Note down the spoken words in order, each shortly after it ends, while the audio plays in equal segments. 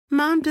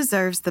Mom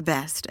deserves the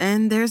best,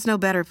 and there's no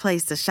better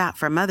place to shop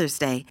for Mother's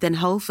Day than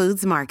Whole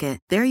Foods Market.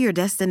 They're your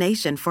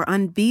destination for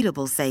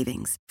unbeatable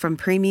savings, from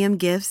premium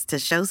gifts to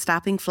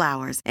show-stopping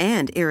flowers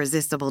and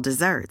irresistible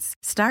desserts.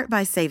 Start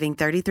by saving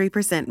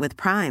 33% with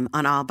Prime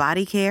on all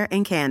body care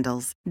and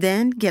candles.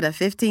 Then get a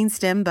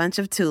 15-stem bunch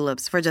of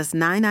tulips for just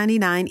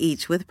 $9.99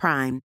 each with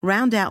Prime.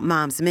 Round out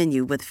Mom's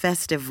menu with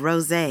festive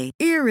rosé,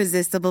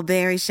 irresistible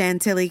berry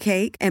chantilly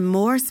cake, and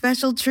more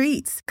special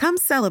treats. Come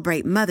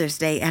celebrate Mother's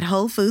Day at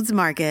Whole Foods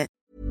Market.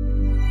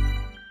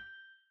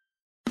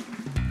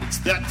 It's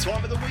that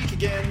time of the week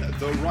again,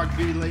 the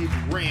Rugby League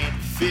rant,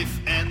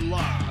 fifth and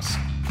last.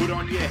 Put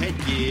on your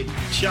headgear,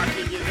 chuck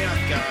in your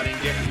mouthguard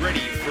and get ready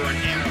for an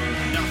hour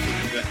of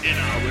nothing but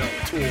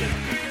NRL talk.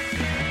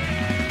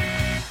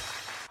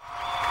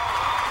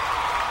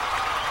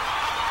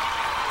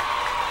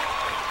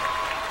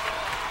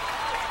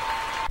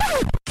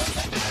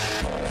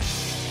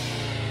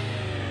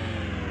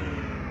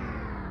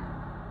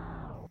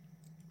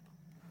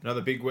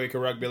 Another big week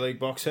of Rugby League,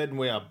 Boxhead, and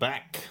we are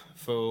back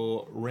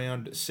for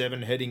round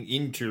 7, heading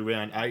into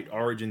round 8.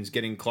 Origin's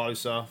getting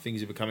closer.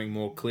 Things are becoming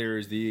more clear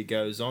as the year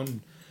goes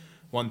on.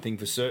 One thing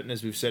for certain,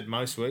 as we've said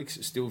most weeks,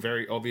 it's still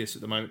very obvious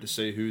at the moment to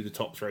see who the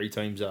top 3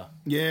 teams are.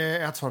 Yeah,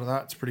 outside of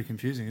that, it's pretty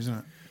confusing, isn't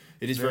it?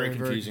 It is very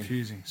confusing. Very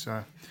confusing. So,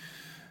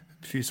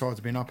 a few sides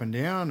have been up and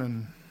down,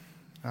 and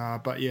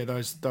but yeah,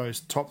 those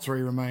top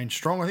 3 remain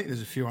strong. I think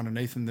there's a few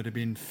underneath them that have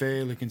been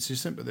fairly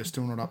consistent, but they're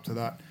still not up to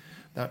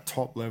that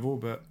top level.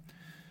 But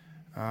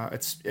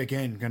it's,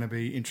 again, going to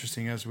be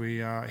interesting as we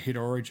hit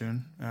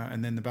Origin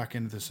and then the back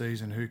end of the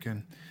season, who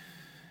can,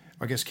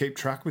 I guess, keep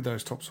track with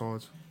those top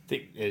sides. I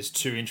think there's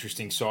 2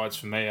 interesting sides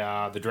for me.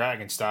 The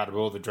Dragons started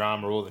all the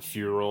drama, all the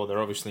furor. They're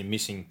obviously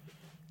missing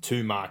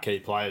 2 marquee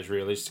players,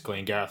 realistically,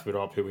 and Gareth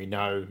Widdop, who we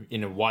know,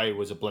 in a way,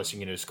 was a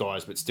blessing in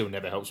disguise, but still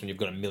never helps when you've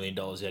got $1 million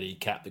out of your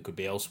cap that could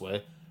be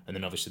elsewhere. And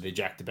then, obviously, the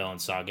Jack DeBellin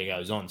saga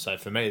goes on. So,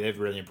 for me, they've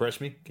really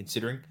impressed me,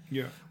 considering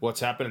what's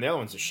happened. And the other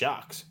one's the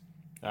Sharks.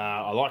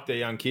 I like their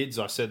young kids.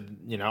 I said,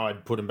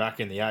 I'd put them back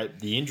in the 8.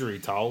 The injury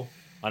toll,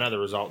 I know the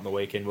result in the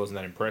weekend wasn't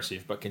that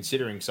impressive, but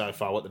considering so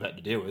far what they've had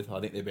to deal with,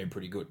 I think they've been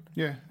pretty good.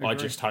 Yeah, I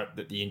just hope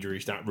that the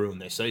injuries don't ruin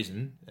their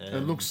season.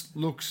 It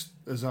looks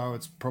as though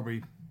it's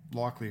probably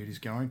likely it is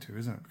going to,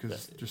 isn't it?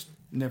 Because it's just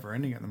never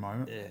ending at the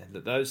moment. Yeah,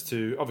 those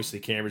 2, obviously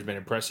Canberra's been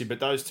impressive,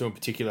 but those 2 in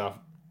particular,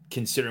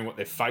 considering what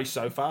they've faced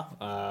so far,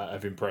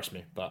 have impressed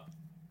me. But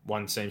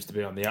one seems to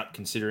be on the up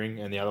considering,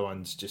 and the other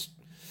one's just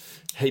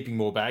heaping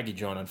more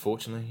baggage on,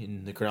 unfortunately,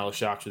 in the Cronulla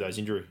Sharks with those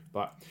injuries.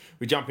 But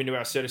we jump into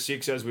our set of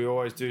 6, as we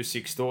always do.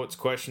 6 thoughts,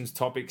 questions,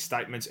 topics,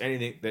 statements,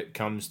 anything that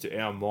comes to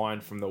our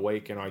mind from the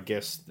week. And I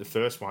guess the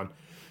first one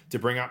to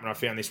bring up, and I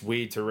found this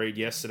weird to read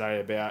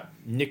yesterday, about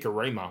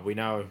Nikorima. We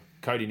know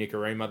Kodi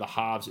Nikorima, the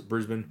halves at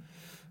Brisbane,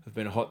 have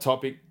been a hot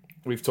topic.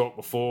 We've talked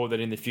before that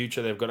in the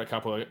future they've got a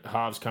couple of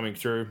halves coming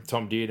through,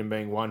 Tom Dearden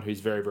being one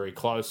who's very, very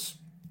close.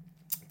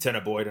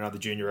 Tanner Boyd, another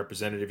junior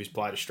representative who's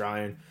played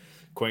Australian,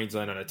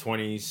 Queensland under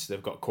 20s.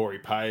 They've got Corey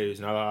Pay, who's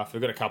another half. They've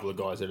got a couple of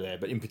guys that are there.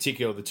 But in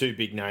particular, the 2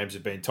 big names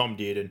have been Tom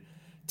Dearden,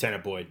 Tanner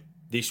Boyd.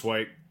 This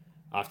week,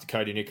 after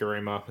Kodi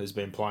Nikorima has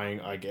been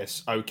playing, I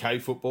guess, okay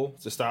football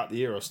to start the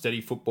year, or steady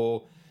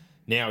football.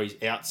 Now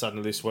he's out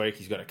suddenly this week.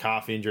 He's got a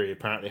calf injury he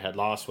apparently had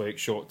last week.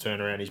 Short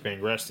turnaround. He's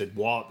being rested.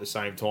 While at the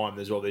same time,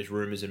 there's all these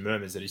rumours and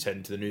murmurs that he's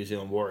heading to the New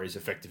Zealand Warriors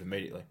effective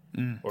immediately.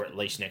 Or at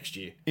least next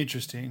year.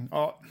 Interesting.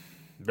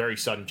 Very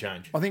sudden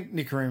change. I think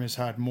Nikorima's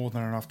had more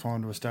than enough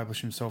time to establish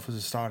himself as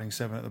a starting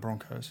 7 at the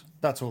Broncos.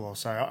 That's all I'll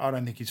say. I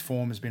don't think his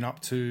form has been up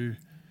to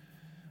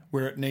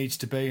where it needs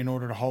to be in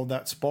order to hold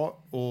that spot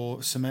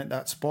or cement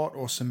that spot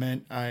or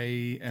cement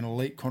an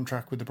elite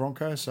contract with the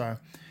Broncos. So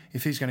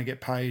if he's going to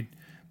get paid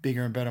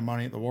bigger and better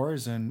money at the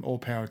Warriors, then all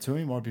power to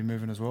him, I'd be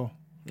moving as well.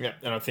 Yeah,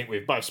 and I think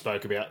we've both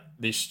spoke about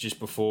this just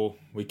before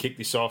we kicked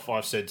this off.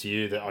 I've said to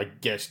you that I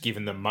guess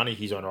given the money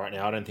he's on right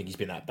now, I don't think he's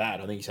been that bad.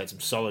 I think he's had some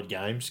solid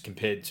games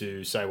compared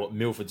to, say, what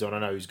Milford's on. I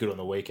know he's good on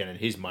the weekend and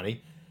his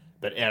money,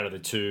 but out of the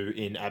 2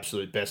 in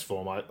absolute best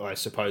form, I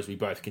suppose we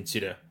both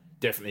consider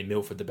definitely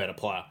Milford the better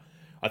player.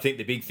 I think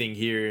the big thing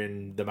here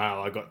in the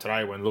mail I got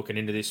today when looking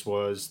into this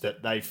was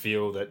that they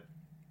feel that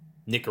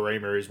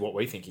Nikorima is what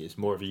we think he is,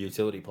 more of a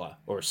utility player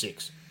or a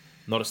 6.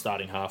 Not a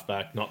starting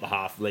halfback, not the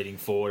half leading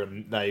forward,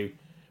 and they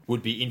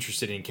would be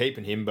interested in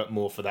keeping him, but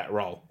more for that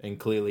role. And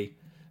clearly,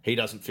 he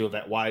doesn't feel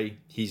that way.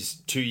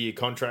 His 2-year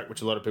contract,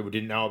 which a lot of people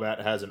didn't know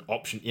about, has an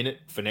option in it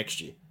for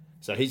next year.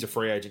 So he's a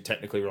free agent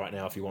technically right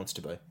now if he wants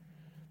to be.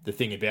 The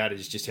thing about it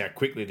is just how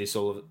quickly this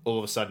all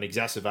of a sudden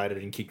exacerbated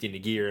and kicked into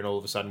gear, and all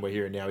of a sudden we're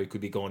hearing now he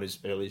could be gone as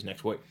early as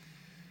next week.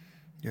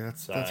 Yeah,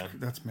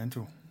 that's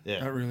mental.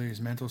 Yeah. That really is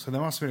mental. So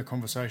there must have been a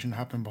conversation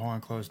happening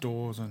behind closed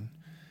doors, and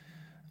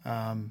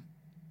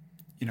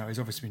he's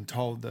obviously been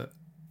told that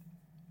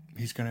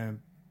he's going to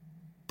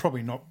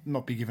probably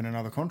not be given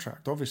another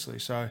contract, obviously.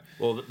 So,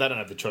 well, they don't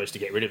have the choice to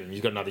get rid of him. He's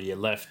got another year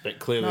left, but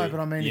clearly... No, but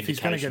I mean, if he's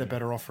going to get a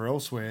better offer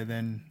elsewhere,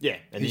 then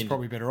he's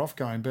probably better off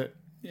going. But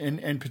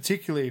and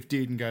particularly if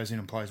Dearden goes in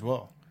and plays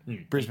well,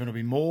 Brisbane will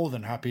be more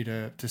than happy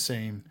to see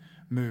him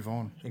move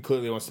on. And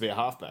clearly wants to be a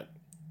halfback.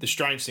 the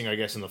strange thing, I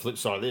guess, on the flip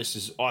side of this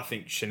is I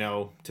think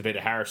Chanel Tavita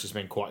Harris has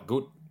been quite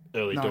good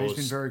early doors,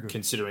 he's been very good.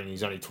 considering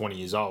he's only 20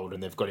 years old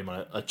and they've got him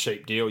on a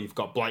cheap deal. You've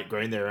got Blake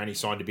Green there, only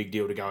signed a big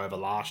deal to go over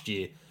last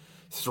year,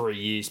 3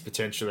 years,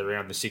 potentially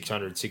around the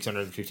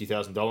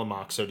 $650,000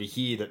 mark. So to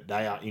hear that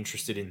they are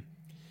interested in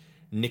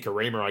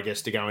Nikorima, I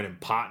guess, to go in and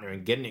partner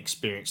and get an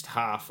experienced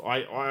half,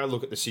 I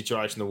look at the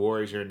situation the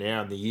Warriors are in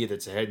now and the year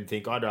that's ahead and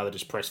think I'd rather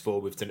just press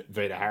forward with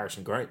Tavita Harris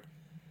and Green.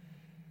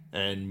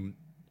 And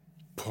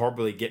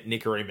probably get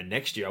Nikorima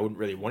next year. I wouldn't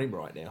really want him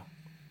right now.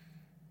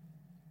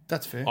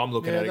 That's fair. I'm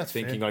looking at it that's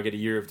thinking fair. I get a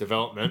year of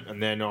development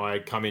and then I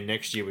come in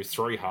next year with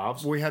 3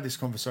 halves. We had this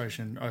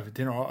conversation over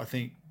dinner. I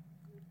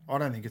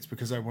don't think it's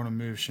because they want to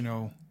move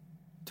Chanel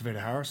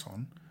Tavita Harris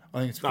on. I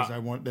think it's because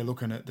they're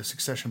looking at the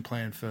succession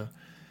plan for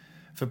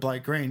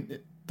Blake Green.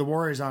 The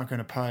Warriors aren't going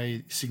to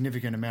pay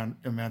significant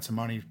amounts of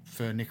money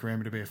for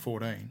Nikorima to be a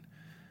 14.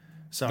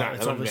 So No, it's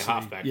they want him to be a obviously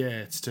halfback.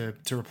 it's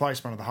to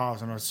replace one of the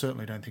halves, and I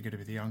certainly don't think it'd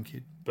be the young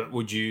kid. But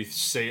would you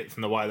see it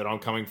from the way that I'm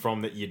coming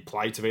from that you'd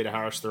play Tavita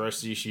Harris the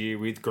rest of this year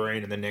with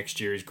Green and then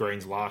next year is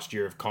Green's last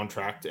year of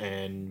contract,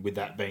 and with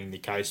that being the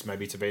case,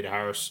 maybe Tavita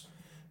Harris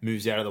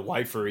moves out of the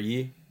way for a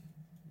year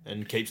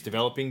and keeps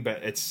developing,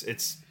 but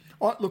it's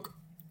Look,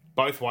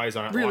 both ways.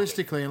 I don't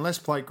realistically, unless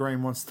Blake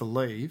Green wants to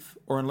leave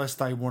or unless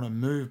they want to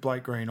move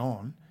Blake Green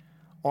on,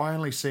 I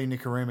only see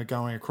Nikorima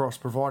going across,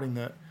 providing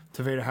that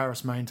Tavita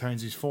Harris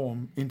maintains his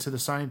form into the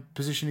same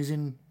position he's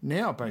in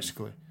now,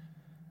 basically.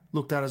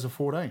 Looked at as a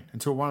 14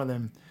 until one of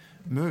them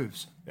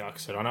moves. Yeah, like I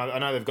said, I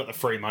know they've got the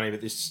free money,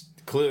 but this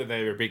clearly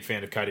they're a big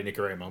fan of Cody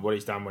Nikorima. What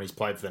he's done when he's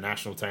played for the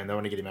national team, they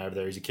want to get him over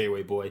there. He's a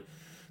Kiwi boy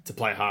to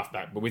play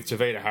halfback. But with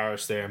Tavita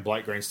Harris there and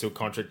Blake Green still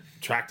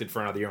contracted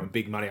for another year on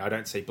big money, I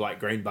don't see Blake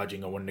Green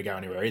budging or wanting to go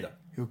anywhere either.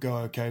 He'll go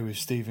okay with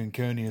Stephen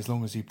Kearney as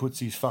long as he puts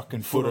his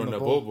fucking Foot foot on the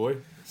ball, boy.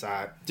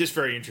 So just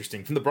very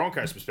interesting. From the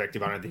Broncos'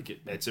 perspective, I don't think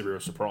it's a real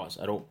surprise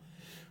at all.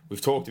 We've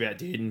talked about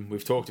Dearden.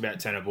 We've talked about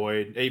Tanner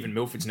Boyd. Even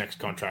Milford's next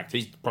contract.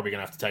 He's probably going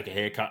to have to take a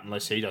haircut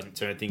unless he doesn't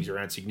turn things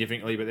around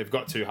significantly. But they've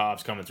got 2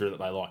 halves coming through that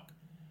they like.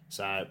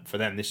 So for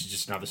them, this is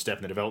just another step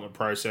in the development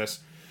process.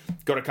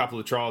 Got a couple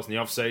of trials in the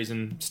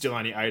off-season. Still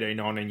only 18,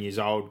 19 years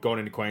old. Got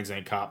into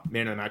Queensland Cup.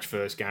 Man of the match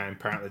first game.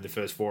 Apparently the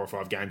first 4 or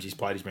 5 games he's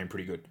played, he's been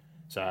pretty good.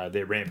 So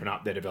they're ramping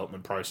up their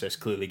development process,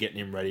 clearly getting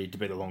him ready to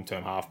be the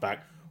long-term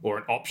halfback or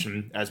an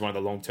option as one of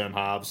the long-term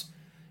halves,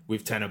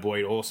 with Tanner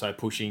Boyd also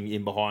pushing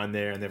in behind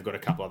there, and they've got a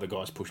couple other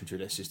guys pushing through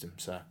their system.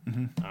 So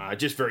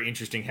just very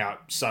interesting how it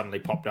suddenly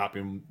popped up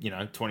in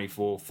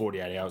 24,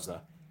 48 hours though.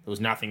 There was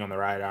nothing on the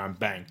radar and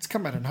bang. It's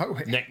come out of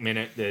nowhere. Next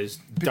minute, there's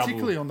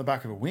Particularly double. on the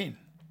back of a win.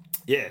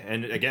 Yeah,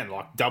 and again,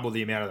 like double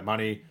the amount of the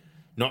money.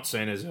 Not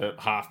seen as a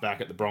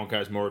halfback at the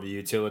Broncos, more of a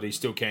utility.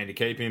 Still keen to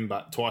keep him,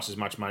 but twice as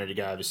much money to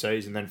go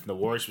overseas. And then from the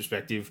Warriors'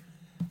 perspective,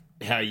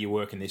 how are you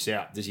working this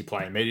out? Does he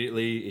play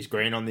immediately? Is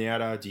Green on the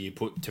outer? Do you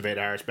put Tavita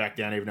Harris back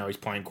down even though he's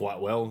playing quite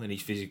well and he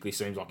physically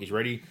seems like he's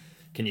ready?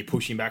 Can you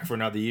push him back for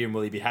another year and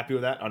will he be happy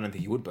with that? I don't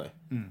think he would be.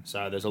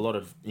 So there's a lot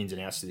of ins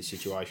and outs to this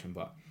situation,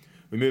 but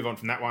we move on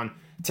from that one.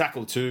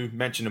 Tackle 2,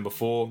 mentioned him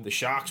before. The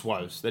Sharks'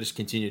 woes, they just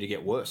continue to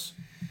get worse.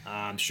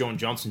 Sean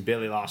Johnson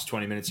barely last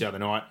 20 minutes the other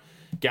night.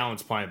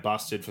 Gallen's playing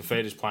busted.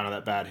 Fafita's playing on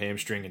that bad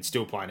hamstring and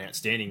still playing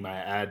outstanding, may I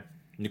add.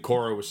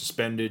 Nikora was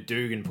suspended.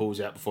 Dugan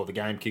pulls out before the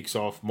game kicks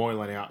off.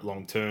 Moylan out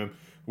long term.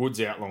 Woods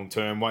out long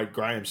term. Wade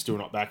Graham's still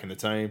not back in the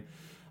team.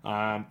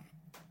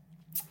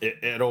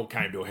 It all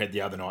came to a head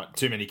the other night.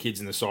 Too many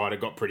kids in the side.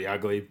 It got pretty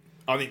ugly.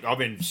 I think I've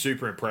been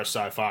super impressed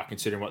so far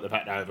considering what they've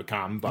had to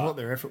overcome. I thought But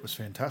their effort was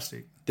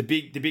fantastic.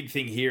 the big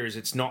thing here is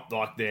it's not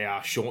like they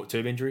are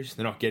short-term injuries.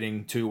 They're not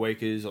getting 2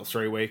 weekers or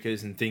 3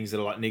 weekers and things that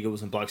are like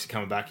niggles and blokes are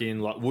coming back in.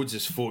 Like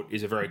Woods' foot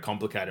is a very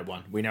complicated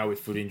one. We know with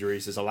foot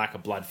injuries there's a lack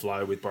of blood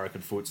flow with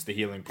broken foots. The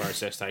healing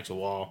process takes a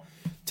while.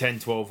 10,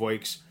 12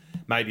 weeks,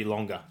 maybe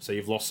longer. So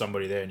you've lost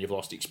somebody there and you've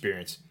lost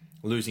experience.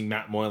 Losing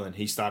Matt Moylan,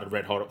 he started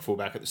red hot at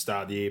fullback at the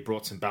start of the year,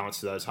 brought some balance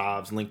to those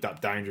halves, linked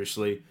up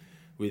dangerously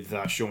with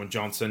Sean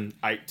Johnson,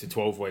 8 to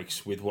 12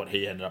 weeks with what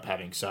he ended up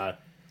having. So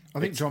I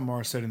think John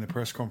Morris said in the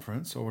press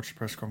conference, I watched the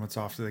press conference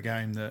after the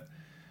game, that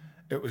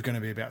it was going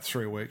to be about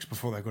 3 weeks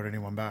before they got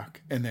anyone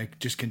back. And they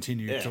just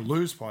continued to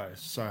lose players.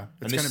 So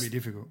it's going to be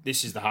difficult.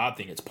 This is the hard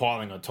thing. It's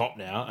piling on top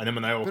now. And then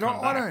when they all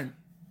come back...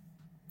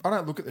 I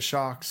don't look at the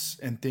Sharks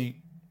and think,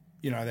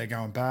 they're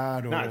going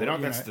bad. Or, No, they're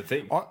not. That's the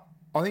thing.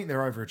 I think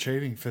they're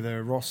overachieving for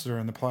the roster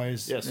and the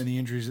players and the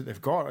injuries that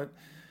they've got.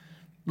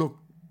 Look,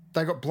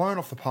 they got blown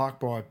off the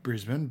park by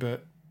Brisbane,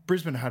 but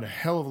Brisbane had a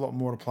hell of a lot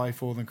more to play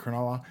for than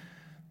Cronulla.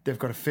 They've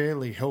got a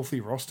fairly healthy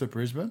roster,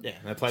 Brisbane. Yeah,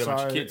 they played a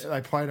bunch of kids.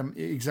 They played them,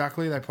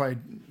 exactly. They played,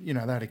 they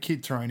had a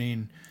kid thrown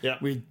in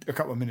with a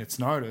couple of minutes'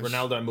 notice.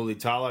 Ronaldo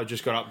Mulitalo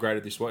just got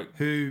upgraded this week.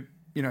 Who,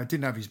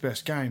 didn't have his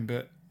best game,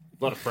 but...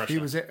 A lot of pressure. He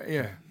was,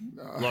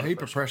 a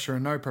heap of pressure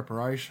and no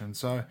preparation.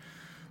 So,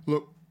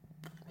 look,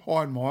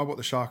 I admire what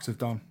the Sharks have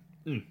done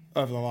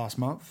over the last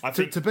month. I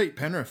think to beat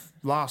Penrith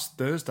last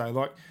Thursday,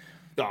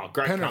 Oh,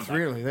 great Penrith, comeback.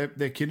 really,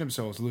 they're kidding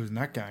themselves losing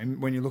that game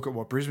when you look at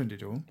what Brisbane did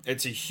to them.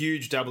 It's a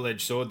huge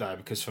double-edged sword, though,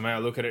 because for me, I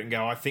look at it and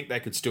go, I think they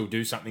could still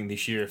do something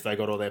this year if they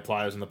got all their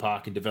players in the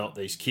park and develop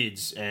these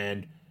kids.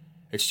 And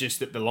it's just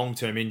that the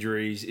long-term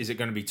injuries, is it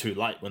going to be too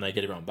late when they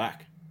get everyone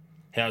back?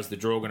 How's the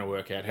draw going to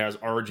work out? How's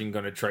Origin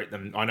going to treat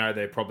them? I know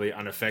they're probably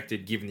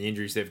unaffected given the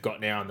injuries they've got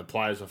now and the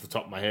players off the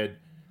top of my head.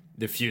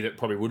 The few that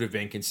probably would have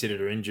been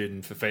considered are injured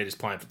and Fafita's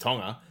playing for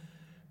Tonga.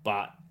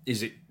 But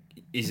is it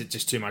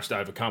just too much to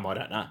overcome? I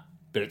don't know.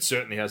 But it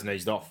certainly hasn't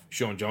eased off.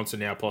 Sean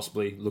Johnson now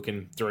possibly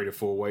looking 3 to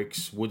 4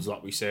 weeks. Woods,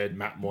 like we said,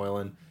 Matt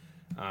Moylan.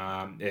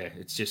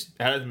 It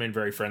hasn't been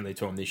very friendly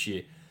to him this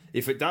year.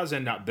 If it does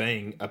end up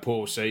being a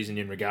poor season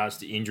in regards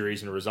to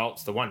injuries and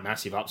results, the one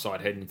massive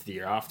upside heading into the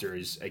year after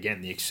is,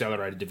 again, the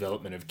accelerated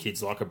development of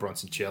kids like a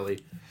Bronson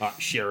Sherry,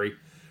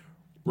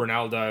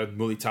 Ronaldo,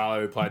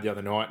 Mulitalo, who played the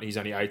other night. He's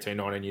only 18,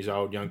 19 years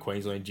old, young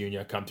Queensland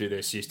junior, come through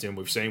their system.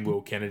 We've seen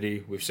Will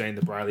Kennedy. We've seen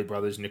the Brayley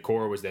brothers.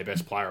 Nikora was their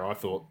best player, I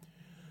thought,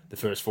 the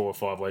first 4 or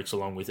 5 weeks,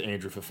 along with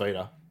Andrew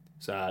Fafita.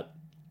 So,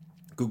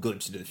 good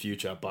glimpse into the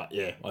future. But,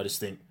 yeah, I just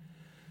think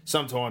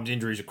sometimes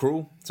injuries are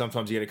cruel.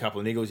 Sometimes you get a couple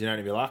of niggles, you don't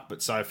have your luck.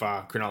 But so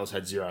far, Cronulla's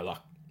had zero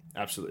luck.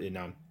 Absolutely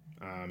none.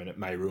 And it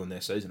may ruin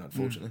their season,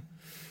 unfortunately.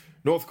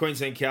 North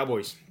Queensland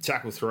Cowboys,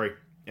 tackle 3.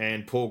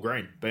 And Paul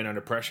Green, been under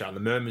pressure. And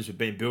the murmurs have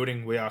been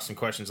building. We asked some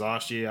questions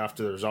last year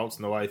after the results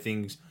and the way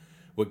things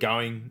were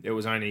going. It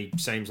was only,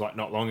 seems like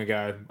not long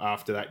ago,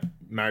 after that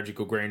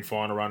magical grand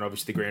final run,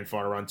 obviously the grand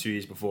final run 2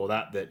 years before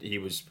that he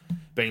was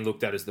being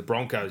looked at as the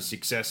Broncos'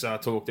 successor,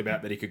 talked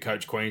about that he could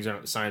coach Queensland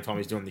at the same time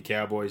he's doing the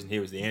Cowboys, and he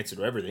was the answer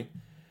to everything.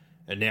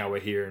 And now we're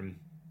hearing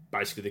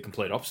basically the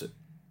complete opposite,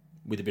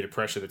 with a bit of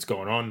pressure that's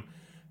gone on.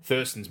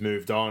 Thurston's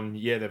moved on.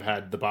 Yeah, they've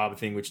had the Barber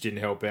thing, which didn't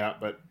help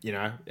out, but,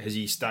 has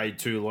he stayed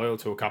too loyal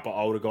to a couple of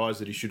older guys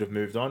that he should have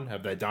moved on?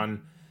 Have they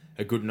done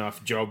a good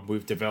enough job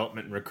with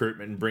development and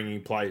recruitment and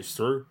bringing players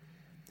through?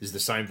 Is the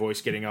same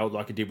voice getting old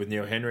like it did with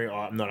Neil Henry?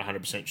 I'm not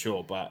 100%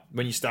 sure, but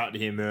when you start to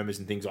hear murmurs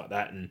and things like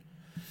that and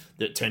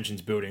the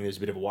tension's building, there's a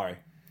bit of a worry.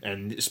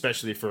 And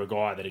especially for a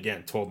guy that,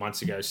 again, 12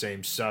 months ago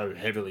seemed so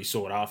heavily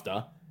sought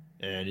after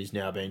and is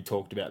now being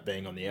talked about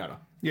being on the outer.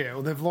 Yeah,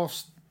 well, they've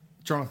lost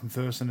Jonathan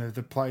Thurston.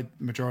 They've played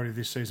the majority of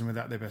this season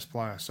without their best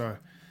player. So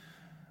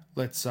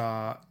let's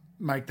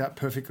make that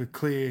perfectly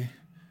clear.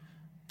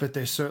 But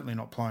they're certainly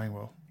not playing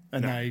well.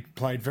 And They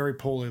played very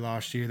poorly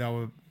last year. They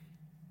were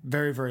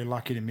very, very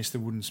lucky to miss the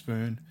wooden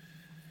spoon.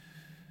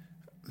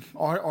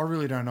 I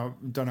really don't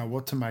know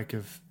what to make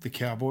of the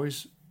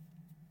Cowboys.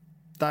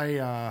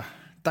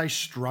 They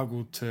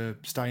struggled to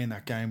stay in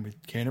that game with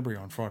Canterbury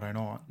on Friday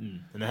night.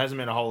 And there hasn't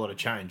been a whole lot of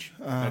change.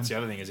 That's the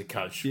other thing as a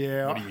coach.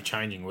 Yeah. What are you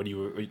changing? What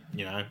do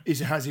you know?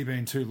 Has he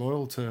been too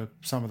loyal to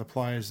some of the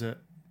players that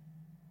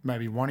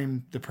maybe won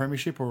him the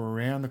premiership or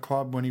around the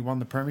club when he won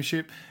the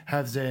premiership?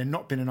 Has there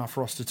not been enough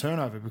roster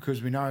turnover?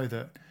 Because we know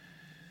that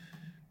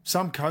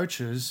some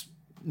coaches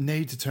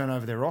need to turn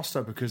over their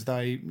roster because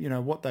they,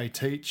 what they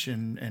teach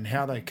and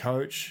how they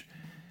coach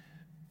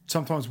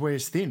sometimes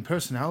wears thin.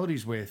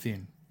 Personalities wear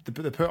thin. I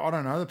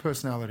don't know the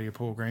personality of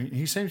Paul Green.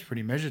 He seems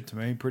pretty measured to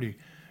me, pretty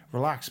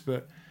relaxed,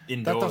 but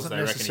indoors, that doesn't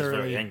they reckon he's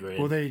very angry.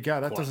 Well, there you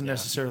go. That doesn't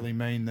necessarily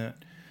mean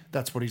that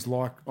that's what he's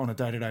like on a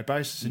day-to-day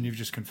basis, and you've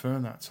just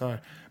confirmed that. So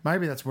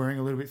maybe that's wearing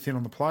a little bit thin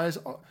on the players.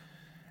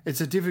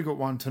 It's a difficult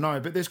one to know,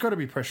 but there's got to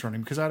be pressure on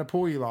him because they had a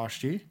poor year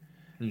last year,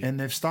 and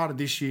they've started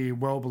this year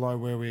well below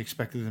where we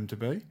expected them to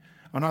be.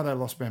 I know they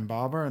lost Ben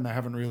Barber, and they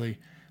haven't really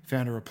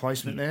found a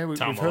replacement there. We've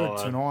heard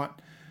tonight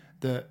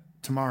that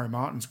Tamari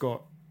Martin's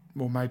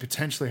may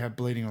potentially have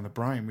bleeding on the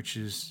brain, which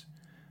is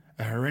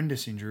a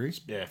horrendous injury.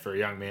 Yeah, for a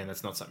young man,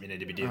 that's not something you need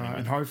to be dealing with.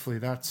 And hopefully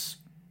that's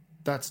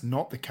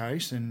not the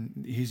case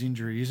and his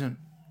injury isn't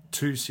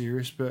too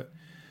serious, but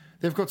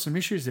they've got some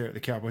issues there at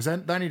the Cowboys.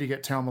 They need to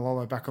get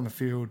Taumalolo back on the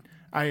field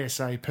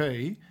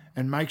ASAP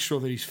and make sure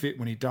that he's fit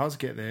when he does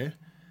get there.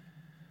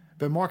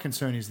 But my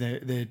concern is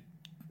their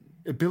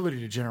ability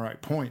to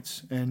generate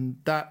points, and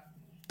that,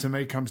 to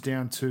me, comes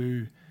down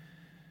to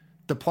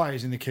the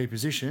players in the key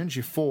positions,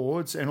 your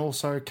forwards, and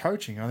also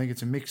coaching. I think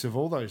it's a mix of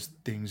all those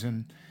things.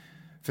 And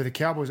for the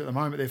Cowboys at the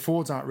moment, their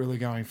forwards aren't really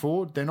going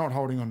forward. They're not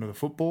holding onto the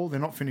football. They're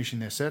not finishing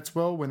their sets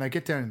well. When they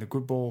get down in the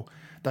good ball,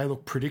 they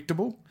look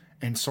predictable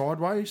and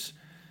sideways.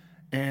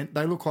 And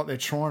they look like they're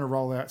trying to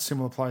roll out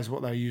similar plays to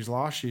what they used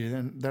last year.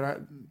 And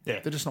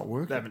they're just not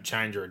working. They haven't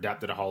changed or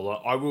adapted a whole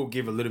lot. I will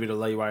give a little bit of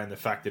leeway in the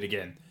fact that,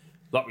 again,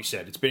 like we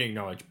said, it's been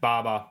acknowledged.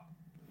 Barber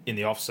in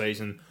the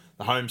off-season,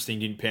 the Holmes thing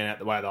didn't pan out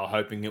the way they were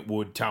hoping it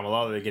would.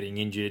 Tamalolo, they're getting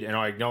injured. And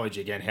I acknowledge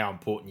again how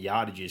important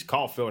yardage is.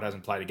 Kyle Feld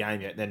hasn't played a game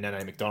yet. Then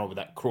Nene McDonald with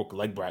that crook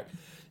leg break.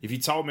 If you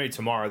told me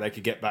tomorrow they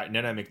could get back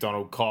Nene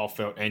McDonald, Kyle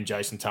Felt, and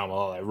Jason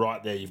Tamalolo,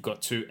 right there, you've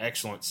got 2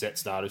 excellent set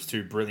starters,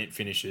 2 brilliant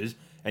finishers,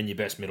 and your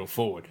best middle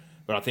forward.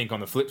 But I think on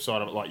the flip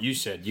side of it, like you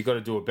said, you've got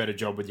to do a better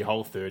job with your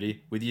whole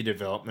 30, with your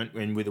development,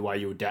 and with the way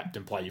you adapt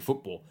and play your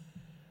football.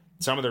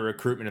 Some of the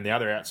recruitment in the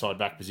other outside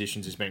back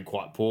positions has been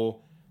quite poor.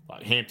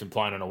 Like Hampton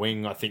playing on a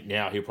wing, I think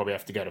now he'll probably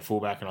have to go to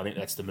fullback, and I think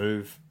that's the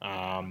move.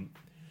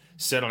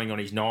 settling on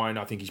his 9.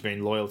 I think he's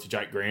been loyal to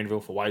Jake Granville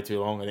for way too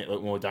long. I think it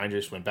looked more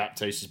dangerous when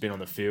Baptiste has been on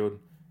the field.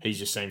 He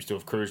just seems to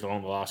have cruised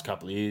along the last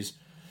couple of years.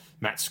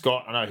 Matt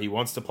Scott, I know he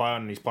wants to play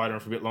on and he's played on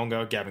for a bit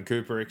longer. Gavin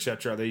Cooper,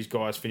 etc. These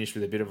guys finished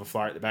with a bit of a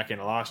flurry at the back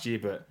end of last year,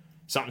 but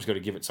something's got to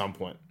give at some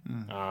point.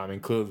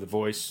 And clearly the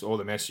voice or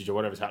the message or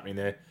whatever's happening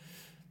there.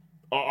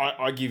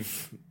 I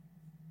give,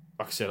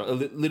 like I said, a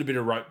little bit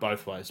of rope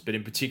both ways, but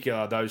in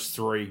particular, those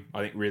 3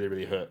 I think really,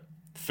 really hurt.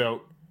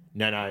 Felt,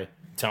 Nene,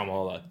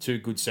 Taumalolo. 2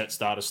 good set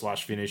starters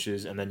 /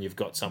 finishers, and then you've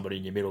got somebody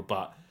in your middle.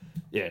 But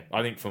yeah,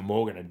 I think for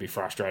Morgan it'd be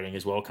frustrating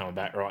as well coming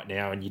back right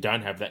now, and you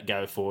don't have that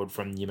go forward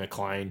from your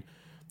McLean,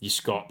 your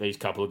Scott, these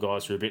couple of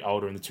guys who are a bit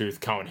older in the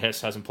tooth. Cohen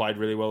Hess hasn't played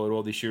really well at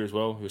all this year as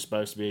well, who was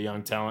supposed to be a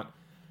young talent.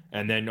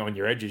 And then on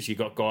your edges, you've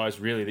got guys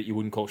really that you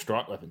wouldn't call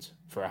strike weapons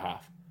for a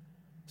half.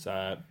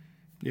 So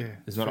Yeah,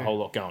 there's not a whole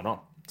lot going on.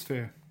 It's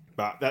fair.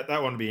 But that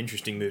one would be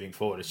interesting moving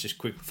forward. It's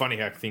just funny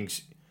how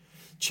things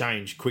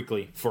change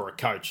quickly for a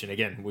coach. And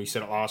again, we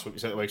said it last week, we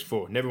said it the weeks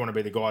before. Never want to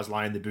be the guys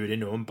laying the boot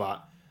into them,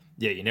 but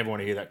yeah, you never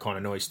want to hear that kind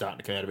of noise starting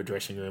to come out of a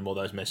dressing room or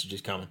those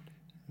messages coming.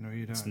 No,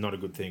 you don't. It's not a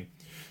good thing.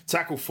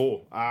 Tackle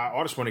 4.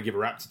 I just want to give a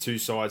wrap to 2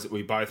 sides that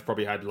we both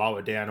probably had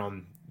lower down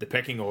on the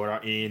pecking order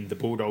in the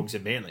Bulldogs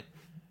and Manly.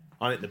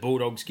 I think the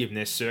Bulldogs, given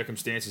their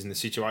circumstances and the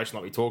situation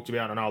like we talked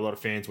about, I know a lot of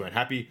fans weren't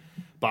happy,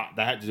 but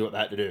they had to do what they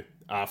had to do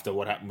after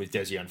what happened with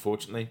Desi,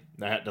 unfortunately.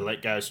 They had to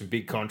let go of some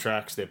big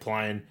contracts. They're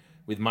playing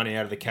with money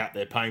out of the cap.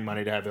 They're paying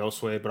money to have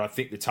elsewhere. But I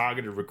think the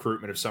targeted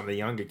recruitment of some of the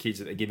younger kids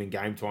that they're giving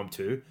game time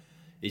to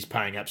is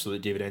paying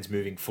absolute dividends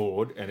moving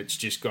forward. And it's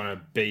just going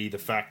to be the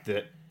fact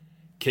that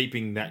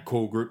keeping that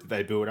core group that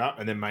they build up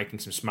and then making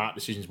some smart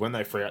decisions when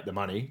they free up the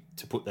money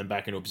to put them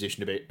back into a position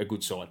to be a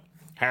good side.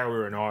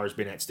 Harrower and Ira has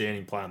been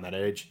outstanding play on that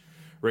edge.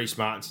 Reece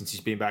Martin, since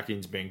he's been back in,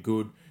 has been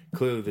good.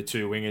 Clearly the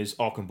 2 wingers,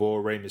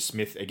 Ockenbaugh, Remus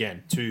Smith,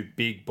 again, 2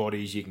 big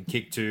bodies you can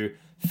kick to,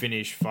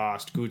 finish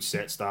fast, good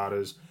set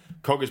starters.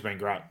 Cogger's been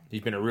great.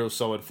 He's been a real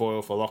solid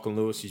foil for Lachlan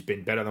Lewis. He's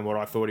been better than what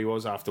I thought he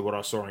was after what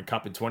I saw in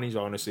Cup and 20s. I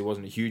honestly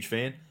wasn't a huge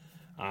fan.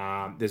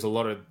 There's a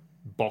lot of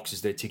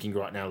boxes they're ticking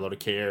right now, a lot of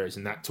key areas.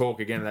 And that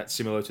talk, again, that's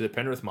similar to the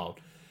Penrith mould.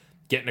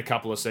 Getting a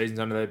couple of seasons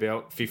under their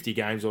belt, 50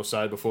 games or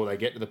so before they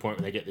get to the point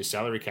where they get this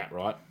salary cap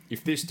right.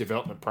 If this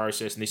development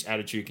process and this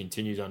attitude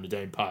continues under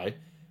Dean Pay,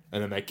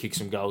 and then they kick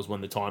some goals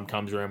when the time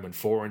comes around, when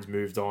Foran's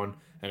moved on,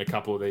 and a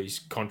couple of these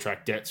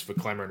contract debts for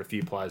Clemmer and a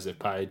few players they've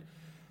paid,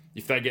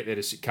 if they get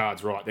their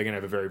cards right, they're going to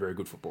have a very, very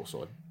good football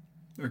side.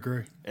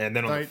 Agree. And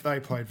then they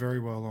played very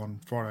well on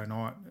Friday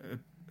night.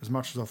 As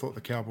much as I thought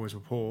the Cowboys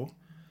were poor,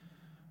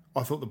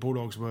 I thought the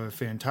Bulldogs were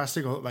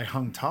fantastic. I thought they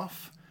hung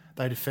tough.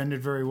 They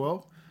defended very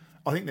well.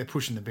 I think they're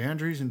pushing the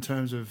boundaries in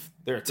terms of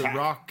their attack. The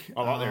ruck.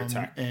 I like their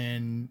attack.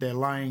 And they're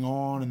laying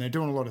on and they're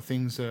doing a lot of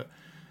things that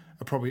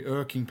are probably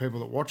irking people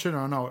that watch it. And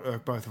I know it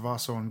irked both of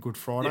us on Good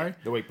Friday.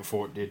 Yeah, the week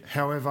before it did.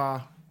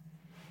 However,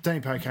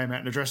 Dean Pay came out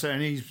and addressed it,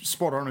 and he's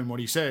spot on in what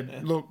he said.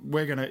 Yeah. Look,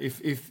 we're gonna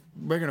if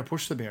we're gonna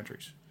push the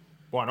boundaries.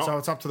 Why not? So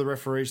it's up to the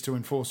referees to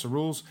enforce the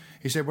rules.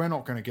 He said we're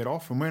not going to get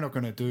off, and we're not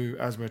going to do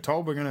as we're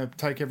told. We're going to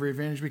take every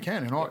advantage we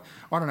can, and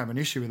I don't have an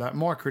issue with that.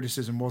 My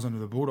criticism wasn't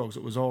of the Bulldogs;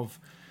 it was of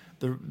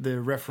the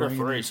refereeing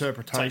and the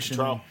interpretation. Take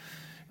control.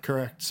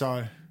 Correct.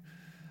 So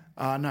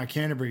no,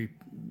 Canterbury,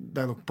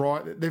 they look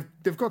bright.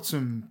 They've got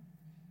some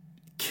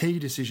key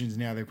decisions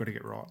now they've got to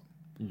get right.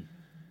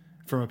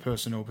 From a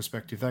personnel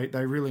perspective,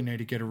 they really need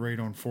to get a read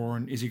on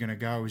Foran. Is he going to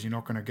go? Is he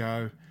not going to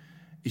go?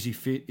 Is he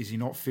fit? Is he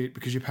not fit?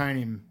 Because you're paying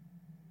him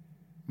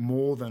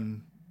more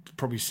than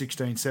probably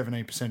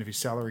 16-17% of his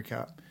salary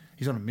cap.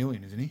 He's on $1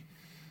 million, isn't he?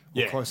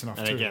 Or close enough.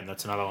 And too. Again,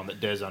 that's another one that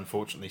Des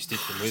unfortunately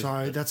stitched him with.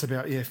 So that's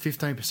about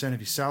 15% of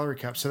his salary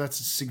cap. So that's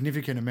a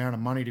significant amount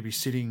of money to be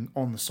sitting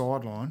on the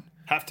sideline.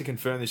 Have to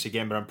confirm this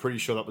again, but I'm pretty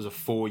sure that was a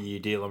 4-year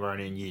deal and we're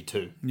only in year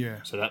 2. Yeah.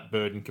 So that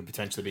burden could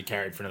potentially be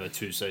carried for another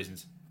 2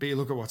 seasons. But you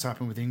look at what's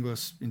happened with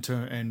Inglis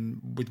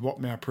and with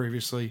Watmow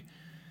previously.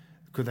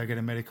 Could they get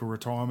a medical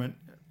retirement?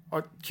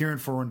 Kieran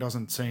Foran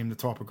doesn't seem the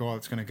type of guy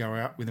that's going to go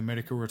out with a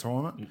medical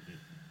retirement.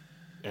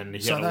 And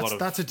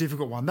that's a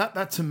difficult one.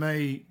 That to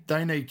me,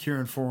 they need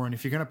Kieran Foran.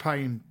 If you're going to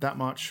pay him that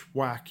much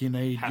whack, you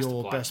need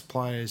your best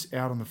players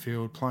out on the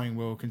field playing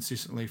well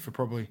consistently for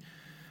probably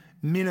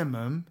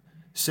minimum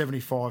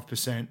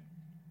 75%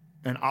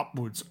 and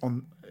upwards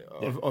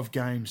of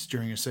games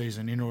during a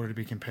season in order to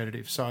be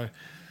competitive. So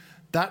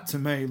that to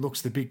me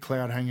looks the big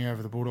cloud hanging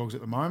over the Bulldogs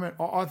at the moment.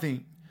 I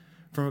think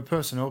from a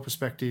personnel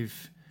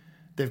perspective,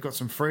 they've got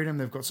some freedom,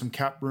 they've got some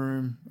cap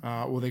room,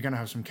 or they're going to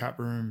have some cap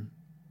room,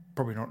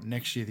 probably not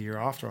next year, the year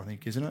after, I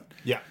think, isn't it?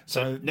 Yeah.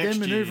 So they're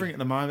manoeuvring at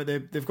the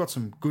moment. They've got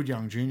some good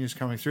young juniors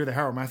coming through. The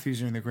Harold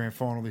Matthews are in the grand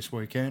final this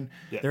weekend.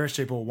 Yeah. They're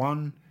SG Ball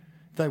 1.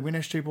 Did they win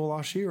SG Ball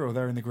last year, or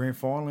they're in the grand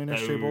final in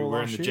SG Ball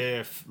last year? They were in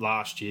the GF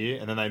last year,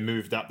 and then they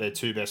moved up their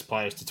 2 best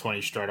players to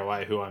 20 straight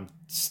away, who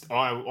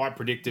I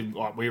predicted,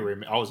 I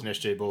was in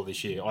SG Ball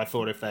this year. I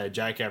thought if they had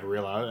Jake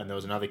Averillo and there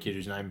was another kid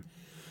whose name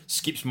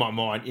skips my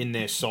mind in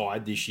their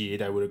side this year,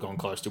 they would have gone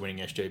close to winning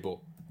SG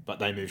Ball. but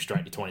they move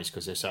straight to 20s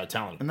because they're so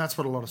talented. And that's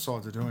what a lot of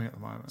sides are doing at the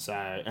moment. So,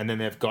 and then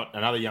they've got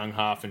another young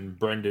half in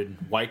Brendan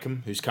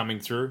Wakeham who's coming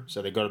through.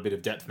 So they've got a bit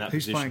of depth in that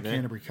He's position playing there.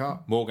 Canterbury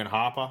Cup. Morgan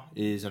Harper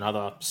is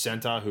another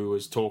centre who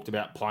was talked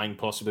about playing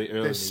possibly early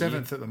in the They're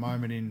seventh at the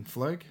moment in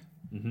Flegg.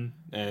 year.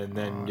 And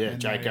then,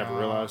 and Jake they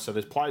Avarillo. are- So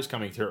there's players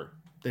coming through.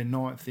 They're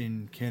ninth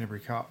in Canterbury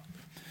Cup.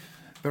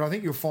 But I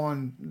think you'll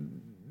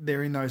find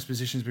they're in those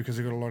positions because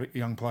they've got a lot of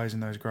young players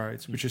in those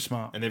grades, which is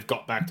smart. And they've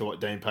got back to what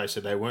Dean Pace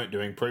said they weren't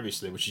doing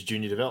previously, which is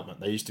junior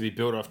development. They used to be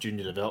built off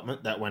junior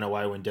development. That went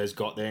away when Des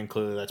got there, and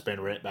clearly that's been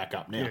ramped back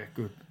up now. Yeah,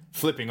 good.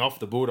 Flipping off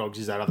the Bulldogs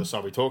is that other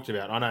side we talked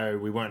about. I know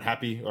we weren't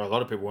happy, or a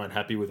lot of people weren't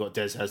happy with what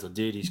Des Hasler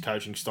did, his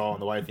coaching style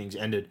and the way things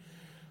ended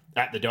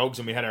at the Dogs,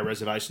 and we had our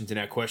reservations and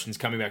our questions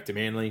coming back to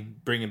Manly,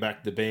 bringing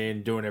back the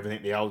band, doing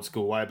everything the old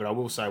school way. But I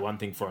will say one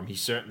thing for him, he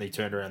certainly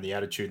turned around the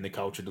attitude and the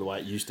culture to the way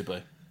it used to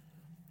be.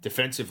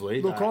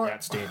 Defensively, Look,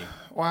 outstanding.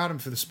 I had them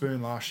for the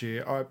spoon last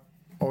year. I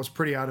was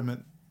pretty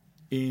adamant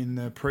in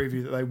the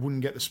preview that they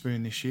wouldn't get the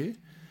spoon this year,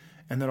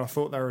 and that I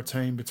thought they were a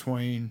team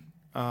between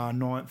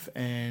 9th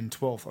and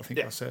 12th, I think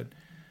I said.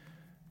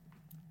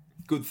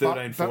 Good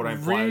 13,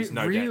 14 players,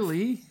 no depth.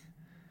 really,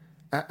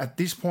 at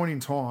this point in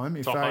time,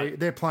 if Top eight.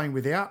 they're playing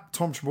without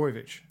Tom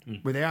Trbojevic,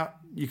 without,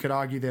 you could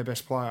argue, their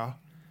best player,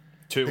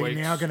 2 they're weeks.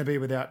 now going to be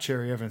without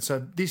Cherry Evans.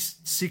 So this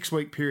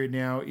 6-week period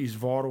now is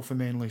vital for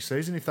Manly's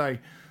season. If they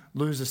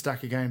lose a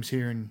stack of games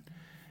here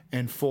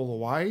and fall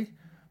away,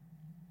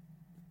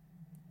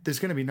 there's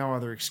going to be no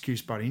other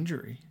excuse but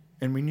injury.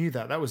 And we knew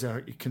that. That was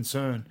our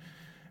concern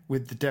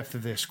with the depth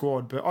of their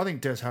squad. But I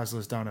think Des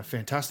Hasler's done a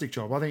fantastic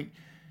job. I think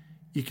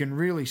you can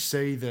really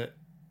see that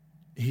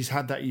he's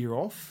had that year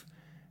off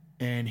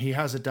and he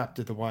has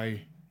adapted the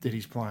way that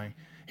he's playing.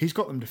 He's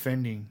got them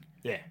defending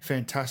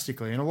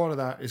fantastically. And a lot of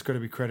that is got to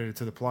be credited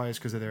to the players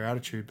because of their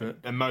attitude. But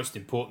And most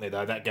importantly,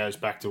 though, that goes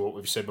back to what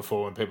we've said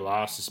before when people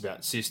ask us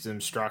about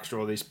systems, structure,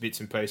 all these bits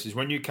and pieces.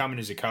 When you come in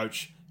as a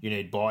coach, you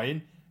need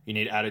buy-in, you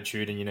need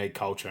attitude, and you need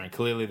culture. And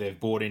clearly they've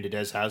bought into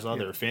Des Hasler.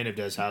 They're a fan of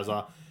Des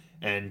Hasler.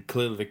 And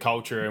clearly the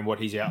culture and what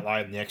he's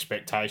outlaid and the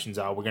expectations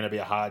are, we're going to be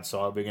a hard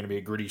side, we're going to be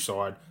a gritty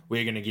side,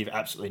 we're going to give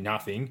absolutely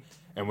nothing,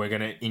 and we're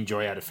going to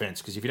enjoy our defence.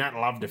 Because if you don't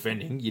love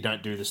defending, you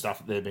don't do the stuff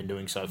that they've been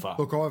doing so far.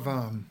 look,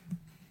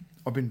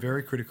 I've been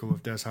very critical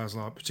of Des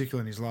Hasler,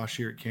 particularly in his last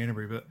year at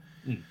Canterbury, but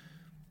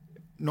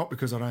not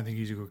because I don't think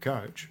he's a good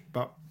coach,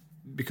 but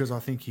because I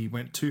think he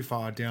went too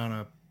far down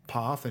a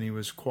path and he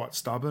was quite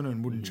stubborn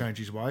and wouldn't change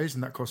his ways,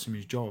 and that cost him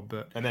his job.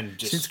 But And then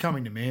just- since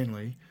coming to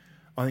Manly,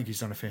 I think he's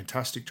done a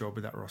fantastic job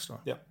with that roster.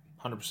 Yep,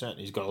 100%.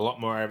 He's got a lot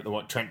more out of it than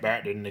what Trent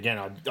Barrett did. And again,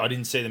 I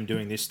didn't see them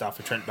doing this stuff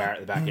for Trent Barrett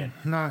at the back end.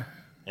 No.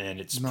 And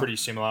it's pretty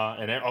similar.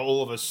 And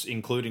all of us,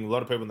 including a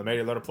lot of people in the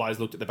media, a lot of players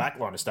looked at the back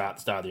line to start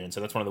the year and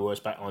said that's one of the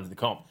worst back lines in the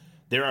comp.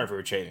 They're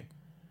overachieving.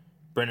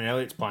 Brendan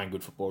Elliott's playing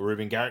good football.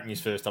 Ruben Garrick in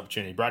his first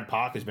opportunity. Brad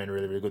Parker's been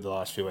really, really good the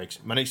last few weeks.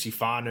 Manisi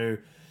Fanu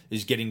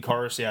is getting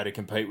Coruscant to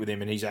compete with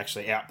him, and he's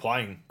actually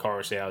outplaying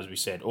Coruscant, as we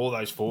said. All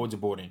those forwards are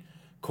brought in.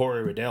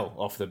 Corey Riddell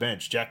off the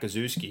bench. Jack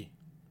Kazuski.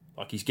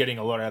 Like, he's getting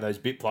a lot out of those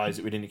bit players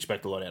that we didn't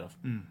expect a lot out of.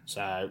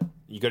 So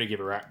you got to give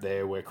a rap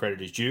there where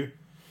credit is due.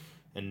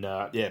 And,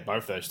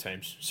 both those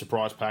teams.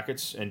 Surprise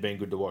packets and being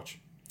good to watch.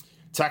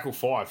 Tackle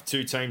 5,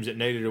 2 teams that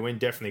needed to win.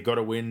 Definitely got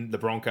to win. The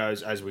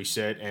Broncos, as we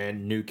said,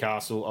 and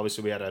Newcastle.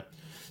 Obviously, we had a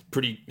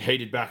pretty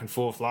heated back and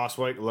forth last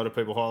week. A lot of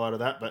people highlighted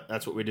that, but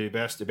that's what we do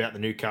best. About the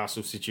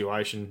Newcastle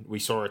situation, we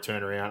saw a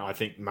turnaround, I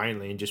think,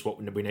 mainly in just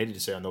what we needed to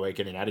see on the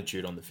weekend in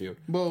attitude on the field.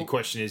 Well, the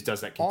question is, does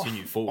that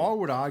continue forward? I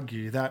would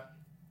argue that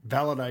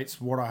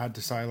validates what I had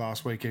to say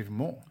last week even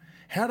more.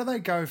 How do they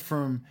go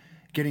from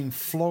getting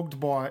flogged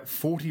by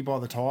 40 by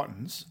the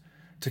Titans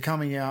to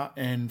coming out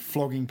and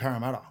flogging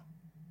Parramatta?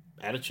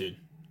 Attitude.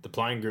 The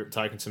playing group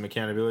taking some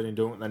accountability and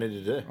doing what they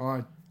needed to do.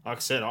 Like I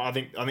said, I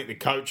think the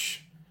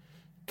coach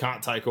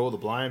can't take all the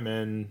blame,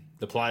 and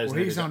the players.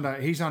 Well,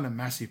 he's under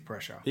massive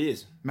pressure. He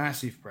is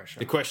massive pressure.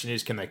 The question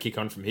is, can they kick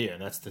on from here?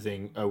 And that's the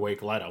thing. A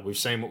week later, we've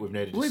seen what we've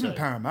needed to see. Even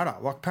Parramatta,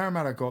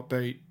 Parramatta got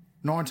beat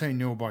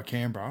 19-0 by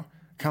Canberra,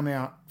 come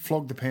out,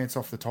 flog the pants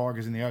off the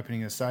Tigers in the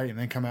opening of the stadium,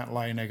 then come out and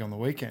lay an egg on the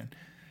weekend.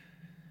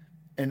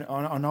 And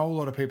I know a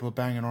lot of people are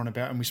banging on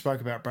about, and we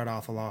spoke about Brad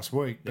Arthur last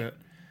week, but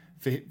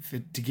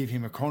to give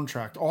him a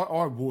contract,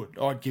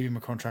 I'd give him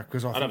a contract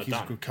because I think he's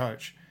a good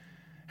coach.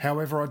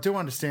 However, I do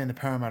understand the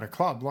Parramatta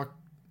club.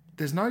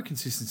 There's no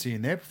consistency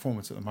in their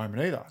performance at the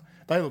moment either.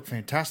 They look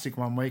fantastic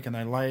one week and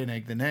they lay an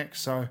egg the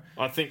next. So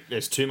I think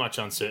there's too much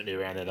uncertainty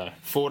around there, though.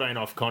 14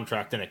 off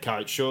contract and a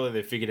coach. Surely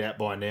they've figured out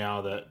by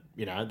now that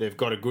they've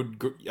got a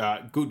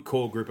good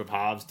core group of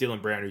halves.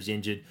 Dylan Brown, who's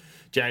injured,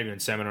 Javian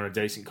Salmon on a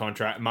decent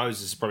contract.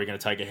 Moses is probably going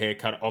to take a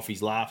haircut off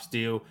his last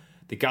deal.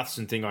 The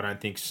Gutherson thing, I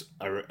don't think's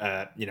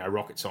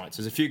rocket science.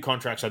 There's a few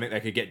contracts I think they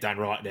could get done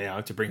right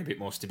now to bring a bit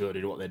more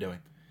stability to what they're doing.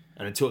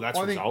 And until that's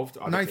resolved,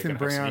 I think Nathan they're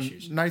going to have some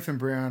issues. Nathan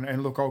Brown,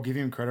 and look, I'll give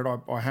him credit.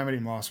 I hammered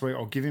him last week.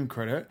 I'll give him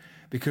credit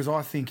because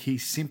I think he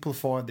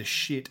simplified the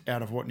shit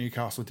out of what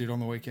Newcastle did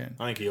on the weekend.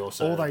 I think he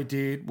also... All they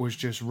did was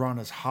just run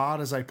as hard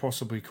as they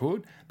possibly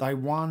could. They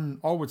won,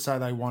 I would say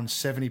they won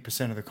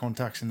 70% of the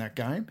contacts in that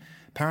game.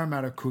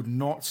 Parramatta could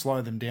not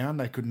slow them down.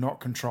 They could not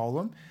control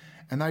them.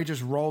 And they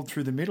just rolled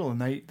through the middle, and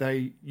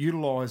they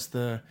utilised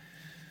the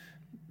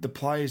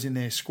players in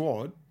their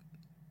squad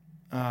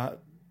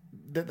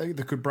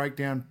that could break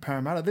down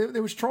Parramatta.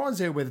 There was tries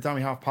there where the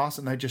dummy half passed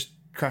it and they just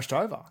crashed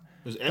over.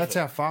 That's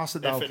how fast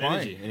that they were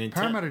playing.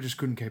 Parramatta just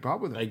couldn't keep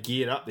up with it. They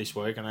geared up this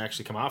week and they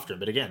actually come after him.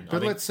 But again...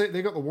 let's see.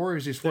 They've got the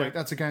Warriors this week.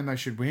 That's a game they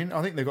should win.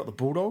 I think they've got the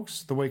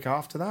Bulldogs the week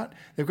after that.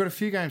 They've got a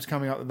few games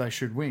coming up that they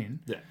should win.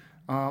 Yeah.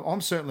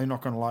 I'm certainly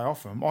not going to lay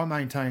off them. I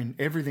maintain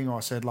everything I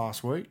said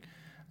last week.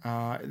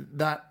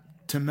 That,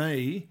 to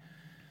me...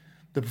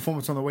 The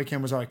performance on the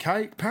weekend was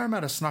okay.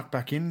 Parramatta snuck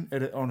back in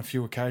on a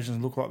few occasions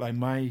and looked like they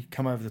may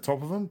come over the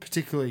top of them,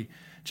 particularly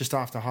just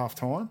after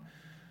half-time.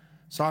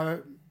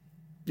 So,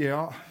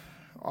 yeah,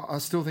 I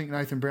still think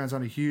Nathan Brown's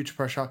under huge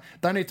pressure.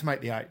 They need to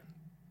make the 8.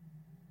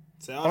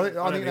 So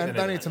I think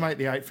they need to make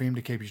the 8 for him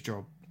to keep his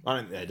job. I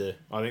think they do.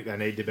 I think they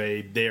need to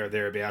be there or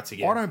thereabouts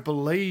again. Whether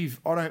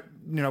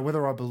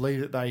I believe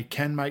that they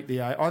can make the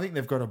 8. I think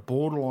they've got a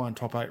borderline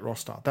top 8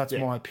 roster. That's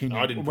my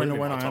opinion. I didn't when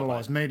I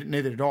analysed,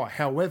 neither did I.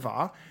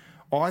 However...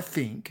 I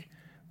think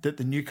that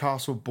the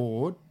Newcastle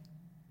board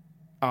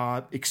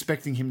are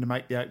expecting him to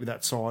make the 8 with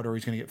that side or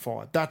he's going to get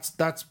fired. That's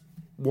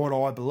what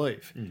I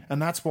believe.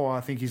 And that's why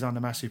I think he's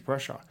under massive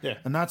pressure. Yeah.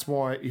 And that's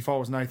why if I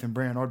was Nathan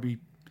Brown,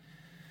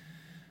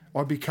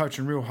 I'd be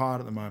coaching real hard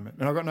at the moment.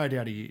 And I've got no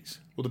doubt he is.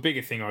 Well, the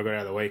bigger thing I got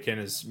out of the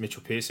weekend is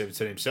Mitchell Pearce said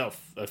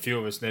himself. A few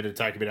of us needed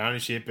to take a bit of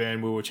ownership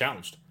and we were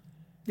challenged.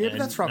 Yeah, but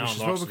that's rubbish as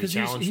well because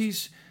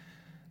he's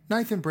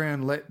Nathan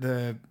Brown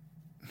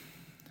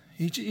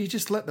He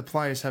just let the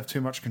players have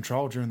too much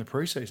control during the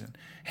preseason.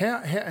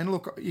 And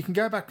look, you can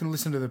go back and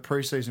listen to the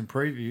preseason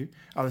preview,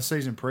 the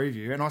season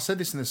preview, and I said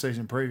this in the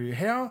season preview.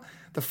 How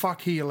the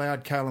fuck he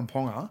allowed Kalen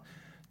Ponga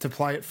to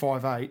play at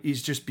 5'8"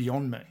 is just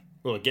beyond me.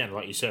 Well, again,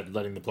 like you said,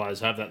 letting the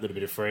players have that little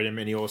bit of freedom,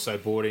 and he also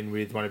bought in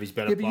with one of his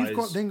better players.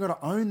 You've got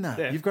to own that.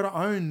 Yeah. You've got to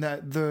own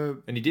that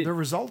and he did. the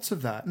results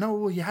of that. No,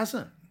 well, he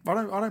hasn't. I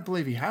don't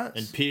believe he has.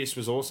 And Pearce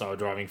was also a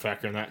driving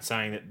factor in that,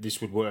 saying that this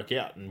would work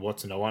out and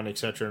Watson won,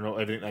 etc., and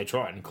everything they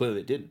tried, and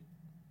clearly it didn't.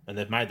 And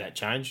they've made that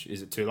change.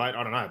 Is it too late?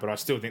 I don't know, but I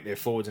still think their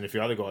forwards and a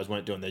few other guys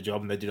weren't doing their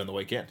job, and they did on the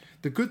weekend.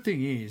 The good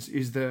thing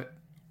is that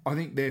I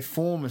think their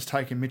form has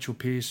taken Mitchell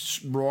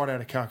Pearce right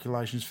out of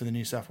calculations for the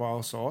New South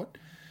Wales side.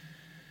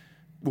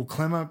 Will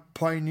Clemmer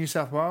play New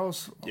South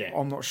Wales? Yeah.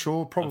 I'm not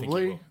sure.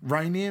 Probably.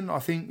 Ramian, I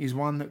think, is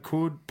one that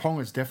could.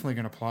 Ponga's definitely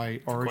going to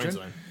play Origin.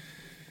 Queensland.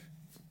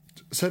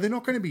 So they're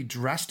not going to be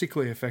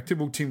drastically affected.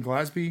 Well, Tim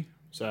Glasby.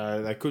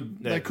 So they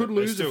could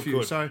lose a few.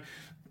 Could. So,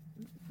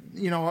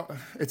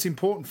 it's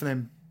important for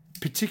them,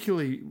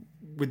 particularly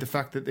with the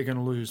fact that they're going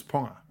to lose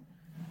Ponga.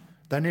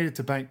 They needed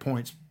to bank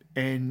points.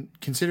 And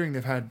considering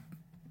they've had,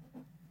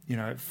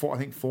 4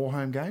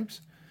 home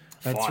games.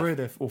 They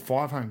had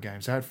 5 home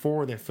games. They had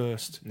 4 of their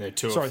first. No,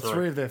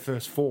 3 of their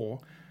first 4,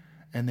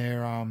 and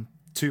they're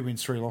 2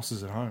 wins, 3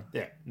 losses at home.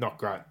 Yeah, not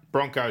great.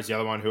 Broncos, the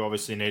other one who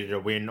obviously needed a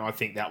win. I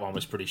think that one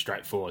was pretty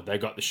straightforward. They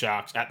got the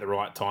Sharks at the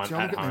right time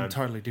I at look at home. them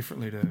totally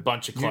differently to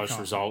bunch of close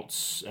Newcastle.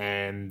 Results,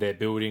 and they're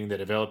building, they're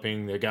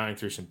developing, they're going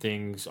through some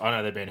things. I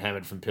know they've been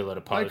hammered from pillar to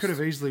post. They could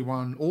have easily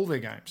won all their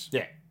games.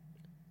 Yeah,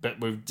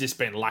 but we've just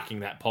been lacking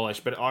that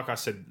polish. But like I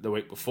said the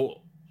week before,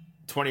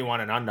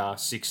 21 and under,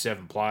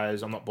 6-7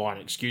 players. I'm not buying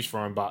an excuse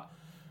for them, but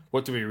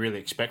what do we really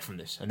expect from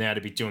this? And now to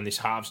be doing this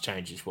halves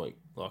change this week,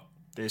 like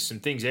there's some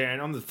things there.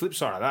 And on the flip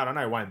side of that, I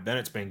know Wayne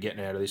Bennett's been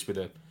getting out of this with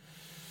a,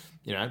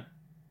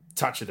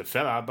 touch of the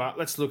feather, but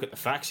let's look at the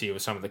facts here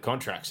with some of the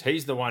contracts.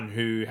 He's the one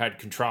who had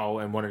control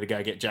and wanted to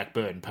go get Jack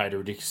Bird and paid a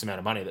ridiculous amount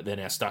of money that they're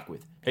now stuck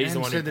with. He's the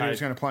one said that he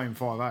was going to play him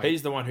 5'8".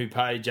 He's the one who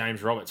paid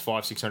James Roberts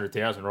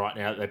 $500,000-600,000 right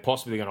now that they're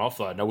possibly going to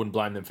offload, and I wouldn't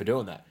blame them for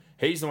doing that.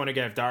 He's the one who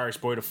gave Darius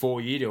Boyd a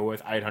 4-year deal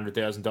worth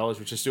 $800,000,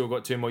 which has still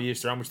got 2 more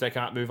years to run, which they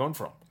can't move on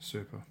from.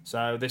 Super.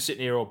 So they're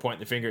sitting here all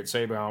pointing the finger at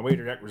Seabourn. We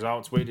direct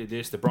results. We did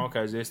this. The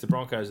Broncos this. The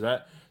Broncos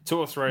that. 2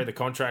 or 3 of the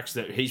contracts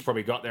that he's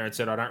probably got there and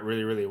said, I don't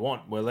really, really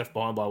want, were left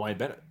behind by Wayne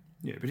Bennett.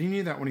 Yeah, but he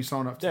knew that when he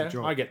signed up to the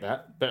job. I get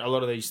that. But a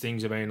lot of these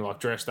things have been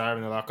dressed over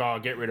and they're like, oh,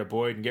 get rid of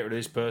Boyd and get rid of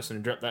this person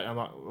and drop that. And I'm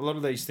like, a lot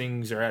of these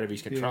things are out of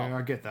his control. Yeah,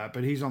 I get that,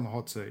 but he's on the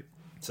hot seat.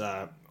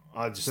 So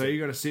you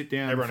got to sit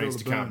down. Everyone needs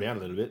to calm down a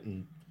little bit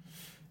and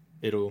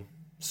it'll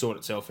sort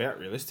itself out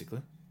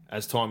realistically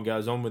as time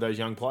goes on with those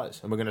young players.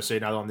 And we're going to see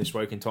another one this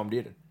week in Tom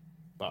Dearden.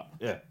 But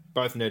yeah,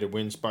 both needed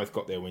wins, both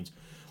got their wins.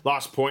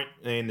 Last point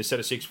in the set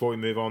of 6 before we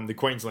move on, the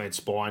Queensland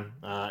spine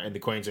and the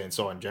Queensland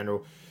side in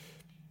general.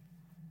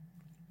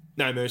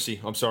 No mercy.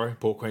 I'm sorry,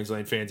 poor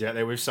Queensland fans out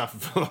there. We've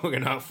suffered for long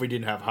enough. We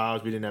didn't have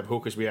halves, we didn't have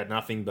hookers, we had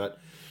nothing but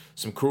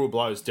some cruel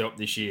blows dealt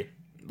this year.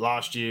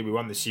 Last year, we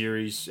won the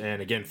series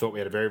and again thought we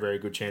had a very, very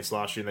good chance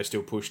last year and they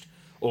still pushed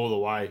all the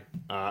way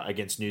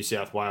against New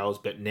South Wales.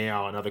 But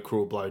now another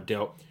cruel blow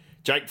dealt.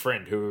 Jake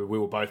Friend, who we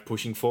were both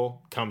pushing for,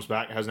 comes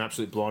back, has an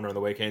absolute blinder on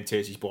the weekend,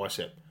 tears his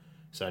bicep.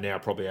 So now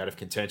probably out of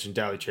contention.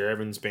 Daly Chair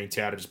Evans being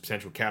touted as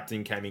potential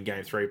captain, came in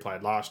game 3,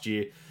 played last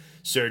year.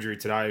 Surgery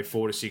today,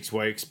 4 to 6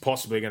 weeks.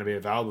 Possibly going to be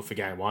available for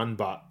game 1,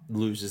 but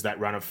loses that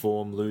run of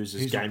form,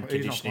 loses game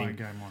conditioning. He's not playing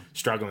game 1.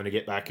 Struggling to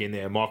get back in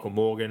there. Michael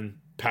Morgan,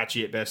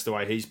 patchy at best the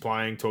way he's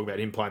playing. Talk about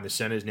him playing the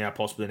centres, now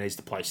possibly needs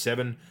to play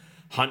 7.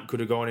 Hunt could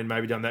have gone in,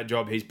 maybe done that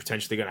job. He's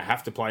potentially going to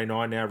have to play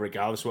 9 now,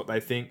 regardless of what they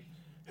think.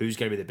 Who's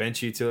going to be the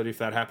bench utility if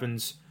that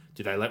happens?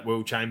 Do they let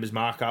Will Chambers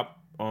mark up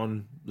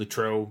on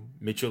Latrell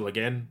Mitchell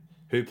again?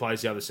 Who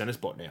plays the other centre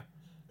spot now?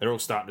 They're all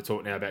starting to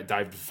talk now about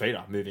David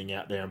Fifita moving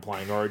out there and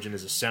playing Origin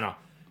as a centre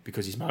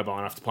because he's mobile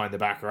enough to play in the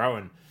back row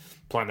and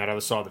playing that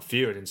other side of the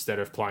field instead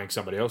of playing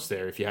somebody else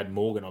there. If you had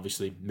Morgan,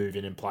 obviously, move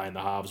in and play in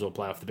the halves or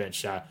play off the bench.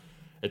 So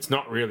it's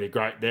not really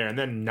great there. And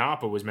then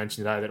Napa was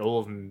mentioned today that all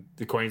of them,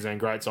 the Queensland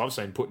greats I've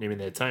seen putting him in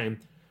their team,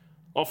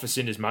 off a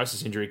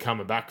syndesmosis injury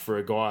coming back for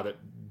a guy that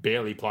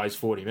barely plays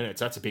 40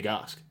 minutes. That's a big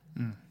ask.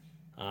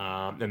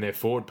 And their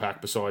forward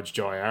pack, besides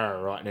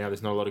Jaira right now,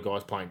 there's not a lot of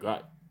guys playing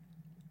great.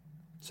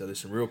 So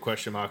there's some real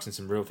question marks and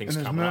some real things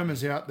coming up. And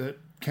there's murmurs out that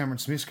Cameron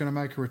Smith's going to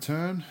make a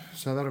return,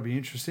 so that'll be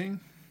interesting.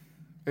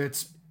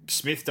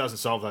 Smith doesn't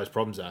solve those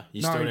problems, though.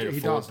 You still need a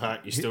forward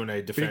pack. You still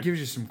need defence. But he gives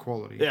you some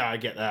quality. Yeah, I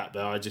get that,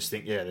 but I just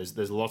think,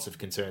 there's lots of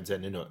concerns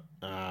heading into it.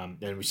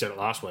 And we said it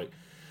last week.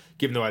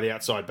 Given the way the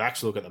outside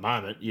backs look at the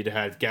moment, you'd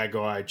have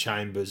Gagai,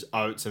 Chambers,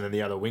 Oates, and then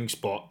the other wing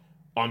spot.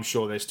 I'm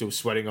sure they're still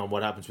sweating on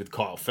what happens with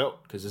Kyle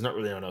Felt because there's not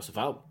really anyone else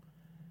available.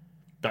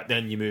 But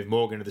then you move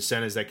Morgan to the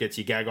centres, that gets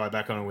you Gagai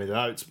back on with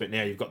Oates. But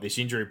now you've got this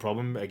injury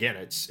problem. Again,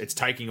 it's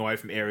taking away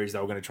from areas they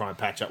were going to try and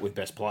patch up with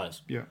best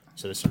players. Yeah.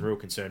 So there's some real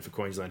concern for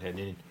Queensland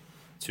heading in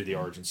to the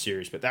Origin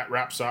series. But that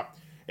wraps up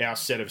our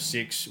set of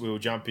 6. We will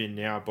jump in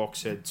now,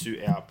 Boxhead,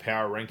 to our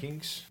power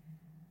rankings,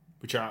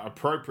 which are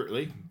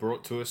appropriately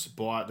brought to us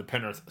by the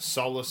Penrith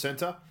Solar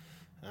Centre.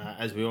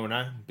 As we all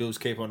know, bills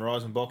keep on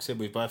rising, Boxhead.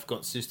 We've both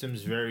got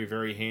systems very,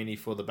 very handy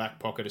for the back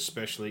pocket,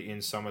 especially in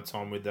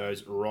summertime with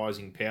those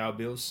rising power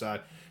bills.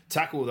 So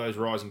tackle those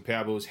rising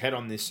power bills head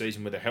on this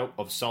season with the help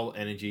of Solar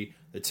Energy.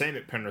 The team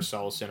at Penrith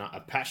Solar Centre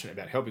are passionate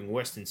about helping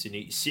Western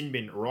Sydney sin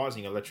bin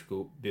rising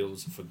electrical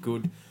bills for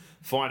good.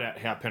 Find out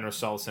how Penrith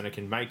Solar Centre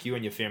can make you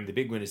and your family the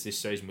big winners this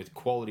season with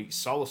quality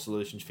solar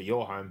solutions for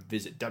your home.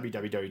 Visit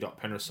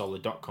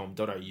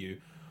www.penrithsolar.com.au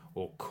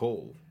or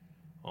call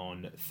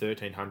on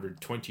 1300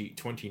 20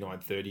 29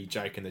 30.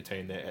 Jake and the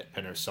team there at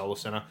Penrith Solar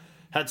Centre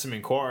had some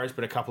inquiries,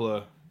 but a couple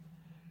of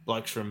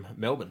blokes from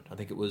Melbourne, I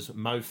think it was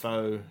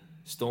Mofo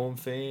Storm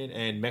fan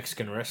and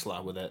Mexican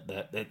wrestler, with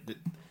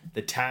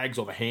the tags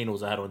or the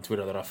handles I had on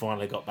Twitter that I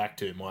finally got back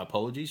to. My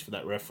apologies for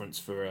that reference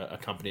for a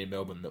company in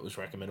Melbourne that was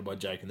recommended by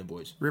Jake and the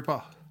boys.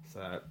 Ripper.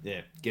 So,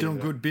 yeah. Doing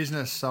good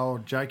business,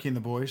 old Jake and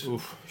the boys.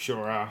 Oof,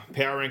 sure are.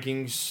 Power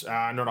rankings,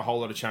 not a whole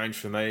lot of change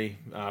for me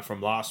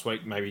from last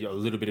week. Maybe a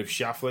little bit of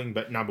shuffling,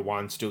 but number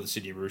 1, still the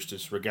Sydney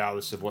Roosters,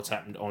 regardless of what's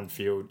happened on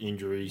field,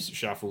 injuries,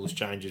 shuffles,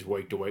 changes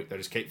week to week. They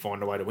just keep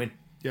finding a way to win.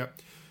 Yep.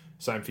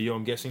 Same for you,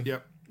 I'm guessing?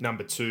 Yep.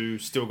 Number 2,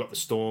 still got the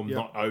Storm, Yep.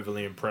 not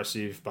overly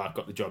impressive, but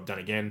got the job done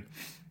again.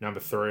 Number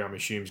 3, I'm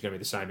assuming is going to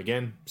be the same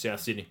again.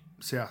 South Sydney.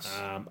 South.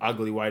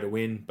 Ugly way to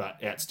win,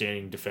 but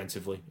outstanding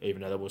defensively,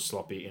 even though they were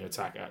sloppy in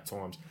attack at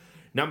times.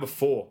 Number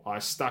 4, I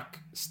stuck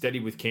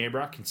steady with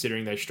Canberra,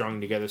 considering they strung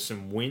together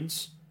some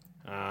wins.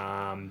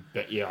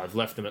 But yeah, I've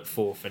left them at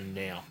 4 for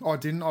now. I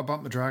didn't. I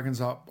bumped the Dragons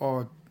up.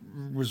 I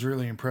was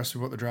really impressed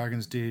with what the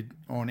Dragons did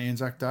on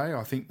Anzac Day.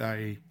 I think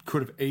they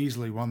could have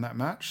easily won that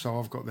match, so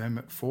I've got them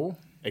at 4.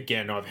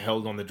 Again, I've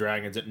held on the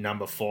Dragons at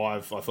number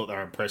 5. I thought they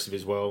were impressive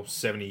as well.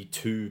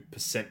 72%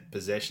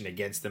 possession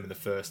against them in the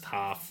first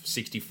half.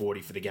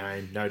 60-40 for the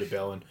game. No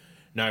DeBellin,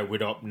 no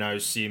Widdop, no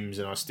Sims,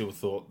 and I still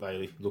thought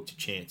they looked a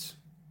chance.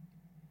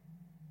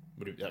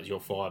 That was your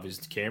 5 is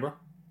Canberra?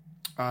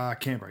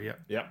 Canberra, yep.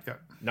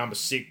 Yep. Number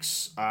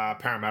 6,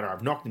 Parramatta.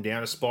 I've knocked them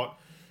down a spot.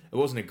 It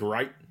wasn't a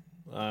great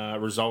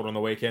result on the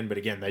weekend, but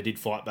again, they did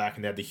fight back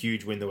and they had the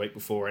huge win the week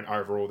before, and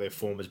overall their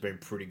form has been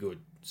pretty good.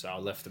 So I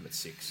left them at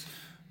 6.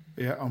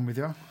 Yeah, I'm with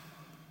you.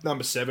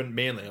 Number 7,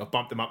 Manly. I've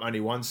bumped them up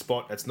only 1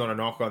 spot. It's not a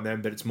knock on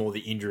them, but it's more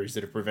the injuries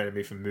that have prevented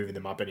me from moving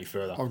them up any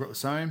further. I've got the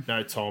same.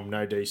 No Tom,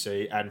 no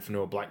DC, Adam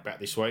Fanua Blackbat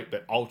this week,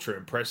 but ultra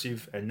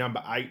impressive. And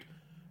number 8,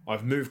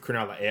 I've moved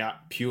Cronulla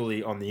out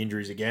purely on the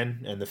injuries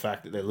again and the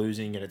fact that they're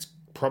losing, and it's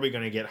probably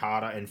going to get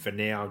harder. And for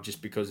now,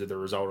 just because of the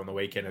result on the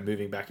weekend and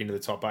moving back into the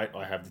top 8,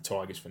 I have the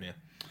Tigers for now.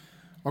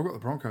 I've got the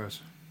Broncos.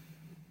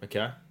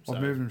 Okay. So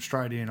I've moved them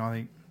straight in, I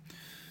think.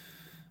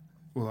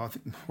 Well, I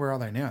think, where are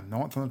they now?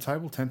 9th on the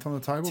table, 10th on the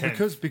table?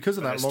 10th. Because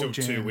of that still log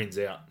jam. 2 wins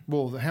out.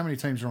 Well, how many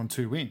teams are on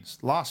 2 wins?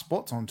 Last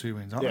spot's on 2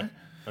 wins, aren't Yeah,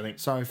 they? I think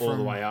So all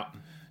the way up.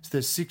 So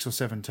there's 6 or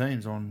 7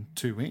 teams on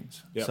 2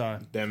 wins. Yep. So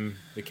them,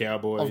 the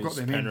Cowboys, I've got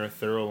them Penrith,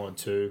 they're all on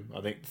 2.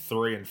 I think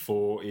 3 and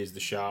 4 is the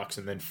Sharks,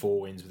 and then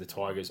 4 wins with the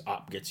Tigers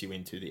up gets you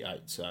into the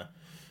 8. So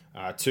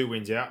 2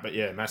 wins out, but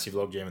yeah, massive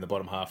logjam in the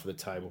bottom half of the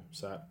table.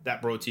 So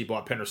that brought to you by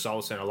Penrith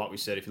Solar Centre. Like we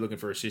said, if you're looking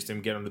for a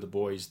system, get onto the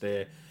boys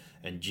there.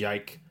 And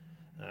Jake,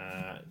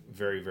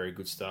 Very, very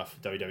good stuff.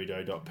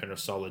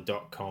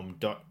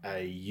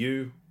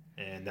 www.penrisolar.com.au,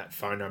 and that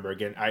phone number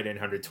again,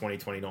 1800 20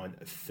 29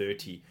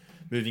 30.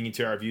 Moving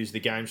into our reviews of the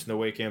games from the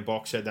weekend,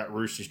 Box said that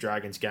Roosters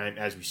Dragons game,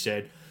 as we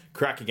said,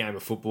 cracker game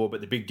of football,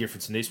 but the big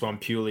difference in this one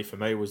purely for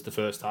me was the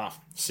first half.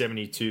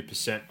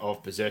 72%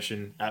 of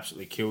possession,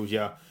 absolutely kills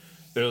you.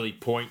 Early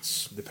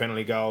points, the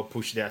penalty goal,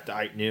 pushed it out to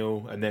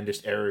 8-0, and then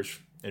just errors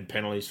and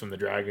penalties from the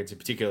Dragons, in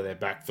particular their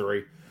back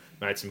three,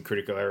 made some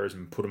critical errors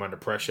and put them under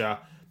pressure.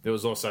 There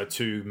was also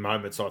two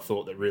moments I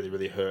thought that really,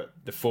 really hurt.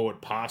 The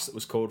forward pass that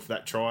was called for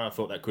that try, I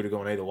thought that could have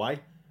gone either way.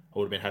 I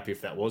would have been happy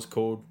if that was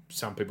called.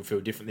 Some people feel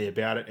differently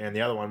about it. And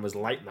the other one was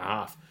late in the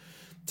half.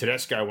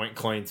 Tedesco went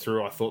clean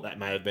through. I thought that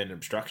may have been an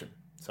obstruction.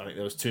 So I think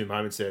there was two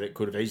moments there that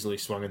could have easily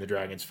swung in the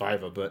Dragons'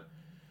 favour. But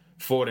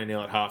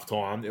 14-0 at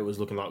half-time, it was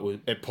looking like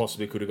it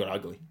possibly could have got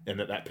ugly. And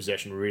that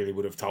possession really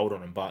would have told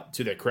on them. But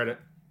to their credit,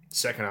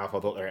 second half, I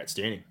thought they were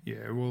outstanding.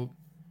 Yeah, well,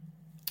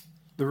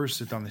 the Roosters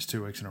have done this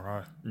 2 weeks in a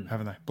row,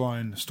 haven't they?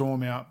 Blown the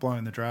Storm out,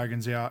 blown the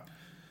Dragons out.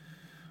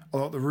 I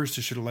thought the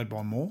Roosters should have led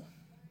by more.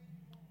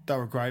 They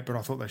were great, but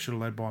I thought they should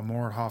have led by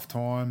more at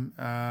half-time.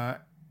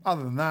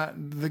 Other than that,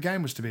 the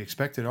game was to be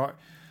expected.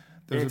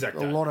 There was a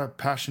lot of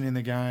passion in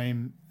the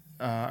game,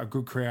 a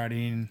good crowd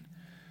in.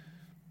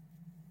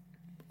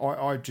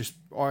 What the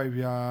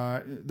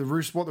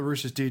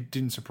Roosters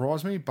didn't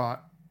surprise me,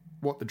 but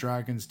what the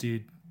Dragons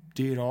did.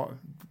 I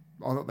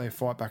thought their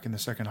fight back in the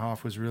second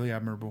half was really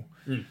admirable.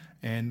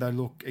 And they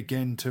look,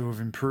 again, to have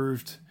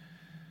improved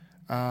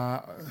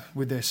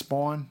with their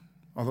spine.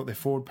 I thought their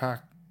forward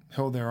pack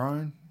held their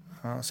own.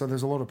 So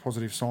there's a lot of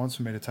positive signs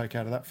for me to take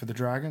out of that for the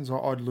Dragons.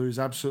 I'd lose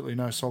absolutely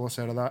no solace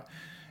out of that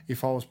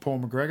if I was Paul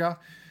McGregor,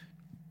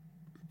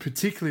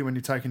 particularly when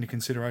you take into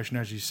consideration,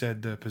 as you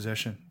said, the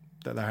possession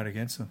that they had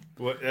against them.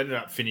 Well, it ended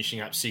up finishing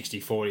up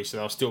 60-40, so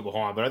they were still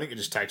behind, but I think it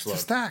just takes a lot.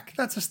 It's a stack.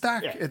 That's a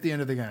stack at the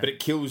end of the game. But it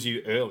kills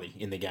you early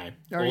in the game.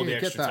 All the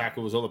extra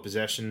tackles, all the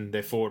possession,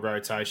 their forward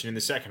rotation. In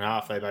the second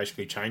half, they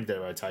basically changed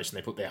their rotation.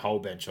 They put their whole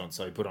bench on.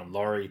 So they put on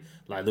Laurie,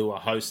 Leilua,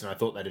 Host, and I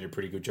thought they did a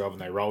pretty good job,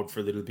 and they rolled for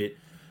a little bit.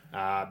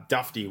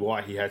 Dufty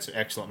White, he had some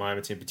excellent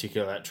moments, in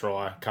particular that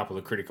try, a couple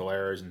of critical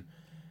errors, and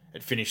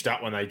it finished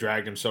up when they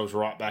dragged themselves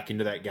right back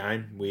into that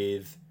game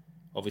with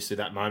obviously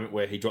that moment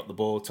where he dropped the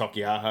ball,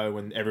 Takiaho,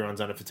 when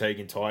everyone's under fatigue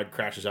and tired,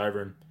 crashes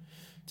over him,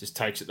 just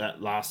takes it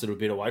that last little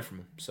bit away from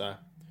him. So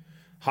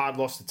hard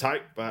loss to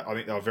take, but I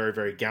think they were very,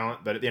 very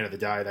gallant. But at the end of the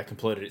day, they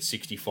completed at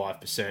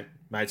 65%,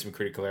 made some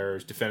critical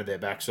errors, defended their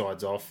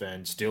backsides off,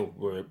 and still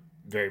were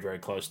very, very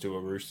close to a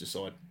Rooster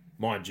side.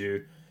 Mind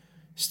you,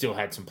 still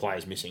had some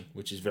players missing,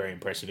 which is very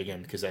impressive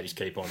again because they just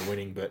keep on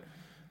winning. But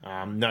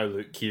no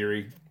Luke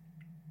Keary.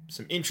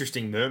 Some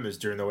interesting murmurs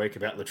during the week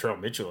about Latrell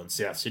Mitchell in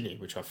South Sydney,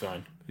 which I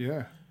found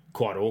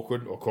quite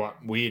awkward or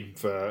quite weird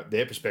for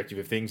their perspective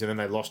of things. And then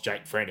they lost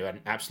Jake Friend, who had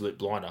an absolute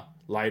blinder.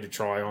 Laid a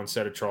try on,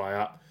 set a try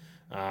up,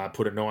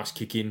 put a nice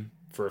kick in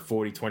for a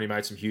 40-20,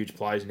 made some huge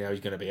plays, and now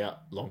he's going to be out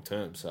long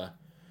term. So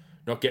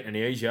not getting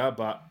any easier,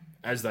 but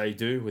as they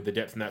do with the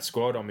depth in that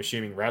squad, I'm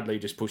assuming Radley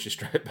just pushes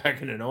straight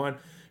back into 9.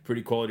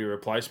 Pretty quality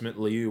replacement.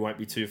 Liu won't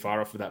be too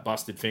far off with that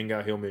busted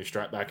finger. He'll move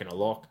straight back in a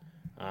lock.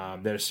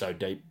 They're just so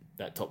deep,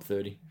 that top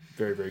 30.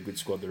 Very, very good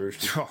squad, the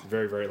Roosters.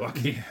 Very, very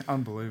lucky. Yeah,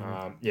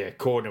 unbelievable.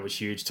 Cordner was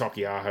huge.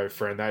 Takiaho,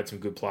 Friend, they had some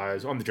good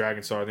players. On the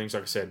Dragon side of things,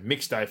 like I said,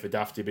 mixed day for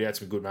Dufty, but he had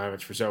some good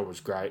moments. Frizzell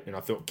was great, and I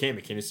thought Cam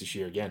McInnes this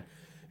year, again,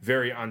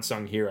 very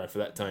unsung hero for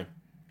that team.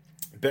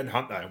 Ben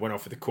Hunt, though, went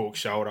off with a cork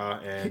shoulder.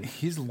 And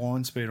his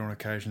line speed on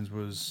occasions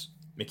was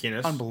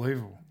McInnes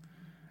unbelievable.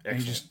 And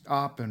he just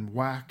up and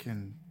whack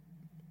and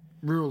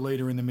real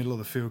leader in the middle of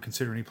the field,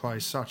 considering he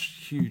plays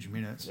such huge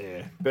minutes.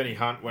 Yeah, Benny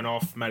Hunt went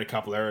off, made a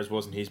couple errors,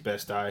 wasn't his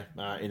best day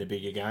in a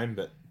bigger game,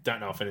 but don't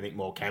know if anything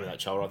more came of that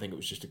shoulder. I think it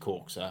was just a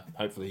cork, so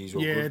hopefully he's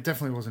all good. Yeah, it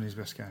definitely wasn't his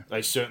best game.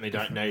 They certainly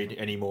don't need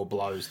any more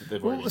blows that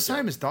they've already the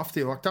same as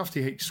Dufty. Like,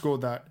 Dufty, he scored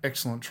that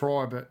excellent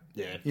try, but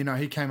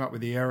he came up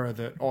with the error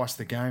that iced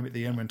the game at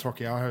the end when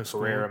Takiaho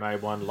scored. Pereira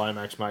made one,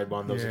 Lomax made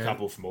one. There was a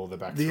couple from all the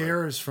back three. The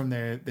errors from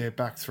their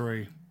back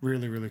three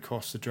really, really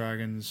cost the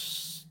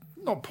Dragons,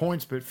 not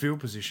points, but field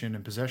position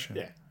and possession.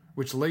 Yeah.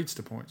 Which leads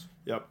to points.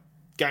 Yep.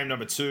 Game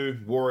number 2,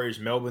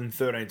 Warriors-Melbourne,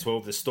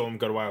 13-12. The Storm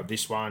got away with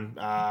this one.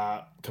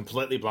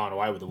 Completely blown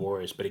away with the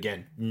Warriors. But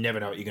again, never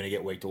know what you're going to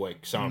get week to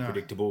week. So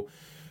unpredictable.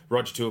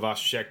 Roger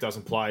Tuivasa-Sheck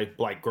doesn't play.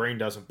 Blake Green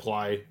doesn't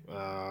play.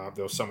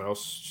 There was someone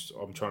else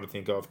I'm trying to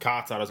think of.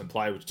 Carter doesn't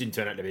play, which didn't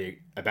turn out to be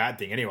a bad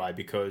thing anyway,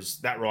 because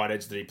that right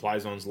edge that he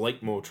plays on has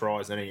leaked more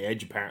tries than any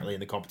edge apparently in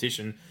the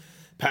competition.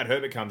 Pat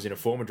Herbert comes in, a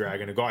former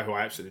Dragon, a guy who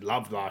I absolutely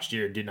loved last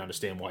year and didn't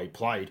understand why he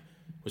played,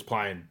 was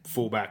playing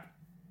fullback,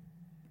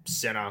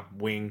 centre,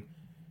 wing,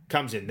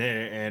 comes in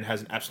there and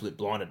has an absolute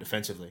blinder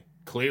defensively.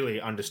 Clearly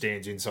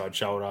understands inside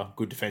shoulder,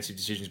 good defensive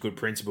decisions, good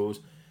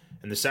principles.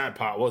 And the sad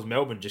part was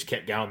Melbourne just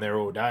kept going there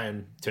all day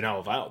and to no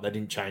avail. They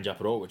didn't change up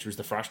at all, which was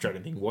the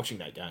frustrating thing watching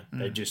that game.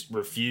 They just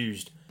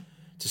refused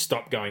to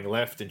stop going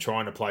left and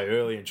trying to play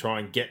early and try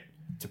and get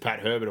to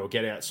Pat Herbert or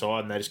get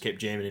outside, and they just kept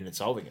jamming in and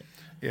solving it.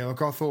 Yeah,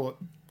 look, I thought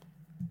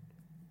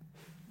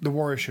the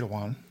Warriors should have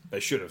won. They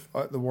should have.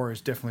 The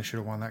Warriors definitely should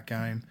have won that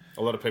game.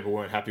 A lot of people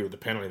weren't happy with the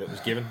penalty that was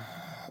given.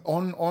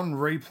 On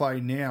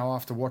replay now,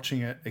 after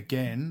watching it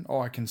again,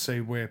 I can see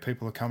where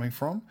people are coming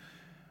from.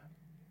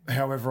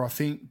 However, I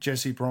think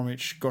Jesse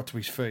Bromwich got to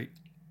his feet,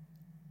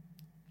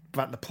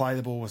 but the play of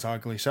the ball was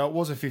ugly. So it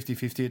was a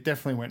 50-50. It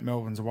definitely went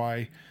Melbourne's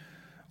way.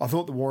 I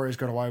thought the Warriors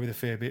got away with a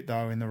fair bit,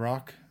 though, in the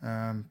ruck.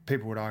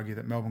 People would argue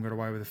that Melbourne got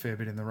away with a fair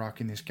bit in the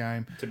ruck in this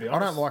game. To be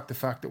honest, I don't like the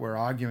fact that we're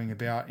arguing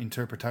about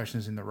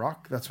interpretations in the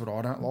ruck. That's what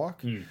I don't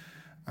like.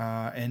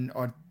 And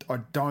I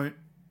don't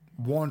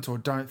want or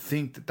don't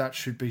think that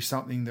should be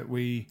something that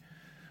we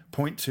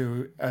point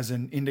to as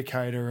an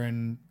indicator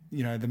and,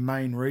 you know, the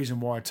main reason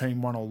why a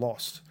team won or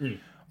lost. I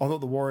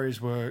thought the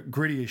Warriors were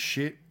gritty as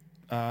shit.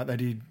 They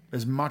did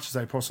as much as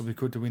they possibly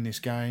could to win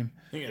this game.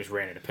 I think they just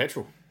ran out of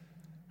petrol.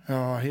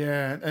 Oh,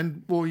 yeah.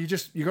 And, well,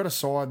 you got a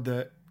side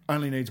that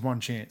only needs one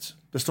chance.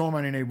 The Storm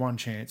only need one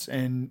chance.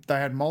 And they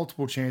had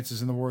multiple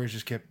chances and the Warriors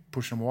just kept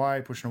pushing them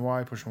away.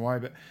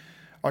 But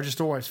I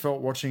just always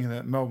felt watching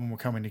that Melbourne were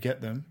coming to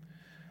get them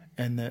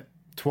and that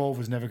 12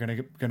 was never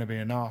going to be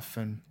enough.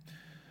 And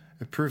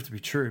it proved to be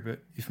true. But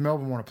if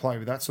Melbourne want to play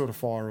with that sort of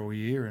fire all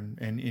year and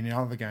in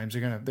other games,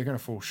 they're going to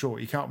fall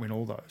short. You can't win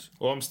all those.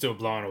 Well, I'm still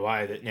blown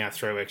away that now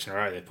 3 weeks in a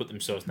row they've put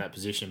themselves in that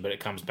position, but it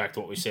comes back to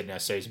what we said in our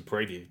season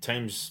preview.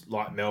 Teams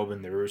like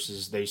Melbourne, the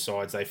Roosters, these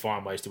sides, they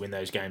find ways to win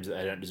those games that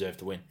they don't deserve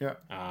to win. Yeah.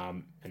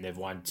 And they've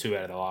won 2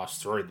 out of the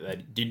last 3 that they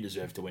didn't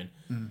deserve to win.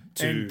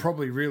 And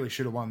probably really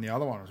should have won the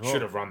other one as well.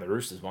 Should have run the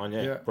Roosters one,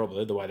 yeah.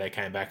 Probably the way they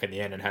came back in the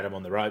end and had them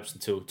on the ropes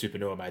until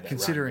Tupanua made that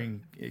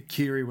Considering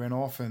Kiri went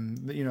off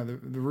and, you know,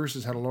 the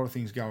Roosters had a lot of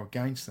things go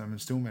against them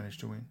and still managed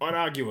to win. I'd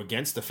argue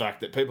against the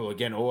fact that people,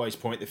 again, always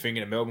point the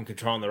finger to Melbourne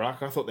controlling the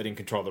ruck. I thought they didn't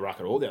control the ruck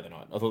at all the other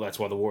night. I thought that's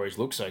why the Warriors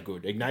looked so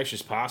good.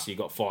 Ignatius Parsi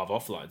got 5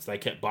 offloads. They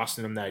kept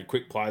busting them. They had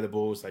quick play the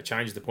balls. They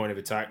changed the point of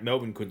attack.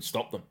 Melbourne couldn't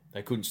stop them.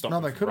 They couldn't stop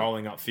them from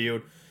rolling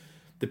upfield.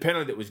 The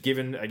penalty that was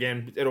given,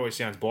 again, it always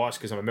sounds biased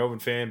because I'm a Melbourne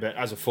fan, but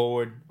as a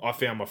forward, I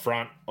found my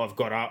front. I've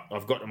got up.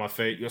 I've got to my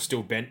feet. You're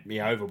still bent me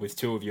over with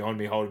 2 of you on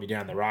me, holding me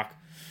down the ruck.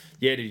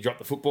 Yeah, did he drop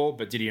the football,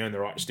 but did he earn the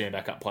right to stand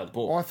back up, play the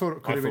ball? I thought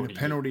it could have been a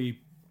penalty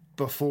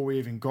before we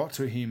even got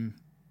to him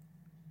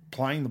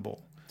playing the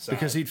ball.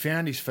 Because he'd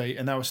found his feet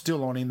and they were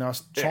still on him. They were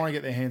trying to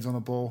get their hands on the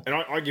ball. And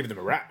I give them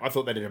a rap. I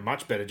thought they did a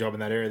much better job in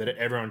that area that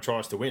everyone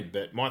tries to win.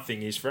 But my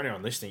thing is, for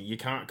anyone listening, you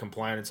can't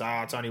complain and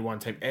say, it's only one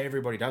team.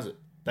 Everybody does it.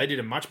 They did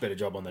a much better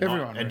job on the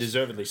night, and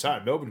deservedly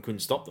so. Melbourne couldn't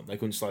stop them. They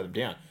couldn't slow them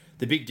down.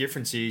 The big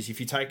difference is if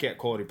you take out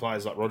quality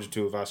players like Roger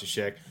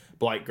Tuivasa-Sheck,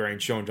 Blake Green,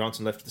 Sean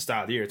Johnson left at the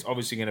start of the year, it's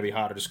obviously going to be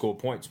harder to score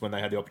points when they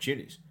had the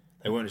opportunities.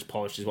 They weren't as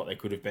polished as what they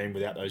could have been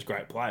without those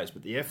great players,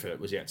 but the effort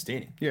was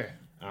outstanding. Yeah.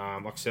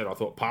 Like I said, I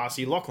thought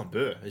Parsi, Lachlan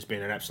Burr has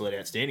been an absolute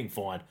outstanding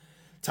find.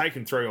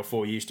 Taken 3 or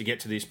 4 years to get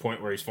to this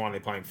point where he's finally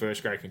playing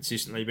first grade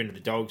consistently. Been to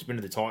the Dogs, been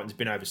to the Titans,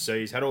 been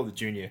overseas, had all the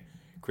junior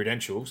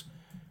credentials.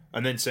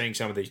 And then seeing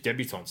some of these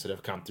debutants that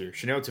have come through.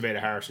 Chanel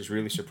Tavita-Harris has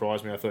really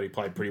surprised me. I thought he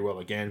played pretty well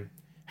again.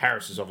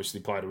 Harris has obviously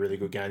played a really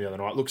good game the other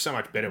night. Looks so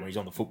much better when he's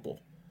on the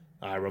football.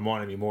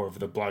 Reminded me more of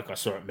the bloke I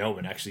saw at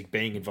Melbourne, actually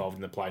being involved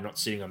in the play, not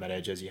sitting on that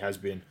edge as he has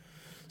been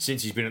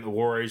since he's been at the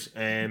Warriors.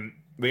 And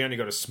we only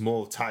got a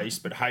small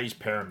taste, but Hayes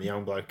Perham, the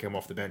young bloke, came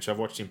off the bench. I've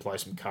watched him play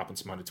some cup and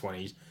some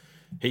under-20s.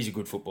 He's a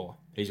good footballer.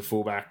 He's a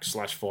fullback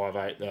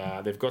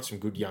 /5'8". They've got some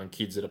good young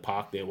kids that are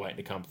parked there waiting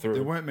to come through.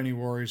 There weren't many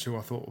Warriors who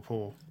I thought were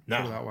poor. No,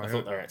 I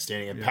thought they were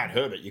outstanding. And Pat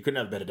Herbert, you couldn't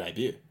have a better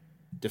debut.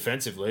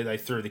 Defensively, they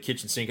threw the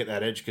kitchen sink at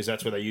that edge because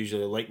that's where they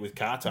usually elite with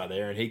Carter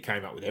there, and he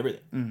came up with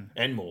everything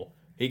and more.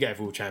 He gave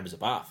Will Chambers a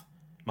bath.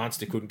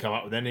 Munster couldn't come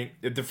up with anything.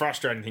 The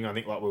frustrating thing, I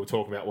think, like we were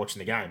talking about watching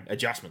the game,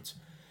 adjustments.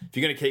 If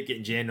you're going to keep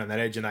getting jammed on that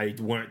edge and they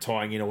weren't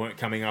tying in or weren't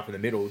coming up in the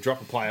middle,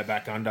 drop a player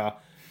back under,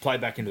 play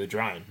back into the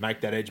drain,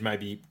 make that edge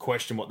maybe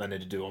question what they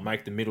need to do or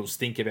make the middles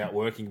think about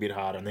working a bit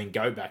harder and then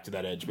go back to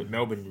that edge. But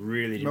Melbourne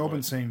really didn't.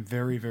 Melbourne seemed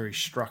very, very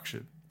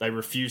structured. They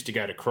refused to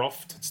go to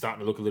Croft. It's starting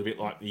to look a little bit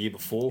like the year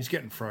before. He's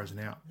getting frozen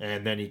out.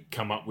 And then he'd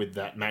come up with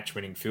that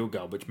match-winning field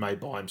goal, which may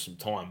buy him some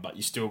time. But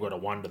you still got to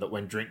wonder that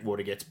when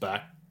Drinkwater gets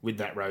back with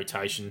that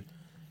rotation,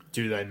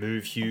 do they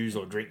move Hughes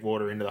or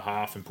Drinkwater into the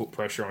half and put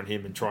pressure on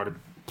him and try to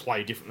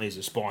play differently as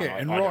a spine? Yeah,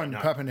 and Ryan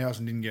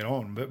Pappenhausen didn't get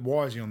on, but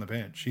why is he on the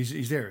bench?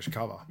 He's there as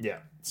cover. Yeah,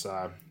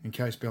 so in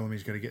case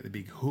Bellamy's got to get the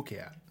big hook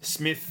out.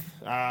 Smith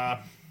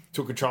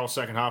took control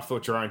second half.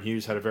 Thought Jerome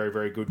Hughes had a very,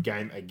 very good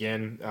game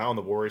again. On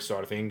the Warriors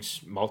side of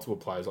things, multiple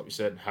players, like we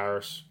said,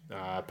 Harris,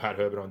 Pat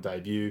Herbert on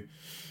debut,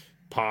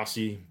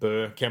 Parsi,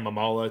 Burr, Ken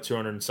Mamola,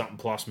 200-something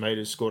plus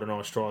metres, scored a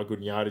nice try,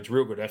 good yardage,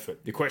 real good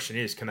effort. The question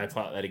is, can they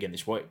play like that again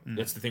this week?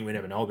 That's the thing we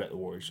never know about the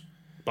Warriors.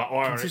 But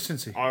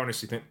Consistency. I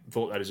honestly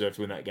thought they deserved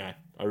to win that game.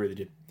 I really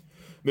did.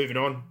 Moving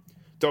on,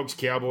 Dogs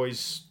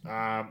Cowboys.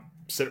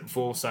 Said it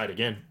before, say it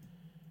again.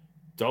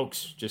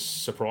 Dogs,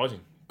 just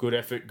surprising. Good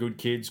effort, good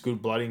kids,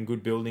 good blooding,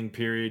 good building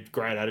period,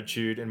 great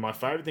attitude. And my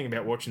favourite thing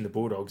about watching the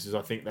Bulldogs is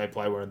I think they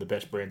play one of the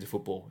best brands of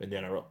football in the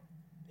NRL.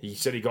 He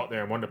said he got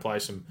there and wanted to play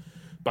some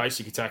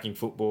basic attacking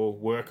football,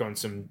 work on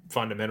some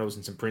fundamentals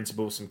and some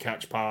principles, some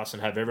catch pass,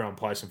 and have everyone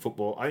play some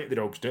football. I think the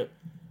Dogs do.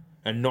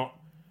 And not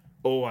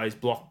always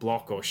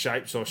block or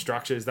shapes or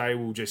structures. They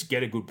will just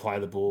get a good play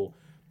of the ball,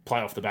 play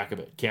off the back of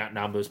it, count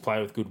numbers,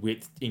 play with good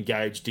width,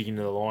 engage, dig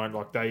into the line.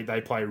 Like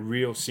they play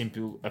real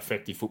simple,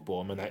 effective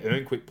football. And when they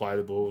earn quick play of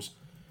the balls,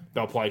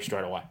 they'll play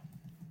straight away.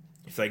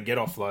 If they can get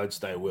offloads,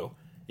 they will.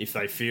 If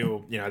they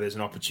feel, there's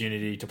an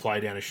opportunity to play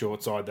down a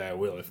short side, they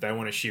will. If they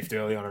want to shift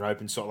early on an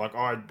open side, like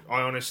I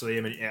honestly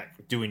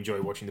do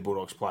enjoy watching the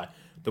Bulldogs play.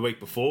 The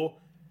week before,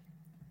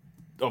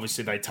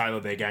 obviously they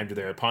tailored their game to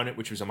their opponent,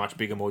 which was a much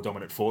bigger, more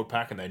dominant forward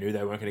pack, and they knew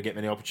they weren't going to get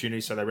many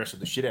opportunities, so they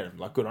wrestled the shit out of them.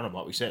 Like, good on them,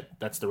 like we said.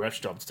 That's the ref's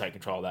job to take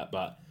control of that.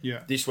 But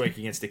this week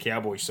against the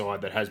Cowboys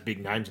side that has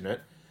big names in it,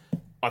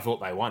 I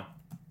thought they won.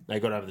 They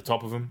got over the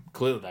top of them.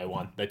 Clearly they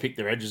won. They picked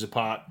their edges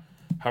apart.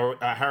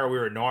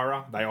 Harawira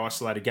Naira, they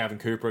isolated Gavin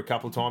Cooper a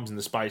couple of times in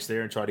the space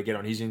there and tried to get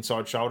on his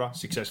inside shoulder.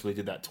 Successfully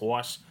did that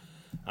twice.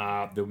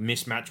 The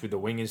mismatch with the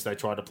wingers, they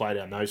tried to play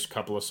down those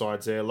couple of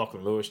sides there.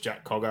 Lachlan Lewis,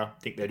 Jack Cogger, I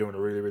think they're doing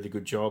a really, really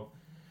good job.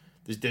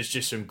 There's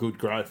just some good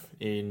growth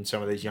in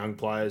some of these young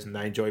players, and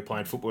they enjoy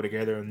playing football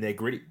together, and they're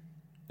gritty.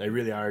 They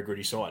really are a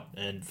gritty side.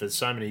 And for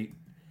so many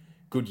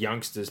good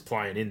youngsters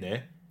playing in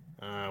there,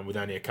 with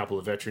only a couple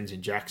of veterans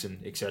in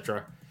Jackson,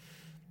 etc.,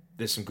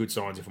 there's some good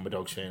signs if I'm a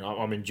Dogs fan.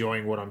 I'm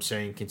enjoying what I'm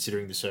seeing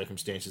considering the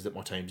circumstances that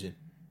my team's in.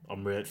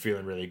 I'm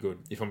feeling really good.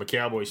 If I'm a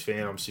Cowboys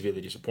fan, I'm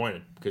severely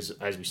disappointed because,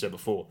 as we said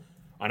before,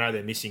 I know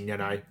they're missing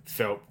Nene,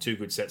 Felt, two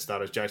good set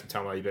starters. Jason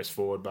Tamayo, best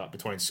forward, but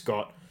between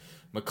Scott,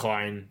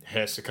 McLean,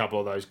 Hess, a couple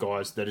of those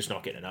guys, they're just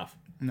not getting enough.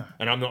 No.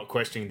 And I'm not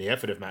questioning the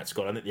effort of Matt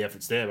Scott. I think the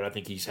effort's there, but I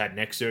think he's had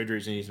neck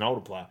surgeries and he's an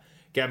older player.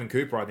 Gavin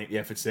Cooper, I think the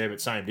effort's there,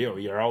 but same deal.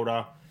 You're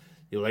older,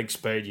 your leg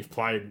speed, you've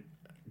played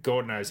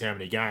God knows how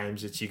many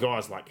games. It's your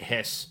guys like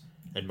Hess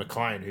and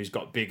McLean who's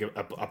got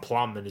a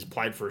plum and has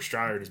played for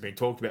Australia and has been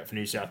talked about for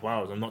New South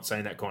Wales. I'm not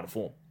saying that kind of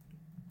form.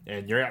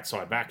 And your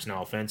outside backs,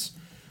 no offence,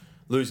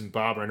 losing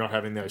Barber and not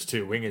having those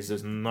two wingers,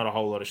 there's not a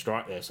whole lot of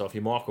strike there. So if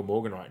you're Michael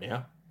Morgan right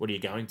now, what are you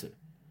going to?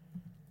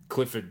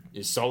 Clifford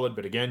is solid,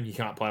 but again, you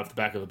can't play off the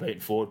back of a beaten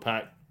forward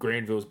pack.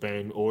 Granville's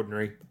been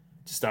ordinary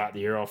to start the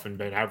year off and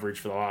been average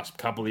for the last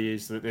couple of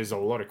years. There's a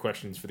lot of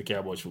questions for the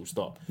Cowboys full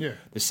stop. Yeah.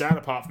 The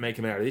sad part for me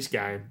coming out of this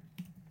game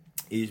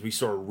is we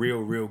saw a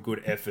real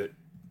good effort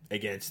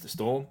against the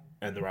Storm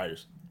and the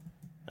Raiders.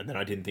 And then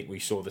I didn't think we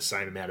saw the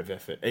same amount of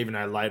effort. Even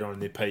though later on in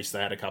the piece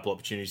they had a couple of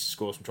opportunities to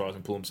score some tries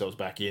and pull themselves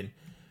back in.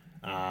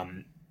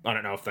 I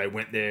don't know if they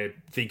went there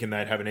thinking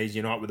they'd have an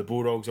easier night with the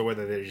Bulldogs or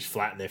whether they're just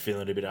flat and they're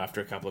feeling a bit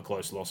after a couple of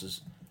close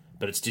losses.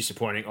 But it's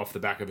disappointing off the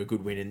back of a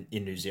good win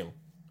in New Zealand.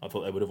 I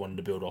thought they would have wanted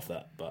to build off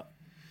that, but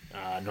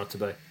not to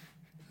be.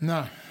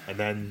 No. And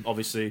then,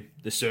 obviously,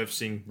 the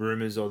surfacing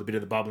rumours or the bit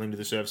of the bubbling to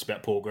the surface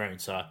about Paul Green.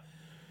 So,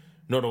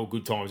 not all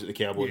good times at the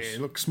Cowboys.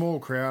 Yeah, look, small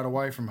crowd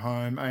away from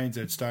home,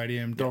 ANZ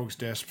Stadium, Dogs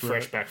desperate.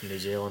 Fresh back from New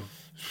Zealand.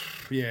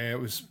 Yeah, it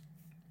was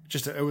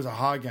a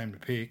hard game to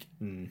pick.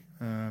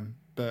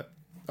 But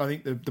I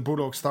think the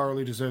Bulldogs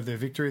thoroughly deserve their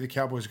victory. The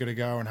Cowboys got to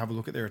go and have a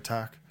look at their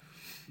attack.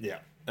 Yeah,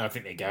 I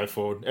think they go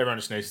forward. Everyone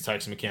just needs to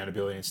take some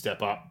accountability and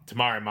step up.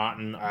 Tamari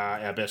Martin,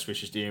 our best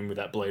wishes to him with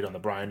that bleed on the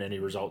brain. Any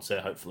results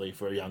there, hopefully,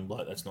 for a young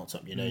bloke, that's not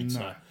something you need. No.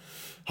 So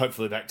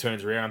hopefully that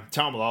turns around.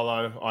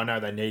 Taumalolo, I know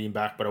they need him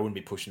back, but I wouldn't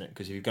be pushing it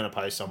because if you're going to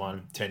pay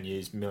someone 10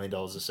 years, $1 million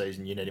a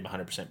season, you need him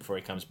 100% before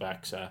he comes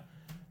back. So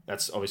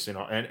that's obviously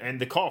not. And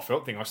the Kyle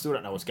Felt thing, I still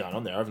don't know what's going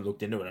on there. I haven't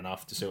looked into it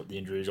enough to see what the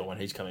injury is or when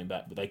he's coming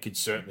back, but they could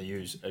certainly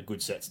use a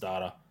good set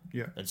starter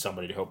and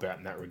somebody to help out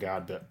in that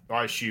regard. But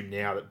I assume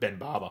now that Ben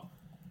Barber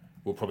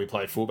will probably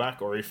play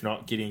fullback, or if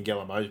not, Gideon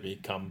Gella-Mosby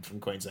come from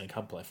Queensland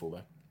Cup play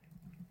fullback.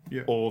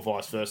 Yeah. Or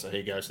vice versa,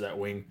 he goes to that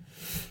wing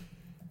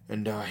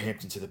and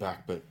Hampton to the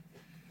back. But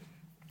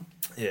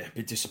yeah, a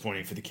bit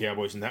disappointing for the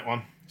Cowboys in that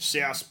one.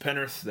 South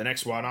Penrith, the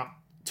next one up,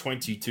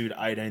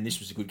 22-18. This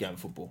was a good game of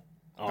football.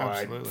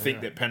 Absolutely, I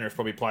think that Penrith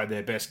probably played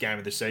their best game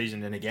of the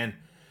season, and again,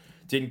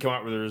 didn't come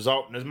up with a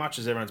result. And as much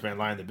as everyone's been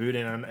laying the boot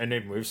in, and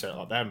even we've said it,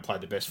 like they haven't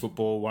played the best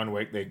football. One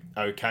week they're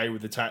okay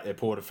with attack, they're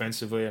poor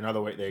defensively.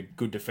 Another week they're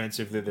good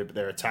defensively.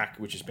 Their attack,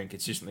 which has been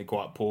consistently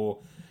quite poor.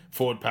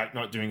 Forward pack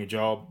not doing a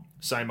job.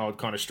 Same old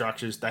kind of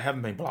structures. They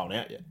haven't been blown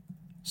out yet.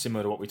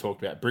 Similar to what we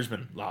talked about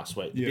Brisbane last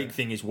week. The big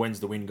thing is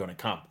when's the win going to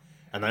come?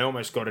 And they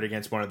almost got it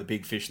against one of the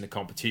big fish in the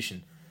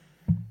competition.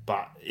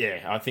 But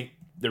yeah, I think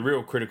the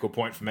real critical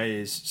point for me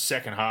is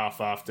second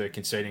half after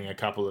conceding a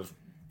couple of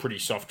pretty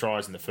soft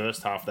tries in the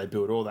first half. They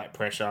built all that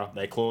pressure.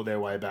 They clawed their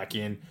way back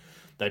in.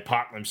 They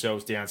parked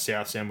themselves down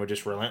South End, were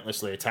just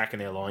relentlessly attacking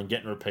their line,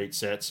 getting repeat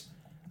sets.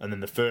 And then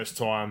the first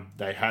time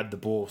they had the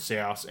ball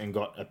south and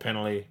got a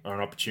penalty or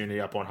an opportunity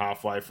up on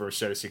halfway for a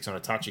set of six on a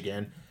touch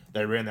again,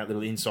 they ran that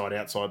little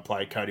inside-outside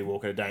play. Cody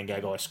Walker to Dane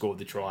Gagai scored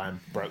the try and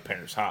broke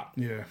Penrith's heart.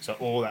 Yeah. So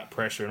all that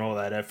pressure and all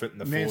that effort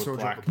and the forward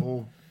black, the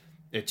ball.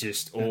 It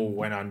just all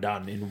went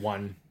undone in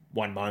one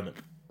moment.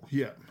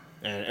 Yeah.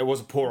 And it was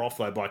a poor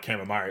offload by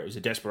Cameron Murray. It was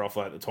a desperate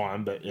offload at the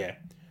time, but yeah,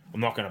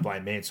 I'm not going to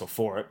blame Mansell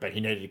for it, but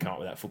he needed to come up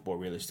with that football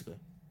realistically.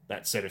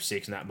 That set of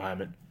six in that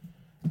moment.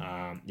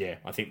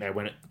 I think they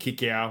went at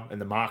kick out and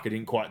the marker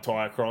didn't quite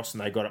tie across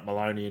and they got at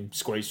Maloney and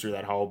squeezed through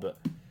that hole, but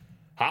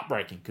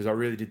heartbreaking because I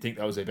really did think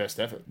that was their best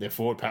effort. Their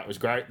forward pack was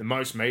great. The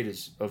most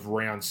metres of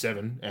round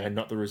 7 and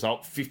not the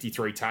result.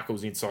 53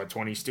 tackles inside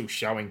 20, still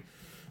showing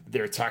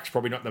their attack's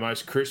probably not the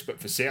most crisp, but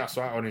for South,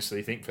 I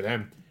honestly think for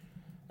them,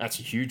 that's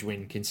a huge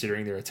win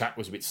considering their attack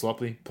was a bit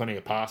sloppy. Plenty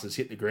of passes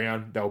hit the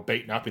ground. They were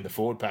beaten up in the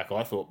forward pack,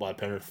 I thought, by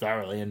Penrith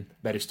thoroughly, and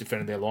they just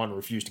defended their line and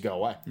refused to go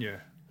away. Yeah.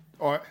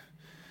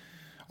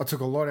 I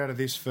took a lot out of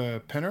this for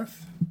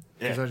Penrith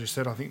because, as you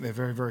said, I think they're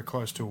very, very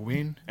close to a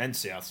win. And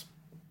South.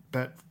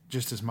 But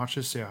just as much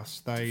as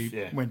South.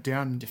 They went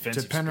down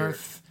Defensive to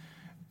Penrith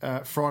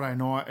Friday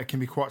night. It can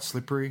be quite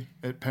slippery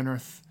at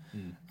Penrith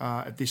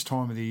at this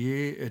time of the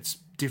year. It's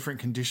different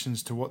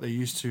conditions to what they're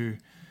used to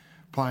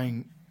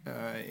playing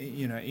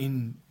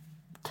in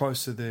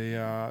close to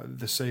the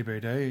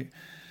CBD.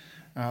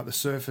 The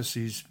surface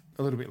is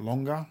a little bit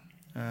longer.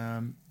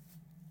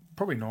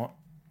 Probably not.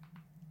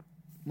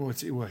 Well,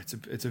 it's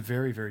a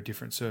very, very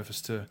different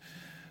surface to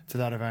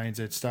that of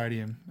ANZ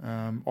Stadium.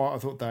 I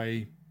thought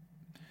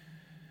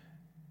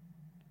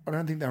I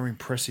don't think they were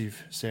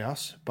impressive,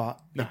 South, but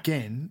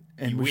again,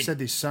 and we've said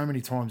this so many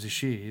times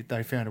this year,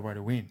 they found a way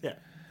to win. Yeah.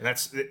 And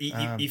that's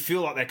you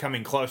feel like they're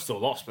coming close to a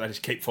loss, but they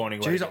just keep finding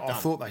ways to get done. I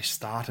thought they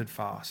started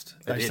fast.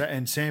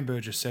 And Sam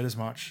Burgess said as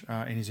much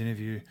in his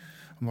interview.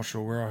 I'm not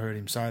sure where I heard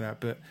him say that,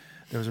 but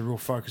there was a real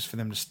focus for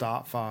them to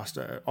start fast.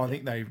 I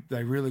think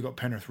they really got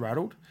Penrith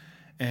rattled,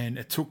 and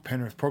it took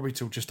Penrith probably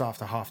till just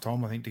after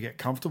half-time, I think, to get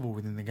comfortable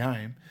within the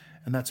game,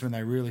 and that's when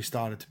they really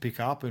started to pick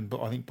up and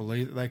I think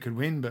believe that they could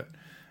win,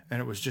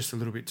 and it was just a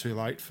little bit too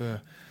late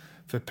for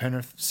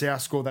Penrith.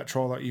 South scored that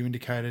try like you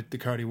indicated, the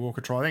Cody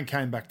Walker try, then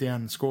came back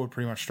down and scored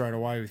pretty much straight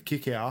away with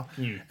kick-out.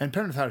 And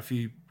Penrith had a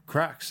few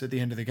cracks at the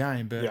end of the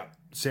game, but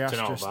South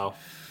just...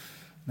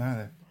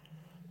 No,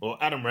 well,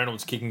 Adam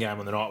Reynolds' kicking game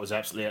on the night was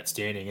absolutely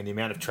outstanding, and the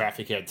amount of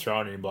traffic he had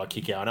thrown in by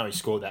kick-out. I know he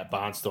scored that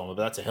barnstormer,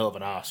 but that's a hell of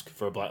an ask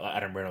for a bloke like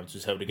Adam Reynolds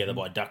who's held together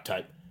by duct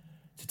tape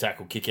to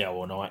tackle kick-out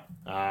all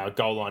night.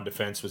 Goal line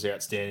defence was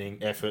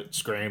outstanding. Effort,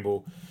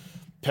 scramble.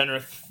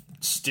 Penrith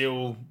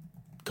still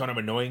kind of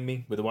annoying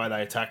me with the way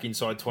they attack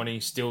inside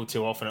 20. Still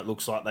too often it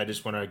looks like they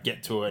just want to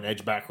get to an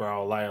edge back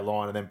row, lay a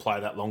line and then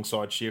play that long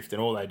side shift,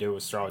 and all they do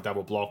is throw a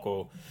double block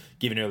or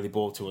give an early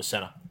ball to a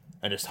centre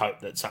and just hope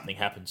that something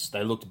happens.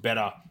 They looked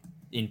better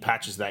in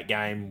patches of that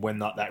game when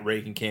that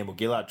Regan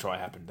Campbell-Gillard try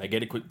happened. They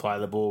get a quick play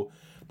of the ball.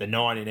 The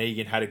 9 in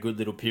Egan had a good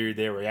little period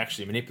there where he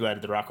actually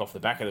manipulated the ruck off the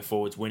back of the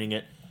forwards, winning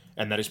it,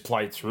 and they just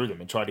played through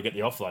them and tried to get the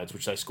offloads,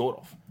 which they scored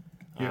off.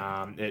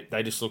 Yeah.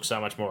 They just look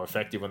so much more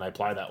effective when they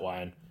play that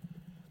way, and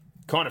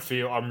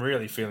I'm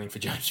really feeling for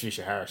James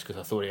Fisher-Harris because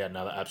I thought he had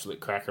another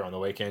absolute cracker on the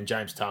weekend.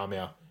 James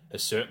Talmau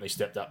has certainly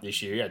stepped up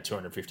this year. He had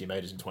 250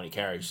 metres and 20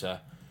 carries, so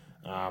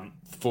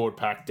forward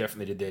pack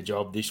definitely did their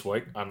job this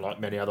week, unlike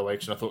many other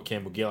weeks, and I thought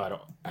Campbell-Gillard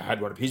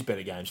had one of his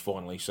better games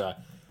finally, so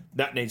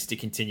that needs to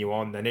continue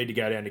on. They need to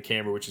go down to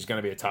Canberra, which is going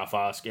to be a tough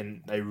ask,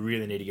 and they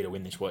really need to get a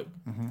win this week.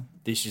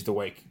 This is the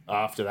week.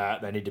 After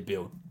that, they need to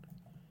build.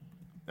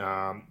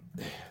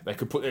 They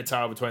could put their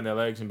tail between their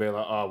legs and be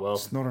like, oh, well...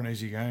 It's not an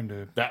easy game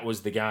to... That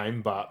was the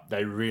game, but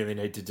they really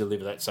need to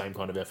deliver that same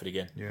kind of effort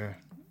again. Yeah,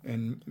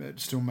 and it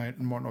still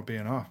might not be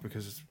enough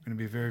because it's going to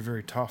be a very,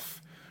 very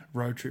tough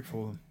road trip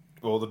for them.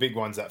 Well, the big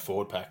one's that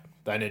forward pack.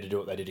 They need to do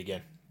what they did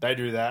again. They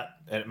do that,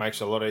 and it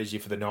makes it a lot easier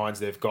for the nines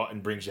they've got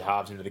and brings your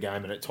halves into the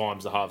game, and at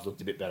times the halves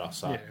looked a bit better.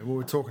 So yeah, well,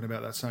 we're talking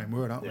about that same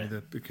word, aren't we?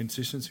 The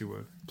consistency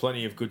word.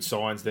 Plenty of good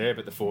signs there,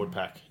 but the forward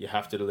pack, you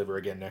have to deliver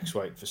again next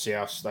week. For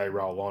South, they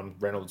roll on.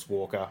 Reynolds,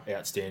 Walker,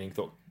 outstanding.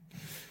 Thought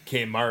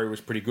Cam Murray was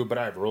pretty good, but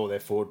overall their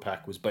forward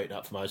pack was beaten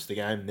up for most of the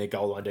game, and their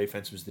goal line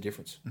defence was the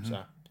difference.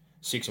 So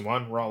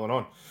 6-1, rolling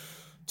on.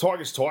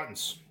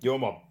 Tigers-Titans, your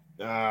mob.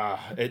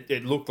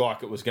 It looked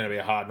like it was going to be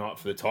a hard night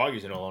for the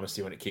Tigers, in all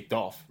honesty, when it kicked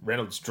off.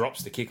 Reynolds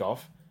drops the kickoff,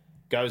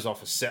 goes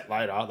off a set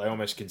later. They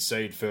almost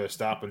concede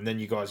first up, and then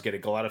you guys get a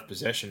glut of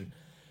possession,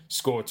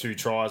 score 2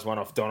 tries, one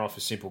off Don off a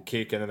simple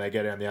kick, and then they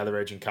go down the other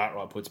edge and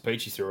Cartwright puts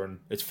Peachy through, and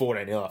it's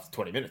 14-0 after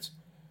 20 minutes.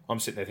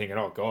 I'm sitting there thinking,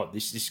 oh, God,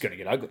 this is going to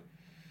get ugly.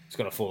 It's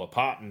going to fall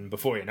apart, and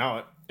before you know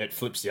it, it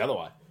flips the other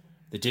way.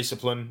 The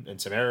discipline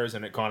and some errors,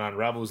 and it kind of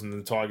unravels, and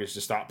the Tigers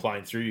just start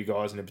playing through you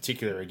guys, and in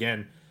particular,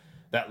 again,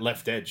 that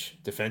left edge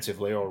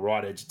defensively or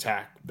right edge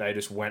attack, they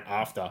just went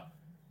after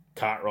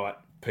Cartwright,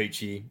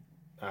 Peachy,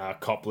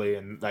 Copley,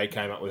 and they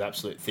came up with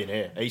absolute thin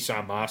air.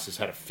 Esau Masters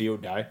had a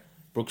field day.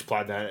 Brooks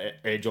played that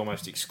edge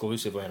almost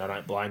exclusively, and I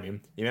don't blame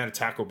him. The amount of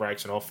tackle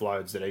breaks and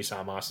offloads that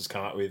Esau Masters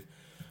come up with.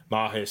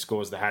 Maher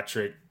scores the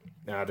hat-trick.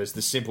 There's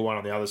the simple one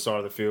on the other side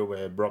of the field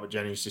where Robert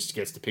Jennings just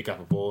gets to pick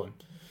up a ball and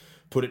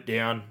put it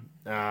down.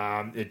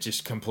 It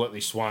just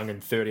completely swung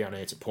and 30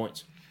 unanswered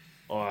points.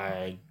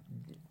 No,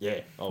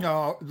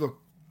 look,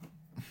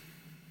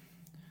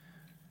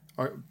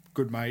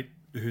 good mate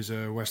who's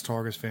a West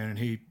Tigers fan, and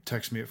he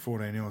texted me at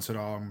 14-0 and said,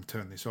 I'm going to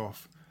turn this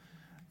off.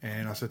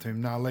 And I said to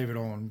him, no, leave it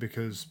on,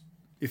 because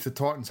if the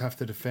Titans have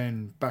to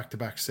defend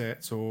back-to-back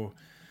sets or,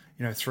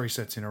 3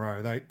 sets in a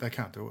row, they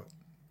can't do it.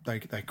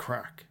 They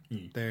crack.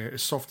 They're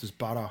as soft as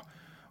butter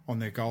on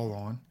their goal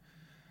line.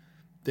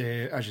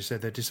 As you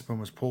said, their discipline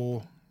was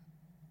poor.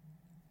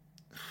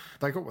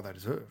 they got what they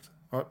deserved.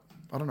 I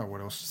don't know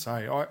what else to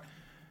say. I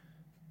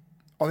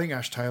think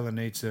Ash Taylor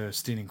needs a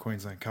stint in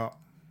Queensland Cup.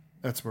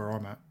 That's where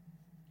I'm at.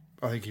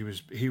 I think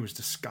he was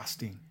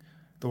disgusting.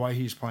 The way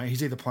he's playing,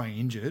 he's either playing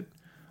injured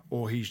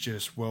or he's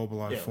just well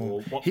below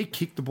form. He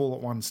kicked the ball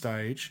at one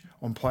stage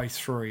on play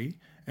 3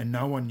 and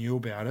no one knew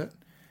about it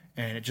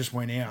and it just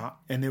went out.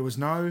 And there was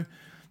no...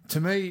 To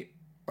me,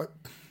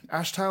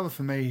 Ash Taylor,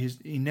 for me,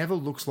 he never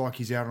looks like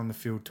he's out on the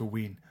field to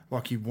win,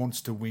 like he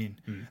wants to win.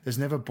 There's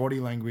never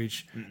body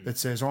language that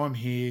says, I'm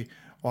here,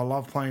 I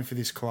love playing for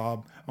this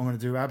club, I'm going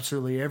to do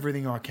absolutely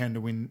everything I can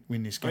to win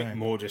this game. I think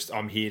more just,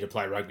 I'm here to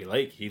play rugby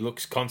league. He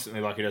looks constantly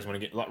like he doesn't want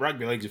to get... Like,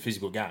 rugby league's a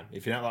physical game.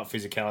 If you don't like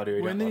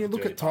physicality... And then you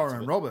look at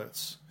Tyrone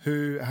Roberts,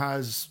 who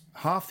has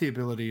half the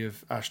ability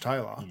of Ash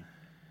Taylor...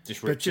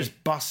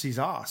 Just busts his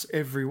ass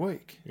every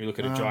week. You look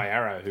at a Jai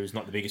Arrow, who's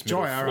not the biggest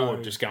middle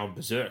forward, just going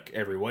berserk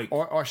every week.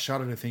 I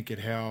shudder to think at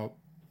how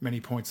many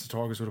points the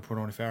Tigers would have put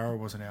on if Arrow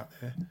wasn't out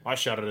there. I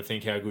shudder to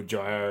think how good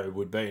Jai Arrow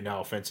would be,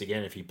 no offence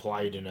again, if he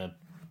played in a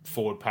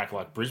forward pack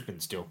like Brisbane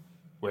still,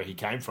 where he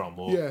came from,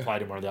 or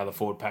played in one of the other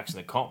forward packs in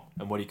the comp,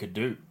 and what he could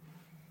do.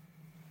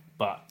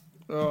 But...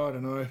 I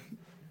don't know.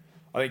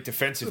 I think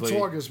defensively...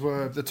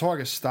 The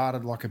Tigers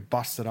started like a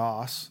busted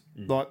ass.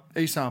 Like,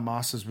 Isan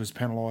Masters was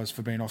penalised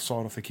for being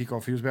offside off the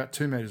kickoff. He was about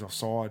 2 metres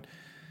offside.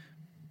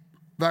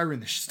 They were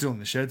still in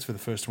the sheds for the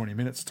first 20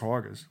 minutes, the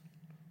Tigers.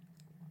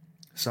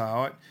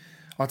 So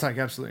I take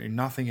absolutely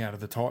nothing out of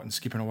the Titans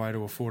skipping away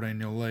to a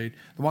 14-0 lead.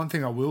 The one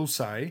thing I will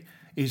say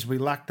is we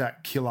lacked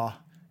that killer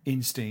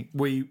instinct.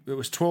 It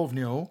was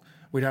 12-0.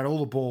 We'd had all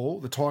the ball.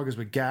 The Tigers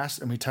were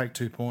gassed, and we take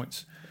 2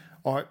 points.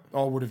 I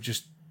would have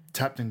just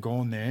tapped and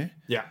gone there.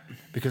 Yeah.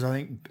 Because I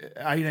think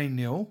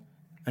 18-0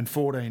 and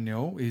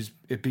 14-0 is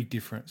a big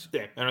difference.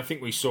 Yeah, and I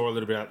think we saw a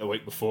little bit out the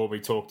week before.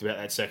 We talked about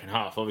that second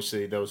half.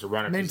 Obviously, there was a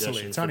run of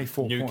possession it's only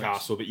 4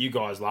 Newcastle, points. But you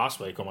guys last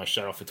week almost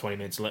shut off for 20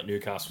 minutes and let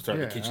Newcastle throw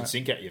the kitchen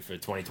sink at you for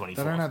 20-25.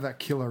 They don't have that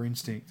killer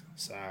instinct.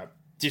 So,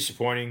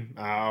 disappointing.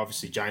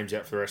 Obviously, James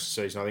out for the rest of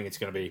the season. I think it's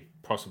going to be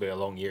possibly a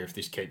long year if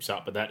this keeps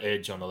up. But that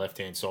edge on the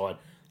left-hand side,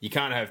 you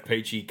can't have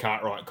Peachy,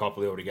 Cartwright, and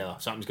Copley all together.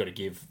 Something's got to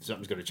give.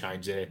 Something's got to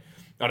change there.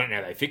 I don't know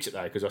how they fix it,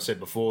 though, because I said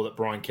before that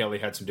Brian Kelly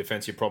had some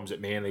defensive problems at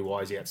Manly.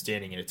 Why is he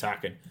outstanding in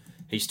attack? And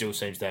he still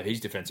seems to have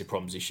his defensive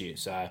problems this year.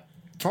 So I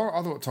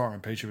thought Tyrone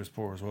Peachy was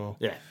poor as well.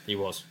 Yeah, he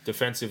was.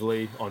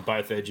 Defensively, on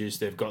both edges,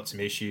 they've got some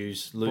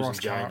issues. Losing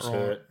James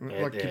hurt.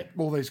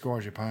 All these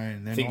guys you're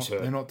paying,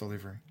 they're not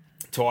delivering.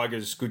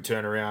 Tigers, good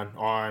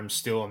turnaround. I'm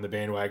still on the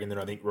bandwagon that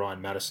I think Ryan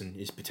Madison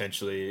is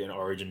potentially an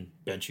Origin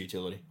bench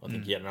utility. I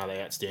think he had another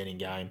outstanding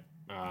game.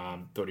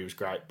 Thought he was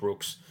great.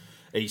 Brooks,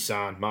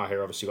 Isan,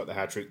 Maher obviously got the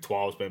hat-trick.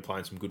 Twil's been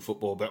playing some good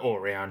football, but all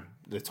around,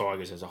 the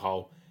Tigers as a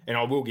whole. And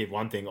I will give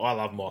one thing. I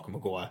love Michael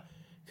Maguire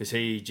because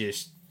he'll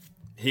just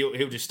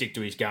stick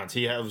to his guns.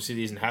 He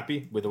obviously isn't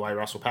happy with the way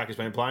Russell Packer's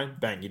been playing.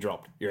 Bang, you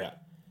dropped. You're out.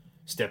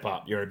 Step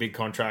up. You're in a big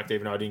contract,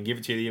 even though I didn't give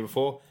it to you the year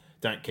before.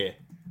 Don't care.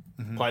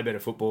 Play better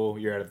football.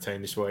 You're out of the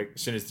team this week.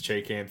 As soon as the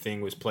Cheekham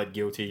thing was pled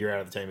guilty, you're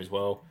out of the team as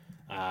well.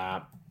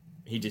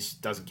 He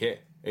just doesn't care.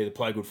 Either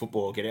play good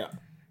football or get out.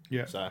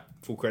 Yeah. So,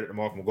 full credit to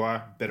Michael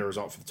Maguire. Better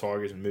result for the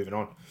Tigers and moving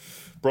on.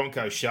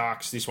 Broncos,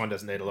 Sharks. This one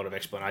doesn't need a lot of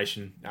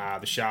explanation.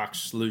 The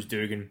Sharks lose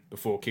Dugan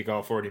before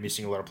kickoff. Already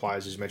missing a lot of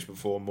players, as mentioned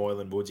before.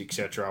 Moylan, Woods,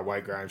 etc.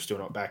 Wade Graham still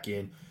not back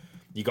in.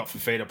 You got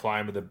Fafita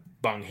playing with a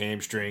bung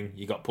hamstring.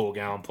 You got Paul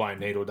Gallen playing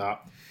needled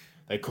up.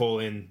 They call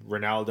in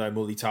Ronaldo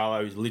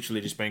Mulitalo, who's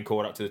literally just been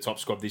called up to the top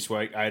squad this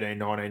week. 18,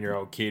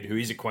 19-year-old kid who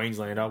is a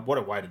Queenslander. What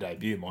a way to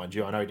debut, mind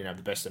you. I know he didn't have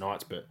the best of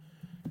nights, but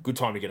good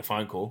time to get a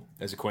phone call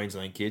as a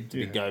Queensland kid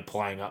to go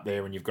playing up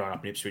there when you've grown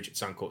up in Ipswich at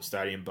Suncorp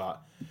Stadium.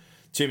 But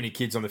too many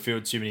kids on the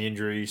field, too many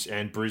injuries,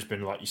 and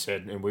Brisbane, like you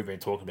said, and we've been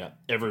talking about,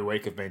 every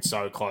week have been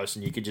so close,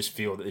 and you could just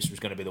feel that this was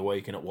going to be the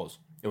week, and it was.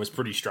 It was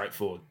pretty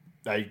straightforward.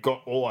 They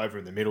got all over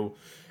in the middle,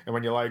 and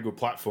when you lay a good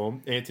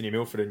platform, Anthony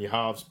Milford and your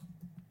halves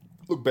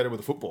look better with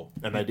the football,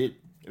 and they did.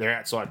 Their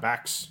outside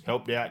backs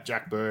helped out,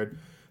 Jack Bird,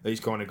 these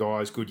kind of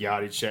guys, good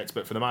yardage sets,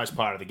 but for the most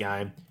part of the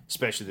game,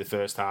 especially the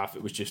first half,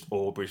 it was just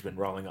all Brisbane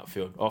rolling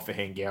upfield. Off for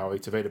Hengawi,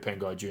 Tavita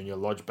Pengai Jr.,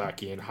 Lodge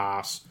back in,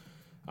 Haas.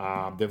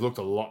 They've looked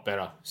a lot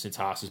better since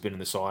Haas has been in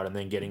the side, and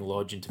then getting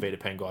Lodge and Tavita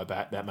Pengai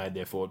back, that made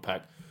their forward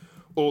pack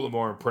all the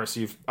more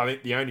impressive. I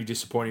think the only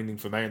disappointing thing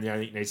for me, and the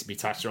only thing that needs to be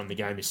touched on in the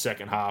game, is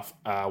second half,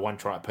 one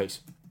try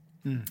apiece.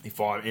 If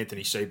I'm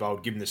Anthony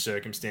Seibold, given the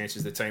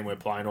circumstances, the team we're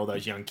playing, all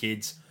those young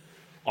kids,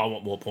 I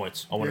want more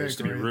points. I want us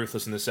to be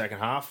ruthless in the second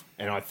half,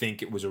 and I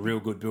think it was a real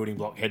good building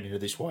block heading into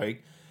this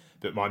week.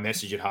 But my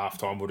message at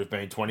halftime would have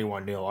been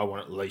 21-0. I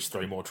want at least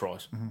 3 more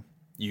tries.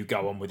 You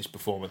go on with this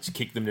performance,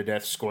 kick them to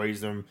death,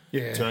 squeeze them,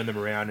 turn them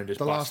around, and just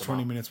the bust last them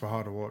 20 up. minutes were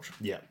hard to watch.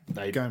 Yeah,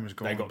 The game was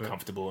gone. They got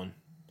comfortable and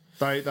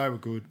they were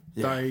good.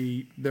 Yeah.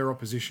 Their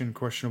opposition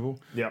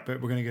questionable. Yeah,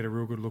 but we're going to get a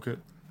real good look at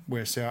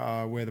where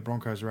the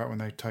Broncos are at when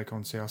they take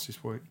on South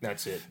this week.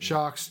 That's it.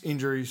 Sharks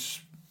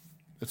injuries.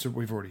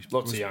 we've already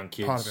lots of young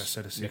kids, part of our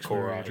set of six,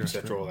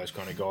 etc. All those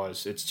kind of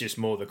guys. It's just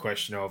more the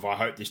question of I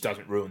hope this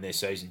doesn't ruin their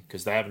season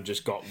because they haven't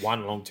just got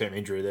one long-term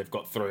injury; they've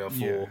got 3 or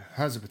 4. Yeah,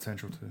 has the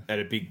potential to at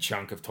a big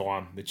chunk of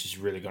time, which is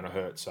really going to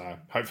hurt. So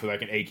hopefully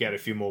they can eke out a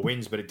few more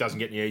wins, but it doesn't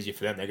get any easier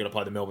for them. They're going to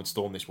play the Melbourne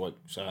Storm this week.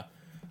 So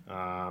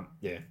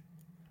yeah,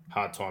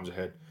 hard times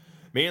ahead.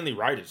 Manly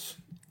Raiders,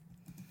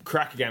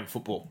 cracker game of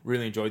football.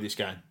 Really enjoyed this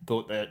game.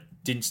 Thought that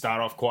didn't start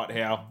off quite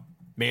how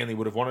Manly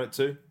would have wanted it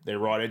to. Their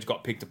right edge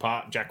got picked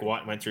apart. Jack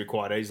White went through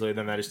quite easily.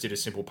 Then they just did a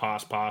simple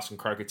pass, and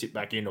Croker tipped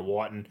back into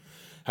White and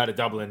had a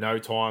double in no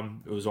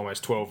time. It was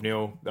almost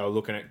 12-0. They were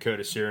looking at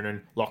Curtis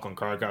Sirinen, Lachlan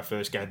Croker,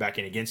 first game back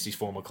in against his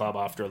former club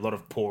after a lot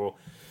of poor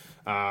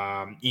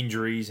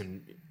injuries.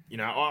 And,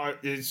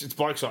 it's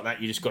blokes like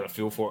that you just got to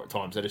feel for at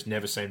times. They just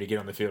never seem to get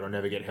on the field or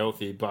never get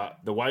healthy. But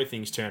the way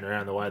things turned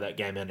around, the way that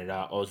game ended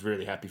up, I was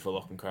really happy for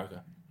Lachlan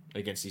Croker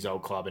against his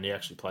old club, and he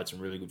actually played some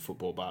really good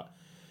football. But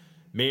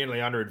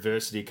Manly under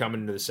adversity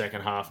coming into the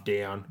second half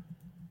down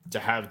to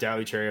have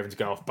Daly Cherry Evans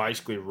go off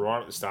basically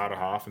right at the start of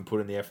half and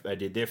put in the effort they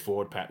did. Their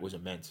forward pack was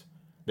immense.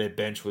 Their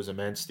bench was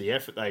immense. The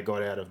effort they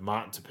got out of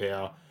Martin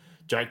Tapau,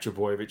 Jake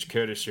Trbojevic,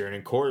 Curtis Sheeran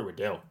and Corey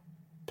Waddell.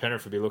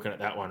 Penrith would be looking at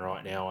that one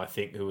right now, I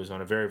think, who was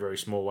on a very, very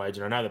small wage.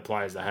 And I know the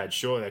players they had,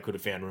 sure, they could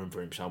have found room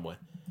for him somewhere.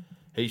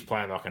 He's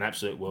playing like an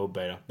absolute world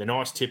beater. The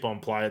nice tip-on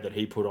player that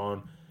he put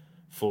on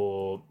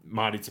for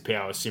Marty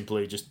Tapau is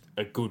simply just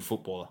a good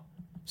footballer.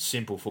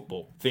 Simple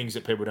football. Things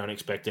that people don't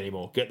expect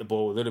anymore. Get the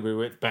ball a little bit of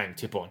width, bang,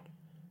 tip on.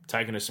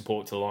 Taking a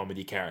support to the line with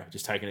your carry.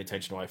 Just taking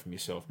attention away from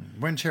yourself.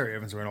 When Cherry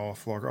Evans went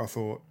off, I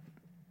thought,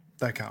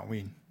 they can't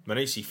win.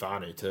 Manisi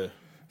Fanu too.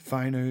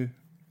 Fanu,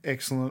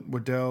 excellent.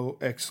 Waddell,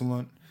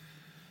 excellent.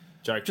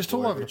 Jake just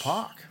all over the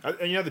park.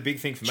 And the big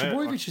thing for me...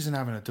 Trbojevic isn't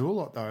having to do a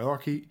lot, though.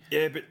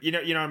 Yeah, but you know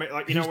what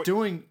I mean? He's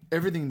doing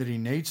everything that he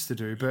needs to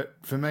do, but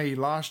for me,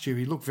 last year,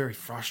 he looked very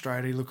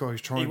frustrated. He looked like he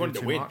was trying to do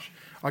too much.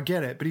 I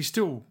get it, but he's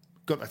still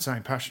got that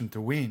same passion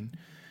to win,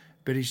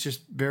 but he's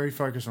just very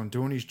focused on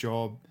doing his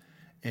job.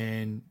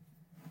 And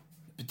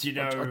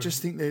I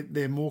just think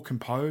they're more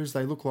composed.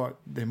 They look like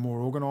they're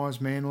more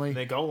organised, Manly.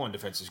 Their goal line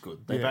defence is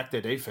good. They back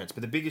their defence.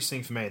 But the biggest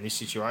thing for me in this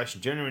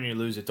situation, generally when you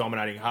lose a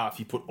dominating half,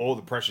 you put all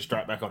the pressure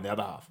straight back on the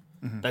other half.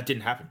 Mm-hmm. That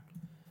didn't happen.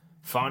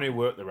 Fanu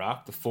worked the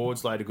ruck. The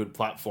forwards laid a good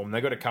platform.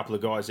 They got a couple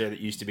of guys there that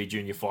used to be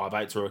junior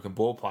 5'8" or a can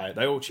ball player.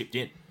 They all chipped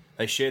in.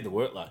 They shared the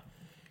workload.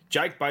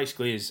 Jake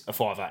basically is a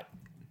 5'8"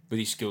 with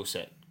his skill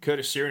set.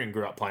 Curtis Sirinen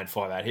grew up playing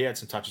 5'8". He had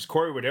some touches.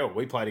 Corey Waddell,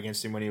 we played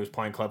against him when he was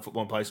playing club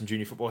football and played some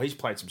junior football. He's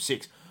played some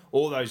 6.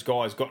 All those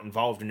guys got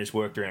involved and just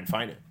worked around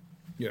Fanu.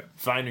 Yeah.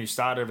 Fanu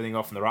started everything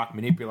off in the ruck,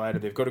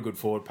 manipulated. They've got a good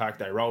forward pack.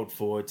 They rolled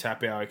forward.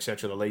 Tapau,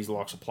 etc. The Lees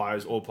likes of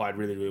players all played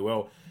really, really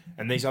well.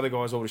 And these other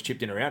guys all just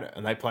chipped in around it.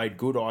 And they played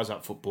good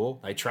eyes-up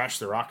football. They trashed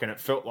the ruck, and it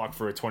felt like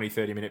for a 20,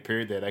 30-minute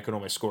period there, they could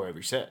almost score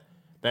every set.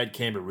 They had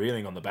Canberra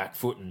reeling on the back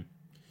foot, and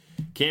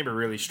Canberra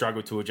really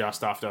struggled to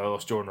adjust after they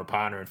lost Jordan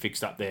Rapana and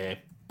fixed up their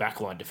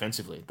backline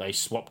defensively. They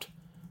swapped,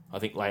 I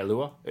think,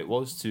 Leilua, it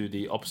was, to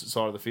the opposite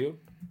side of the field.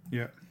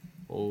 Yeah.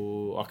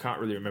 Or I can't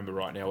really remember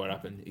right now what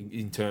happened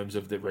in terms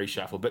of the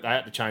reshuffle, but they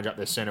had to change up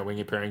their centre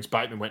winger pairings.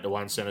 Bateman went to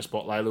one centre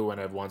spot, Leilua went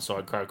over one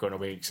side, Croker on a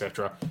wing,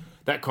 etc.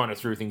 That kind of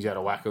threw things out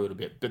of whack a little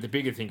bit. But the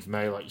bigger thing for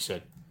me, like you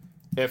said,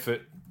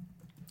 effort,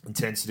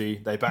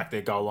 intensity. They back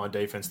their goal line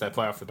defence. They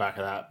play off the back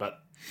of that. But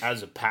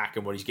as a pack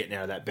and what he's getting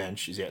out of that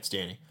bench is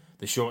outstanding.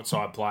 The short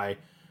side play,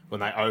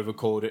 when they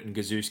overcalled it, and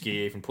Gazuski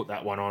even put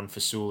that one on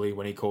for Sully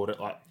when he called it,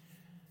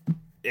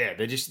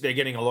 they're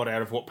getting a lot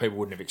out of what people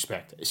wouldn't have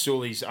expected.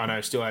 Sully's, I know,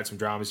 still had some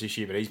dramas this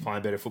year, but he's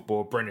playing better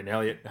football. Brendan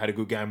Elliott had a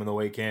good game on the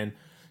weekend.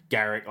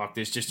 Garrick,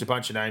 there's just a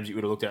bunch of names you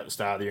would have looked at the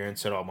start of the year and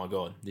said, oh my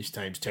God, this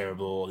team's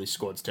terrible, or this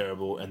squad's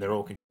terrible, and they're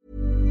all...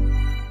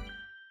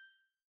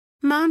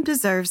 Mom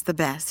deserves the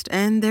best,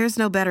 and there's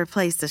no better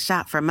place to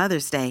shop for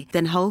Mother's Day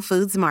than Whole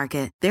Foods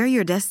Market. They're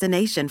your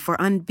destination for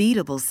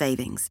unbeatable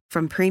savings,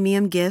 from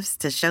premium gifts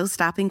to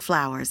show-stopping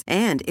flowers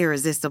and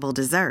irresistible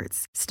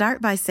desserts.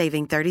 Start by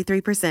saving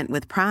 33%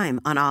 with Prime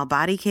on all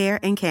body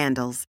care and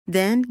candles.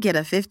 Then get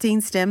a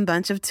 15-stem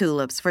bunch of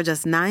tulips for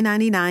just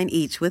 $9.99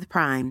 each with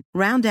Prime.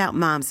 Round out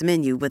Mom's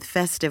menu with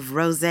festive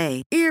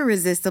rosé,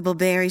 irresistible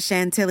berry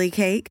chantilly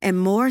cake, and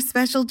more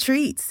special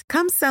treats.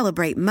 Come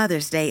celebrate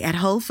Mother's Day at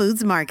Whole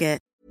Foods Market.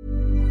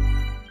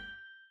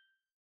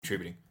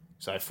 Contributing.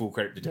 So full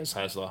credit to Des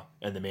Hasler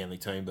and the Manly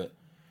team, but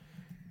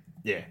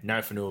yeah,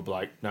 no Fanua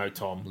Blake, no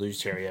Tom, lose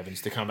Cherry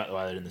Evans to come back the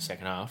way they did in the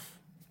second half.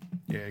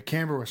 Yeah,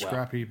 Canberra were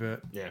scrappy,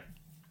 but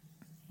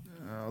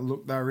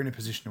look, they were in a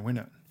position to win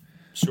it.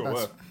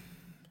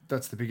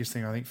 That's the biggest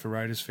thing I think for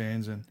Raiders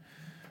fans, and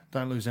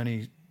don't lose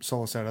any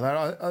solace out of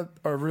that.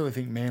 I really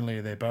think Manly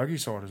are their bogey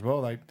side as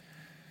well. They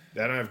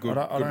don't have good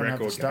I don't have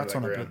the record stats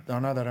on it, but I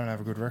know they don't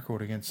have a good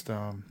record against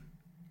the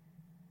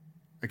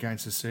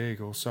Sea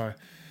Eagles. So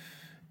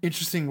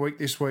interesting week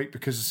this week,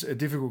 because it's a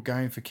difficult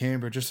game for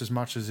Canberra just as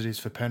much as it is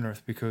for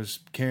Penrith, because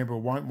Canberra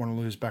won't want to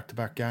lose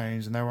back-to-back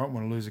games and they won't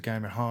want to lose a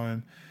game at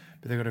home,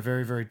 but they've got a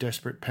very, very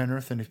desperate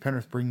Penrith, and if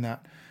Penrith bring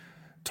that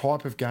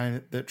type of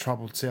game that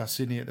troubled South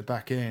Sydney at the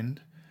back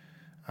end,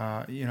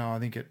 I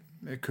think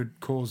it could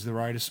cause the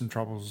Raiders some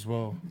troubles as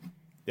well.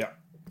 Yeah,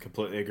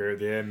 completely agree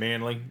with you.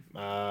 Manly,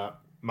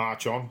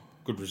 march on.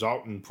 Good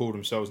result and pulled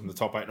themselves in the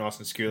top 8 nice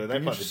and securely. They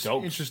play the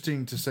Dogs.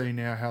 Interesting to see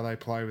now how they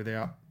play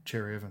without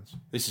Cherry Evans.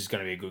 This is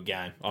going to be a good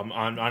game.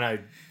 I know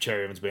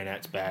Cherry Evans being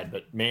out's bad,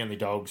 but Manly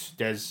Dogs,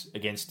 Des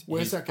against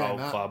Where's his that game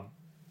old at? club.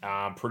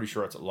 I'm pretty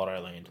sure it's at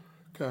Lotto Land.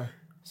 Okay.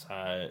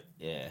 So,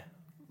 yeah.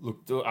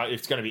 Look,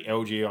 it's going to be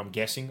LG, I'm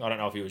guessing. I don't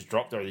know if he was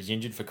dropped or he's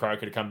injured for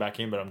Croker to come back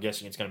in, but I'm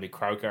guessing it's going to be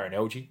Croker and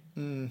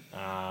LG.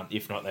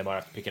 If not, they might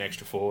have to pick an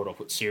extra forward or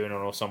put Siren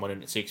on or someone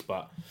in at 6.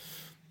 But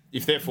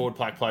if their forward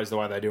pack plays the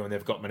way they do and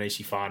they've got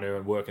Manisi Fanu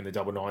and work in the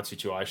double 9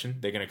 situation,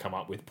 they're going to come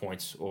up with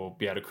points or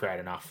be able to create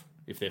enough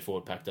if their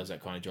forward pack does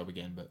that kind of job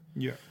again. But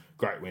yeah,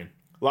 great win.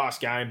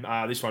 Last game,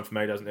 this one for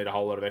me doesn't need a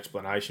whole lot of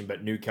explanation,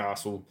 but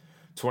Newcastle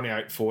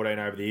 28-14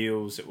 over the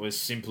Eels. It was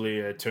simply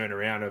a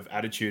turnaround of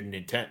attitude and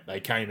intent. They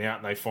came out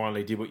and they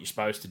finally did what you're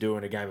supposed to do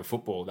in a game of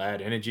football. They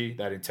had energy,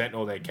 they had intent in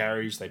all their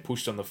carries, they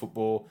pushed on the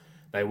football,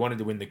 they wanted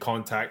to win the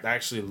contact. They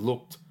actually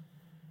looked,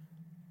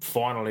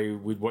 finally,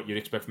 with what you'd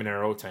expect from an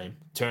NRL team,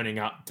 turning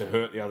up to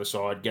hurt the other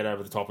side, get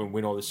over the top and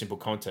win all the simple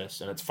contests.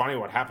 And it's funny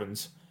what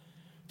happens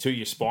to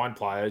your spine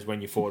players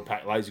when your forward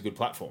pack lays a good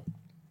platform.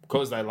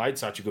 Because they laid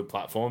such a good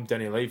platform,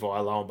 Danny Levi,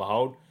 lo and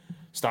behold,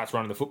 starts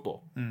running the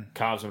football,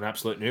 carves him an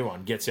absolute new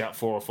one, gets out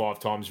 4 or 5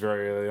 times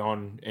very early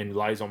on and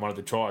lays on one of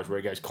the tries where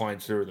he goes clean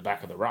through the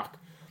back of the ruck.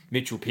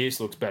 Mitchell Pearce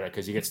looks better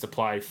because he gets to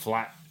play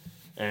flat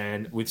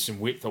and with some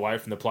width away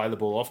from the play the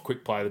ball off,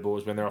 quick play the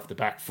balls when they're off the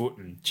back foot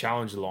and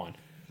challenge the line.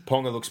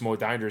 Ponga looks more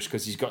dangerous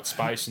because he's got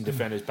space and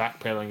defenders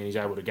backpedaling and he's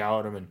able to go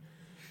at them. And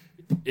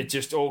it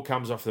just all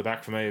comes off the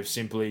back for me of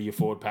simply your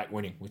forward pack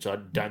winning, which I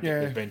don't think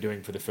they've been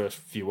doing for the first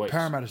few weeks.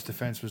 Parramatta's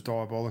defence was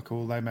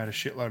diabolical. They made a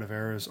shitload of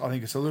errors. I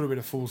think it's a little bit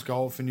of fool's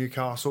gold for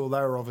Newcastle. They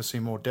were obviously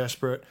more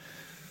desperate.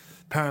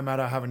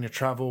 Parramatta having to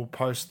travel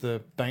post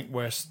the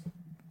Bankwest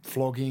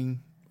flogging,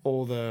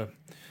 all the,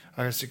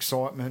 I guess,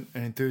 excitement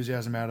and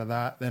enthusiasm out of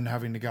that, then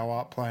having to go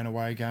up, play an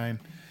away game,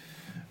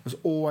 was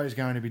always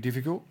going to be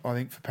difficult, I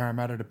think, for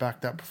Parramatta to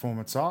back that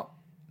performance up.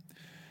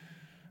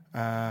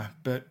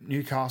 But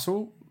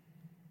Newcastle,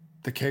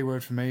 the key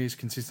word for me is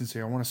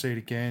consistency. I want to see it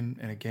again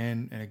and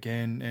again and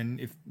again. And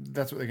if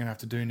that's what they're going to have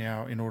to do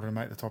now in order to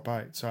make the top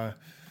 8. So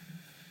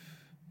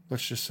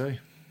let's just see.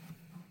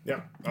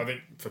 Yeah, I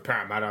think for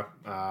Parramatta,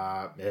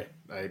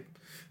 they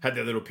had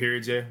their little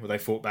periods there where they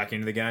fought back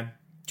into the game,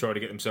 tried to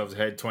get themselves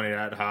ahead, 28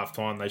 at half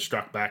time. They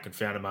struck back and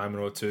found a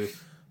moment or two,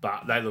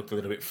 but they looked a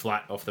little bit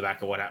flat off the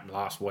back of what happened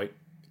last week,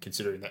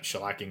 considering that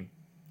shellacking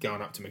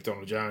going up to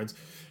McDonald Jones.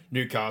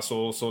 Newcastle,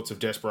 all sorts of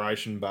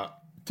desperation, but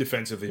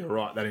defensively, you're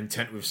right. That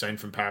intent we've seen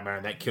from Parramatta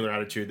and that killer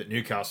attitude that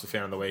Newcastle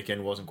found on the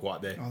weekend wasn't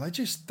quite there. Oh,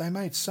 they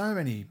made so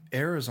many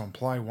errors on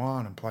play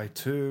 1 and play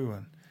 2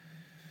 and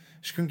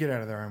just couldn't get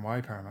out of their own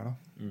way, Parramatta.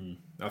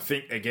 I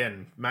think,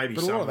 again, maybe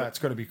but a lot of that's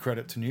got to be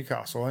credit to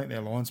Newcastle. I think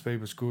their line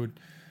speed was good.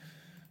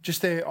 I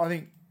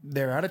think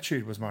their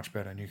attitude was much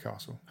better,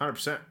 Newcastle.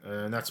 100%.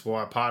 And that's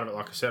why part of it,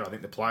 like I said, I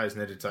think the players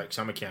need to take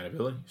some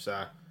accountability.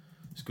 So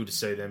it's good to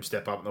see them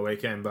step up on the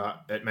weekend,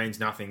 but it means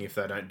nothing if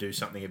they don't do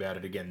something about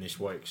it again this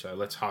week. So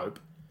let's hope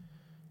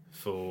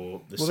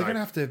for the sake... They're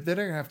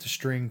going to have to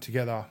string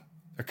together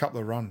a couple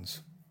of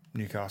runs,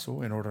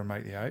 Newcastle, in order to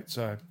make the 8.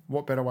 So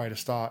what better way to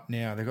start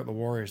now? They've got the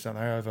Warriors, don't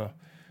they, over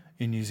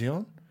in New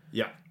Zealand?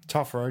 Yeah.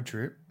 Tough road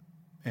trip.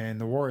 And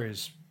the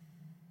Warriors,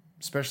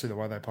 especially the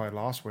way they played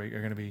last week, are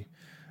going to be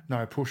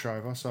no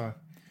pushover. So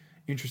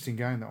interesting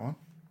game, that one.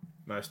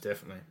 Most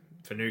definitely.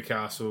 For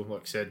Newcastle,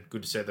 like I said,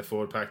 good to see the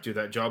forward pack do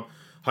that job.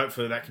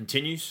 Hopefully that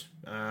continues.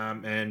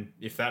 And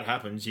if that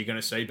happens, you're going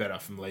to see better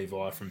from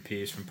Levi, from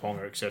Pearce, from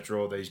Ponga,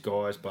 etc., all these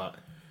guys. But,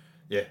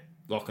 yeah,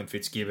 Lachlan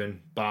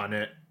Fitzgibbon,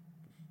 Barnett,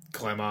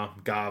 Clemmer,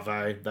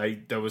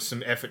 Garvey, there was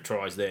some effort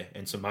tries there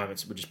and some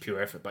moments that were just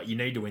pure effort. But you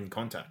need to win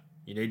contact.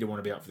 You need to want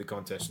to be up for the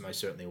contest, and they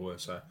certainly were.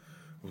 So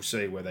we'll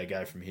see where they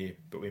go from here.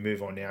 But we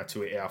move on now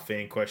to our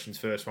fan questions.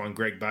 First one,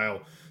 Greg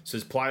Bale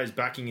says, players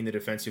backing in the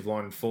defensive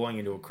line and falling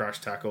into a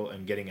crash tackle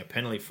and getting a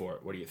penalty for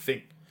it. What do you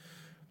think?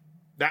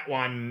 That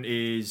one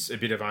is a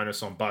bit of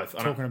onus on both.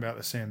 Talking about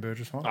the Sam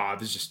Burgess one?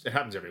 It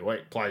happens every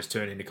week. Players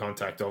turn into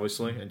contact,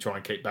 obviously, and try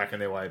and keep backing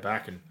their way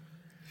back. And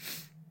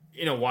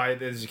in a way,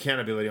 there's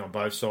accountability on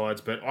both sides,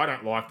 but I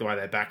don't like the way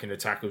they back into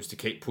tackles to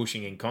keep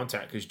pushing in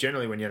contact, because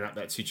generally when you're in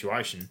that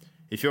situation,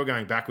 if you're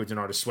going backwards and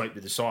I just sweep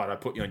to the side, I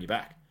put you on your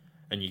back.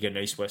 And you get an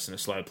east-west and a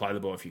slow play the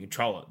ball if you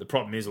control it. The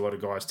problem is a lot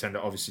of guys tend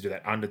to obviously do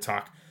that under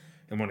tuck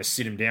and want to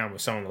sit him down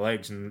with someone on the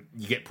legs, and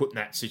you get put in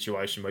that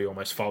situation where you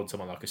almost fold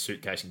someone like a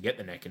suitcase and get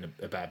the neck in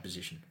a bad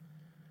position.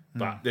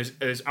 But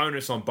there's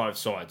onus on both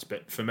sides.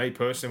 But for me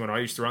personally, when I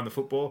used to run the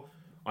football,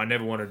 I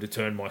never wanted to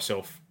turn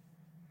myself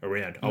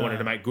around. I wanted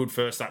to make good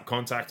first-up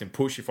contact and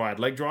push if I had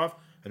leg drive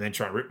and then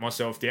try and rip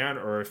myself down,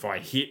 or if I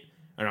hit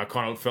and I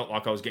kind of felt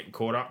like I was getting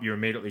caught up, you're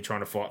immediately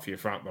trying to fight for your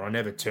front. But I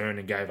never turned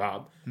and gave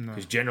up,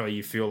 because generally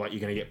you feel like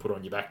you're going to get put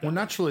on your back. Well,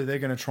 naturally, they're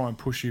going to try and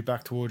push you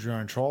back towards your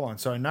own try line.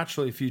 So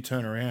naturally, if you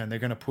turn around, they're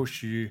going to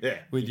push you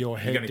with your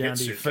head down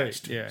to your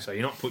feet. Yeah. So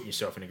you're not putting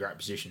yourself in a great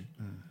position.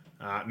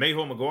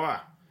 Mihal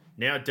Maguire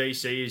Now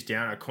DC is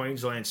down.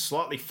 Queensland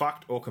slightly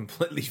fucked or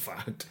completely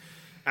fucked.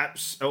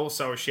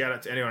 Also, a shout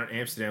out to anyone in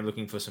Amsterdam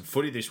looking for some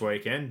footy this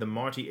weekend. The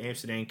mighty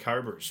Amsterdam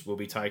Cobras will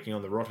be taking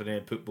on the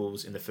Rotterdam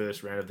Pitbulls in the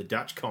first round of the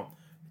Dutch comp.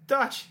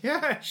 Dutch,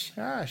 yes.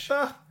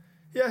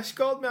 Yes,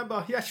 gold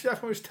member. Yes,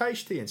 that was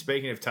tasty. And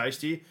speaking of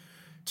tasty,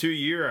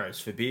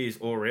 €2 for beers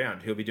all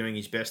round. He'll be doing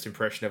his best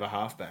impression of a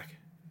halfback.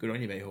 Good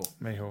on you, Mihal.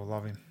 Mihal,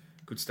 love him.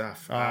 Good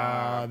stuff.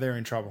 They're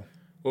in trouble.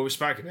 Well, we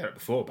spoke about it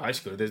before,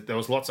 basically. There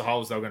was lots of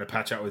holes they were going to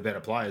patch up with better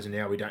players, and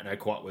now we don't know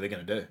quite what they're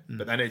going to do.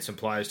 But they need some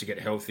players to get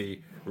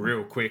healthy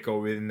real quick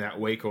or within that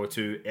week or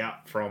two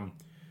out from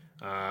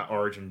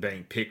Origin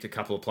being picked, a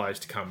couple of players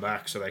to come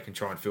back so they can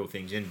try and fill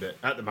things in. But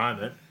at the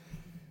moment,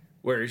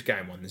 where is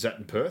game one? Is that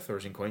in Perth or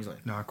is it in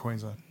Queensland? No,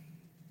 Queensland.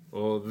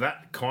 Well,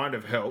 that kind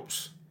of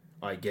helps,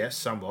 I guess,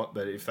 somewhat.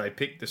 But if they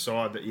pick the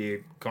side that you're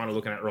kind of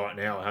looking at right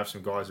now, I have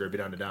some guys that are a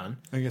bit underdone.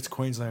 I think it's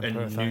Queensland. And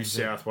Perth, New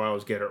South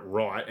Wales get it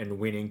right and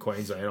win in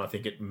Queensland, I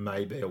think it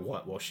may be a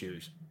whitewash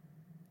series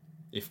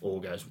if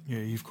all goes Yeah,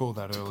 you've called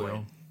that early clean.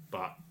 on.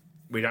 But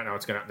we don't know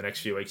what's going to happen the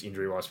next few weeks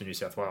injury-wise for New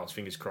South Wales.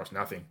 Fingers crossed,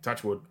 nothing.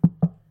 Touch wood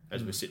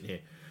as we're sitting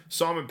here.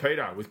 Simon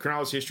Peter, with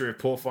Cronulla's history of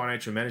poor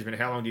financial management,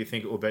 how long do you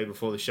think it will be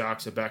before the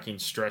Sharks are back in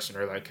stress and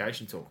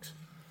relocation talks?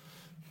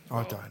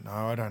 I don't know.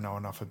 I don't know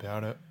enough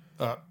about it.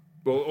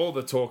 Well, all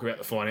the talk about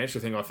the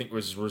financial thing, I think,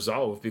 was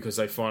resolved because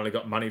they finally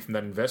got money from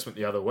that investment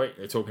the other week.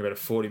 They're talking about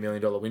a $40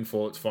 million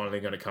windfall that's finally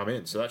going to come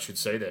in. So that should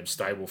see them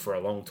stable for a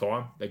long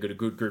time. They've got a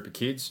good group of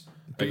kids.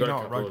 But you know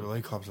what rugby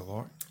league clubs are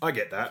like. I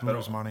get that.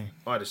 Lose money.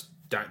 I just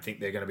don't think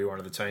they're going to be one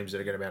of the teams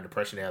that are going to be under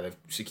pressure now. They've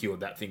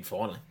secured that thing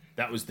finally.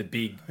 That was the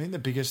big... I think the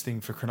biggest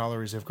thing for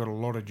Cronulla is they've got a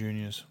lot of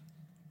juniors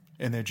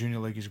and their junior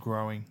league is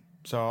growing.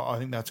 So I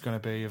think that's going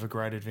to be of a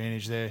great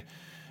advantage there.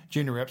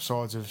 Junior rep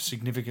sides have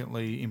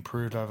significantly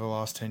improved over the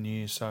last 10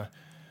 years. So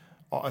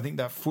I think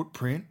that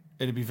footprint,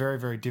 it'd be very,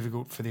 very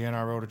difficult for the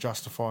NRL to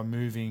justify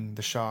moving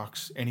the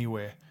Sharks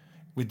anywhere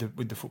with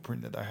the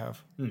footprint that they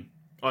have.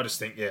 I just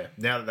think,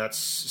 now that that's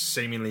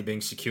seemingly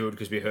being secured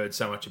because we heard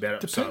so much about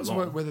it Depends for so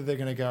long. whether they're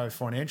going to go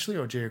financially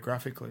or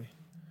geographically.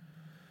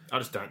 I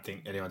just don't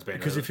think anyone's been...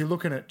 Because if you're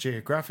looking at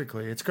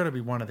geographically, it's got to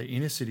be one of the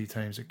inner city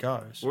teams that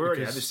goes. We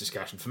already had this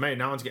discussion. For me,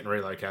 no one's getting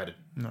relocated.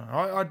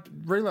 No,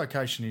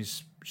 relocation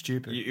is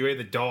stupid. You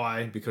either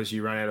die because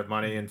you run out of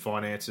money and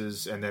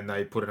finances and then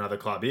they put another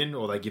club in,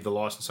 or they give the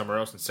license somewhere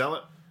else and sell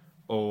it,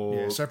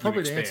 or so probably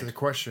you to expand. answer the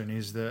question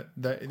is that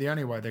the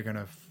only way they're going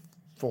to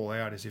fall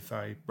out is if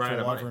they Run out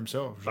of fall money. over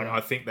themselves. But right?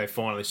 I think they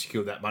finally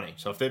secured that money.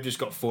 So if they've just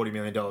got $40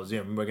 million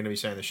in, we're going to be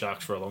seeing the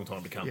Sharks for a long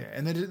time to come. Yeah,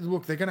 and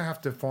look, they're going to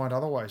have to find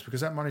other ways because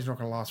that money's not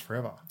going to last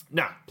forever.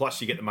 No, plus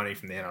you get the money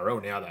from the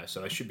NRL now, though,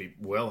 so they should be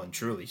well and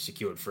truly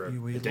secured for a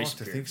We'd like decent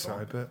to period think of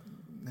time. so,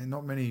 but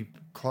not many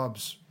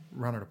clubs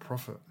run at a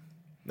profit.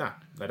 No,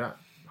 they don't.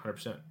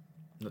 100%.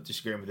 Not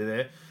disagreeing with you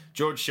there.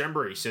 George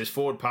Shembury says,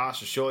 forward pass,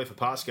 surely if a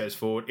pass goes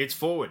forward, it's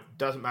forward.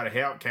 Doesn't matter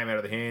how it came out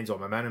of the hands or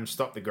momentum,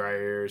 stop the grey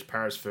areas,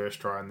 Paris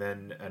first try and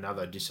then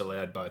another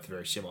disallowed, both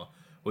very similar.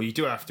 Well, you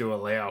do have to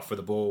allow for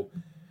the ball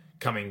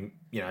coming,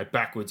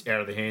 backwards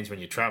out of the hands when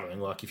you're travelling.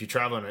 Like if you're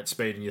travelling at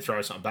speed and you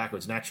throw something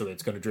backwards, naturally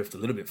it's going to drift a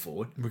little bit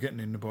forward. We're getting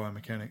into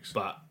biomechanics.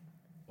 But,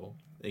 well,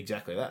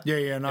 exactly that.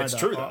 Yeah, no, it's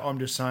true, though. I'm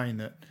just saying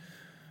that.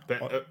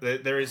 But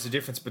there is a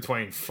difference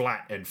between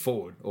flat and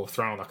forward, or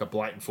throwing like a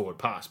blatant forward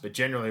pass. But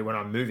generally, when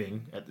I'm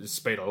moving at the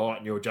speed of light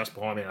and you're just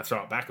behind me and I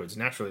throw it backwards,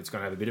 naturally it's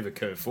going to have a bit of a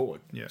curve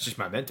forward. Yeah. It's just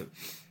momentum.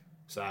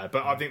 So,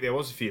 but I think there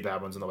was a few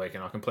bad ones on the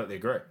weekend. I completely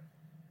agree.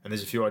 And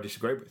there's a few I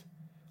disagreed with.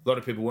 A lot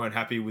of people weren't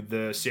happy with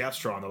the Souths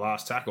try on the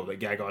last tackle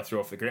that Gagai threw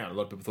off the ground. A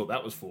lot of people thought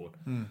that was forward.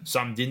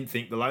 Some didn't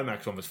think the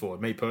Lomax one was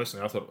forward. Me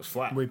personally, I thought it was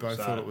flat. We both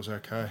thought it was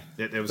okay.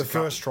 There was the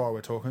first try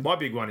we're talking. My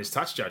big one is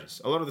touch judges.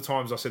 A lot of the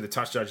times I see the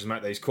touch judges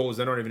make these calls,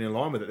 they're not even in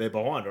line with it. They're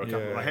behind. Or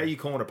like, how are you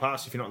calling a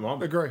pass if you're not in line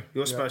with it? Agree.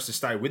 You're supposed to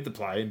stay with the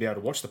play and be able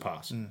to watch the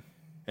pass. And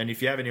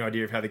if you have any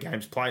idea of how the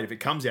game's played, if it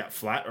comes out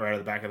flat or out of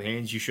the back of the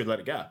hands, you should let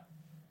it go.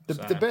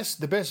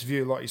 The best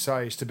view, like you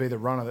say, is to be the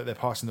runner that they're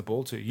passing the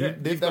ball to.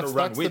 You've got to that's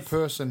run with. the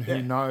person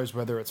who knows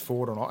whether it's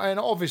forward or not. And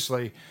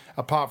obviously,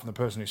 apart from the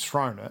person who's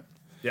thrown it,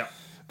 Yeah.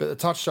 but the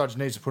touch judge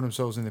needs to put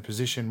themselves in the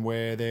position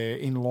where they're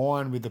in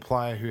line with the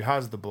player who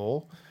has the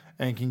ball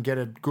and can get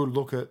a good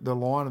look at the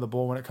line of the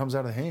ball when it comes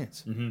out of the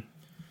hands. Mm-hmm.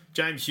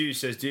 James Hughes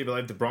says, do you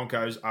believe the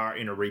Broncos are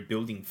in a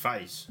rebuilding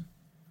phase?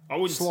 I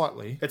wouldn't.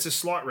 Slightly. It's a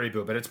slight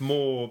rebuild, but it's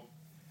more,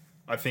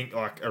 I think,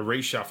 like a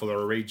reshuffle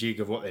or a rejig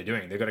of what they're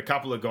doing. They've got a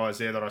couple of guys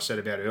there that I said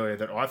about earlier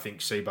that I think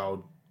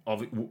Seabold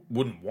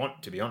wouldn't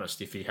want, to be honest,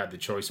 if he had the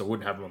choice. I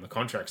wouldn't have them on the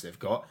contracts they've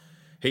got.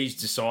 He's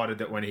decided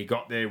that when he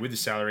got there with the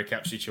salary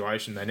cap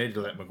situation, they needed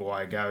to let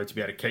Maguire go to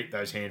be able to keep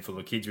those handful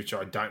of kids, which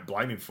I don't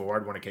blame him for.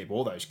 I'd want to keep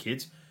all those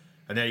kids.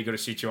 And now you've got a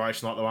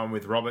situation like the one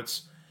with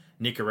Roberts,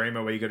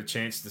 Nicarima, where you got a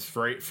chance to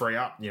free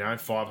up,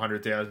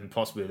 500,000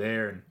 possibly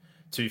there and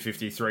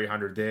 250,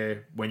 300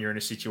 there when you're in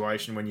a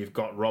situation when you've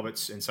got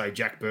Roberts and, say,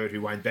 Jack Bird,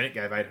 who Wayne Bennett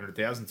gave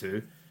 800,000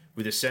 to,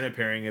 with a centre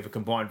pairing of a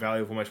combined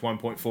value of almost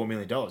 $1.4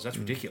 million. That's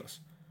ridiculous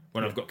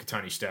when I've got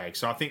Katoni Staggs.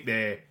 So I think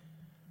they're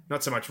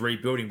not so much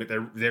rebuilding, but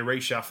they're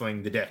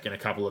reshuffling the deck in a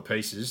couple of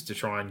pieces to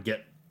try and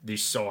get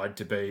this side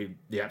to be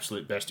the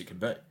absolute best it can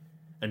be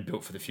and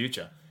built for the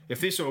future. If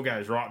this all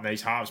goes right and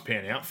these halves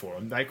pan out for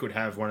them, they could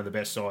have one of the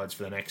best sides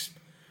for the next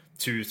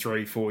 2,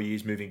 3, 4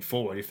 years moving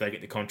forward if they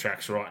get the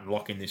contracts right and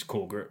lock in this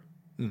core group.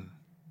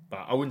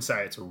 But I wouldn't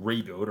say it's a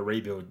rebuild. A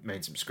rebuild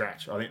means some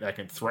scratch. I think they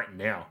can threaten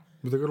now.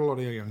 But they've got a lot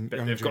of young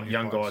They've got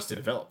young players guys to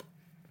develop.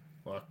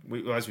 Like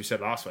as we said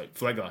last week,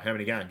 Flegler, how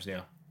many games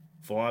now?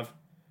 5,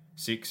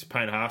 6.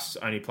 Payne Haas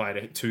only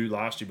played 2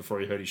 last year before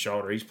he hurt his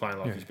shoulder. He's playing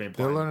like he's been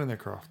playing. They're learning their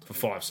craft for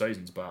 5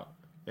 seasons. But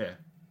yeah,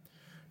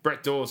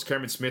 Brett Dawes,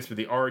 Cameron Smith with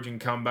the Origin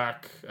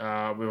comeback. We've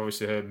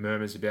obviously heard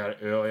murmurs about it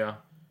earlier.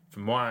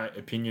 From my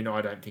opinion,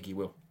 I don't think he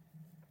will.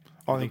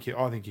 I think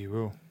he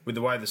will. With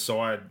the way the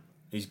side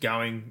is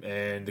going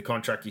and the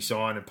contract he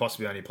signed and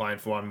possibly only playing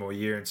for 1 more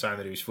year and saying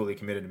that he was fully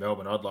committed to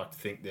Melbourne, I'd like to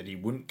think that he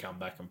wouldn't come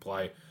back and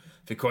play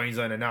for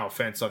Queensland. And no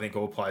offence, I think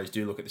all players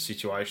do look at the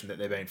situation that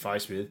they're being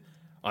faced with.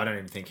 I don't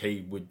even think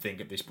he would think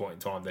at this point in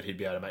time that he'd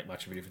be able to make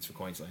much of a difference for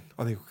Queensland.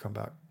 I think he'll come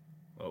back.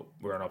 Well,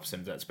 we're on opposite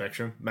ends of that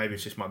spectrum. Maybe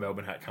it's just my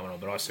Melbourne hat coming on,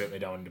 but I certainly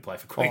don't want him to play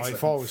for Queensland.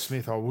 If I was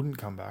Smith, I wouldn't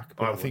come back,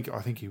 but I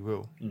think he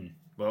will.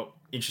 Well,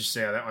 interesting to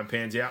see how that one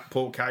pans out.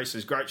 Paul Case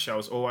says, great show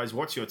as always.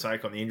 What's your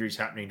take on the injuries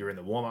happening during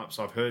the warm-ups?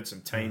 I've heard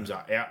some teams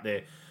are out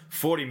there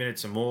 40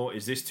 minutes or more.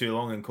 Is this too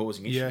long and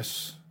causing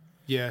issues?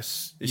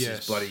 Yes. This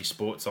is bloody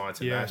sports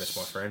science and madness,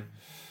 my friend.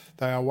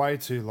 They are way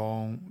too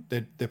long.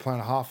 They're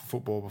playing a half of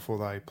football before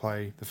they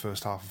play the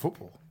first half of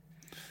football.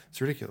 It's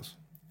ridiculous.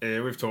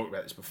 Yeah, we've talked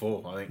about this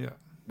before. I think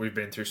we've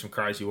been through some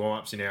crazy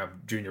warm-ups in our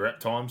junior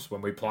rep times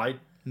when we played.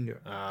 Yeah.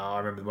 I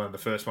remember one of the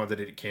first ones I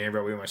did at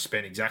Canberra, we almost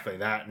spent exactly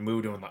that, and we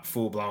were doing like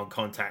full-blown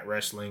contact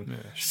wrestling,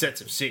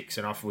 sets of 6,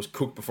 and I was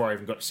cooked before I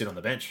even got to sit on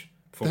the bench.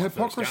 The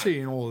hypocrisy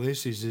in all of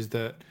this is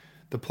that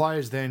the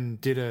players then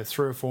did a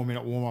 3 or 4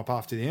 minute warm-up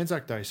after the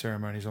Anzac Day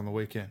ceremonies on the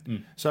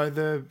weekend. So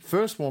the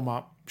first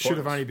warm-up should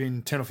have only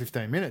been 10 or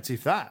 15 minutes,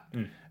 if that.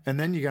 And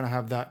then you're going to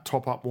have that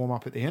top-up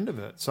warm-up at the end of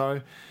it.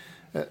 So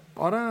I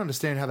don't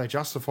understand how they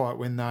justify it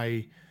when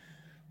they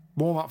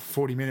warm up for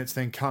 40 minutes,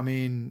 then come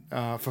in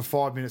for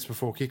 5 minutes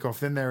before kickoff.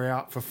 Then they're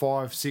out for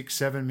 5, 6,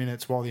 7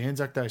 minutes while the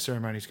Anzac Day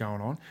ceremony's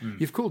going on.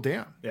 You've cooled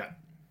down. Yeah,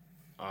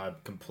 I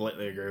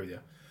completely agree with you.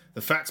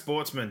 The Fat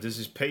Sportsman, does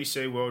this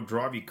PC world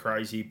drive you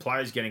crazy?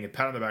 Players getting a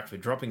pat on the back for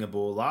dropping a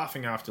ball,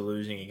 laughing after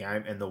losing a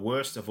game, and the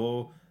worst of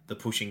all, the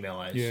pushing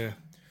melees. Yeah,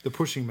 the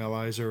pushing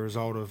melees are a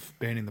result of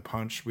banning the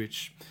punch,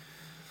 which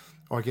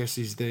I guess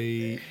is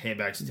the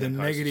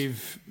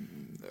negative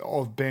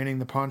of banning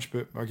the punch,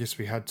 but I guess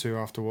we had to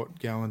after what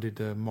Gallen did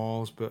to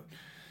Miles. But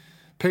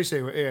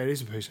PC, it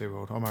is a PC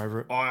world. I'm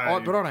over it. But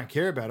I don't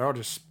care about it. I'll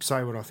just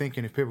say what I think,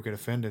 and if people get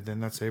offended, then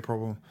that's their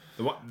problem.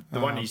 The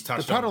one he's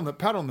touched on. The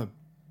pat on the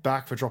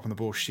back for dropping the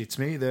ball shits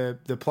me.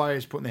 The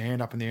players putting their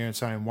hand up in the air and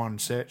saying 1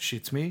 set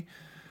shits me.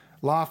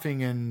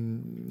 Laughing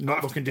and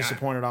not looking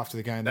disappointed after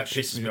the game. That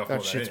pisses me off.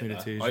 That shits me to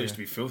tears. I used to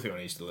be filthy when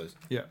I used to lose.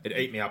 Yeah. It'd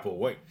eat me up all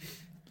week.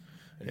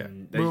 Yeah.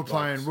 We were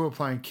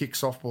playing kick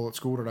softball at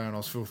school today, and I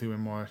was filthy when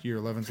my year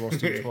 11s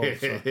lost in 12.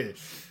 So.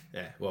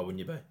 Yeah, well, wouldn't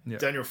you be? Yeah.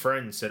 Daniel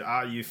Friend said,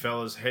 "Are you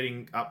fellas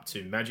heading up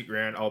to Magic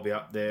Round? I'll be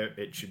up there.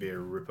 It should be a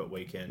ripper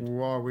weekend."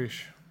 Well, I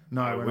wish.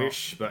 No, I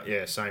wish, but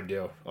yeah, same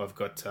deal. I've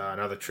got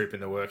another trip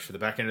in the works for the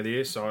back end of the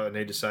year, so I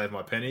need to save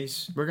my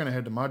pennies. We're going to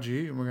head to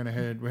Mudgee, and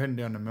we're heading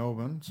down to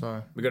Melbourne.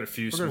 So we've got a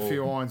few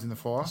irons in the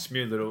fire.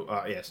 Smooth little,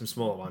 some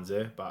smaller ones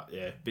there, but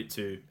yeah, bit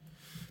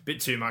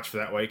too much for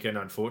that weekend,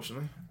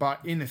 unfortunately. But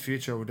in the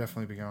future, we'll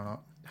definitely be going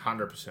up.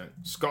 100%.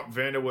 Scott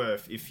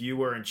Vanderwerf, if you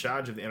were in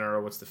charge of the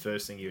NRL, what's the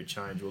first thing you would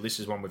change? Well, this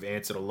is one we've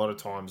answered a lot of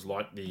times,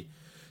 like the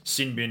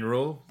sin bin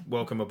rule.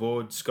 Welcome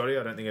aboard, Scotty.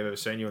 I don't think I've ever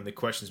seen you in the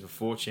questions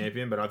before,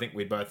 champion, but I think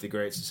we'd both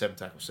agree it's a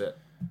 7-tackle set.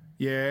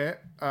 Yeah,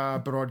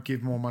 but I'd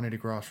give more money to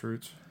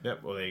grassroots.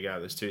 Yep, well, there you go.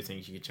 There's 2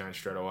 things you could change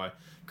straight away.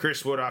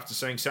 Chris Wood, after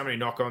seeing so many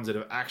knock-ons that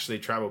have actually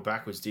travelled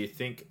backwards, do you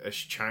think a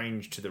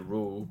change to the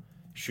rule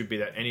should be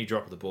that any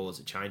drop of the ball is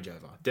a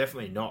changeover?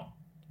 Definitely not.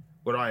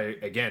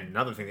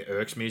 Another thing that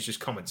irks me is just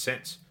common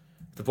sense.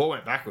 If the ball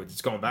went backwards,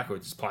 it's gone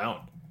backwards, it's play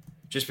on.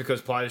 Just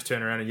because players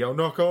turn around and yell,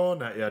 knock on,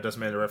 that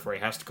doesn't mean the referee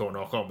has to call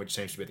knock on, which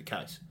seems to be the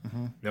case.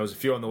 Mm-hmm. There was a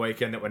few on the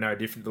weekend that were no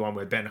different to the one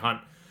where Ben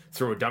Hunt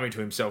threw a dummy to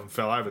himself and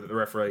fell over that the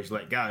referees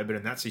let go, but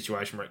in that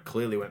situation where it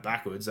clearly went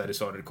backwards, they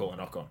decided to call a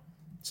knock on.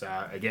 So,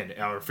 again,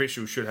 our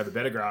officials should have a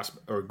better grasp,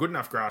 or a good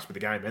enough grasp of the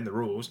game and the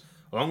rules,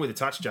 along with the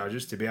touch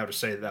judges, to be able to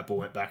see that ball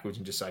went backwards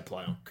and just say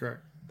play on.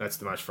 Correct. That's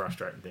the most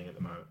frustrating thing at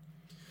the moment.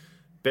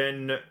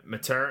 Ben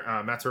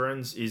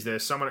Matarans, is there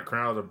someone at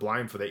Cronulla to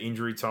blame for their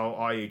injury toll,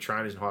 i.e.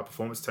 trainers and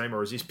high-performance team,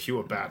 or is this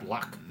pure bad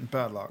luck?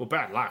 Bad luck. Well,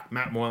 bad luck.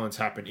 Matt Moylan's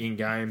happened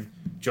in-game.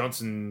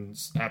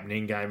 Johnson's happened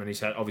in-game, and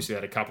he's obviously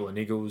had a couple of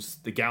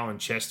niggles. The Gallen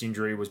chest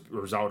injury was a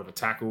result of a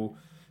tackle.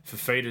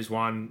 Fafita's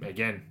one,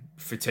 again,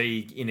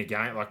 fatigue in a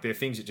game. Like, there are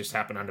things that just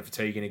happen under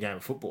fatigue in a game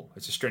of football.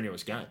 It's a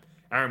strenuous game.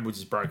 Aaron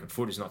Woods' broken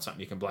foot is not something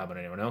you can blame on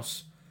anyone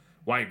else.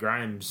 Wayne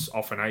Graham's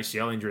off an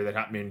ACL injury that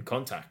happened in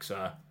contact,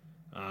 so...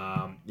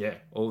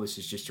 all this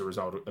is just a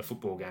result of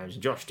football games.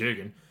 And Josh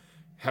Dugan,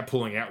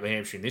 pulling out the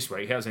hamstring this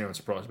week. How's anyone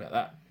surprised about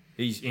that?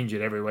 He's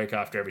injured every week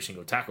after every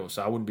single tackle,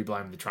 so I wouldn't be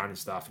blaming the training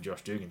staff for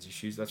Josh Dugan's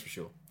issues, that's for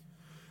sure.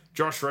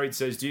 Josh Reed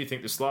says, do you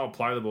think the slower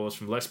play the balls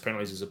from less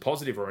penalties is a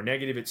positive or a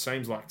negative? It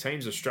seems like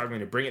teams are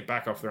struggling to bring it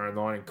back off their own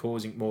line and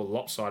causing more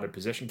lopsided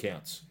possession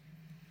counts.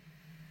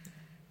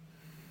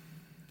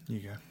 You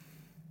go.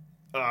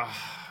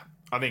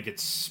 I think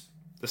it's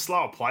the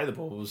slower play the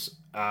balls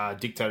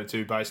dictated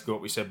to basically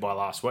what we said by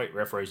last week,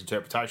 referee's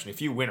interpretation.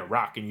 If you win a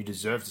ruck and you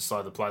deserve to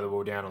slow the play the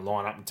ball down and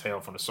line up and tee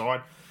off on the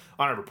side,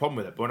 I don't have a problem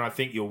with it. But when I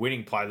think you're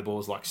winning play the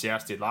balls like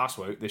South did last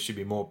week, there should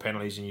be more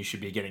penalties and you should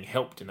be getting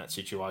helped in that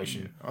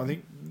situation. I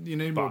think you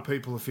need more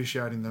people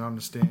officiating that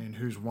understand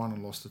who's won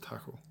and lost a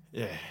tackle.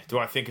 Yeah. Do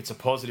I think it's a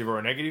positive or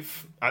a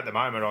negative? At the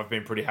moment, I've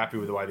been pretty happy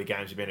with the way the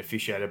games have been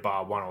officiated,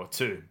 bar one or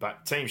two.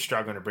 But teams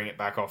struggling to bring it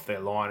back off their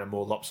line and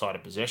more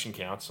lopsided possession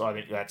counts, I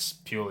think that's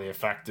purely a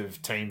fact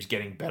of teams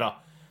getting better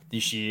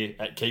this year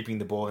at keeping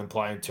the ball in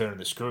play and turning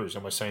the screws.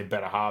 And we're seeing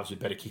better halves with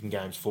better kicking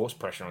games force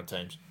pressure on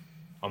teams.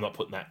 I'm not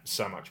putting that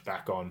so much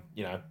back on,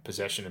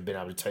 possession and being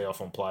able to tee off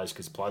on players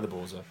because play the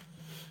balls are,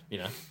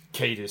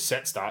 key to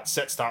set starts.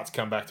 Set starts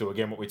come back to,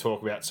 again, what we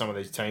talk about, some of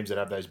these teams that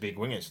have those big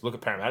wingers. Look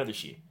at Parramatta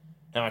this year.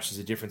 How much is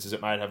the difference has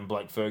it made having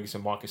Blake Ferguson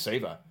and Mike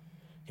Acevo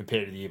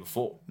compared to the year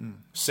before?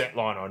 Set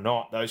line or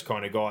not, those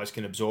kind of guys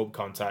can absorb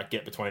contact,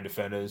 get between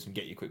defenders and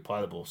get you quick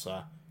play the ball.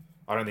 So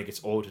I don't think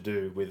it's all to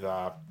do with,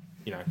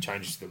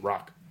 changes to the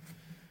ruck.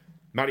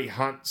 Matty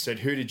Hunt said,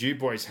 who did you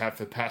boys have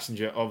for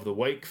passenger of the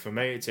week? For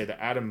me, it's either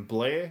Adam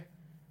Blair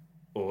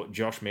or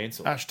Josh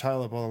Mansell. Ash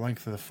Taylor by the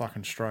length of the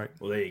fucking straight.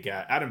 Well, there you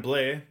go. Adam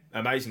Blair,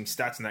 amazing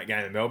stats in that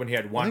game in Melbourne. He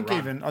had one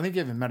run. I think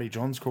even Matty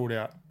Johns called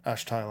out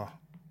Ash Taylor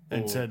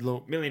and said,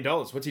 look... $1 million.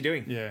 What's he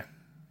doing? Yeah.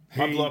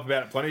 I blew up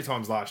about it plenty of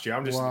times last year.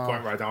 I'm just at the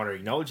point where I don't want to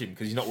acknowledge him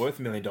because he's not worth $1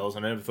 million. I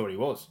never thought he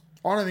was.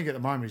 I don't think at the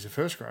moment he's a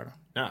first grader.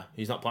 No,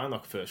 he's not playing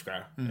like a first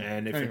grader.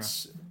 And if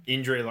it's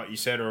injury, like you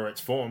said, or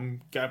it's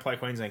form, go play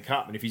Queensland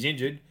Cup. And if he's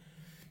injured...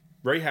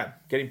 rehab,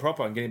 get him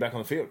proper and get him back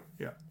on the field.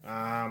 Yeah.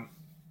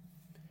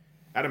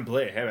 Adam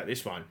Blair, how about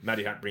this one?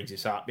 Matty Hunt brings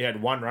this up. He had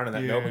one run in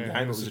that Melbourne game.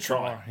 It was a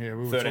try. Yeah,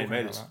 we were 13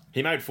 metres.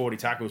 He made 40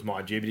 tackles,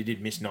 mind you, but he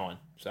did miss 9.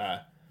 So,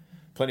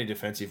 plenty of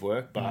defensive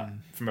work. But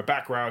from a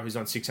back row who's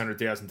on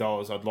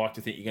 $600,000, I'd like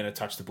to think you're going to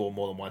touch the ball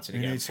more than once in a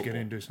game. He needs to get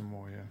in and do some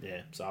more, yeah.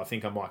 Yeah, so I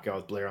think I might go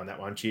with Blair on that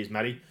one. Cheers,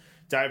 Matty.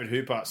 David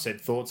Hooper said,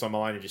 thoughts on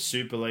Maloney to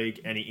Super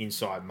League, any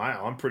inside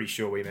mail? I'm pretty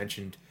sure we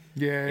mentioned...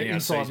 Yeah,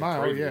 inside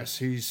mail, preview. yes.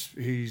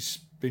 He's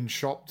been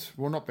shopped.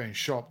 Well, not being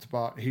shopped,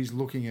 but he's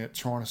looking at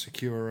trying to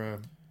secure a...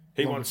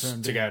 He wants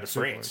to go to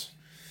France.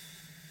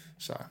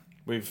 So...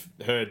 We've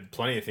heard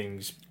plenty of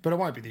things. But it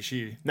won't be this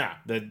year. Nah.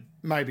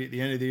 Maybe at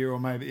the end of the year or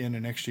maybe at the end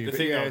of next year. The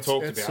thing I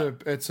talked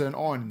about... It's an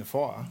iron in the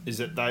fire. Is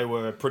that they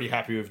were pretty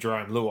happy with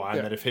Jerome Luai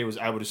and that if he was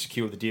able to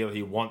secure the deal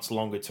he wants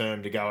longer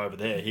term to go over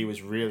there, he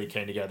was really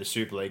keen to go to the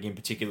Super League, in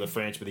particular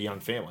France with a young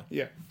family.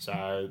 Yeah.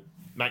 So,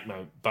 make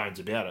no bones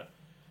about it.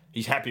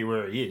 He's happy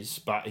where he is,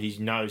 but he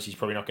knows he's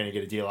probably not going to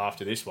get a deal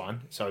after this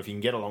one. So if he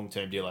can get a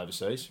long-term deal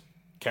overseas...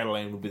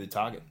 Catalan will be the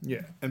target.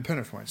 Yeah, and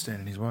Penrith won't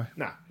stand in his way.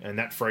 No, and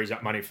that frees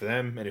up money for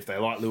them. And if they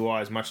like Luai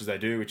as much as they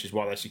do, which is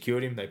why they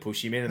secured him, they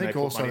push him in. And I think they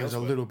also there's a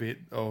little bit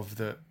of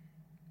that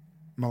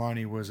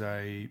Maloney was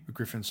a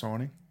Griffin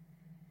signing.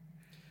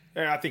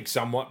 Yeah, I think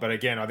somewhat. But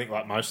again, I think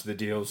like most of the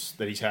deals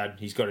that he's had,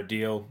 he's got a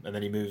deal and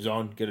then he moves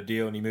on, get a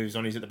deal and he moves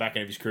on. He's at the back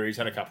end of his career. He's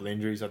had a couple of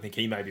injuries. I think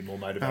he may be more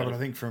motivated. No, but I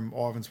think from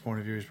Ivan's point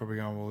of view, he's probably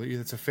going, well,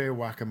 it's a fair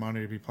whack of money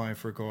to be playing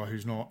for a guy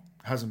who's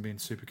hasn't been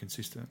super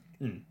consistent.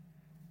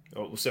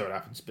 Well, we'll see what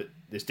happens, but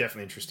there's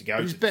definitely interest to go.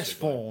 But his best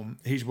form,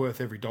 he's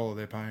worth every dollar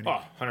they're paying him.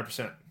 Oh,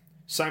 100%.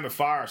 Same at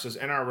Farah says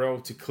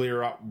NRL to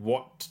clear up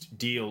what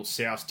deal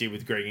South did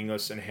with Greg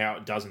Inglis and how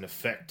it doesn't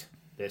affect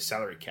their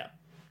salary cap.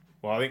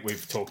 Well, I think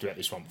we've talked about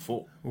this one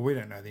before. Well, we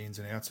don't know the ins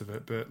and outs of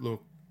it, but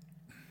look,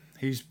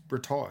 he's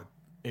retired.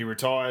 He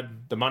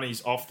retired. The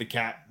money's off the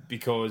cap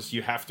because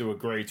you have to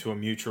agree to a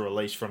mutual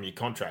release from your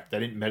contract. They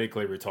didn't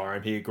medically retire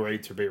him. He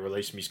agreed to be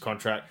released from his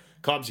contract.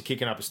 Clubs are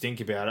kicking up a stink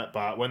about it,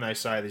 but when they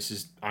say this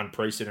is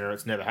unprecedented or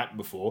it's never happened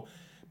before,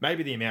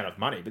 maybe the amount of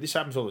money, but this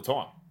happens all the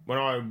time. When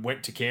I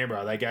went to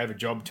Canberra, they gave a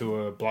job to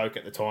a bloke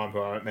at the time, who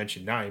I won't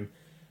mention name,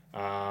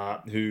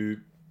 who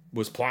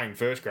was playing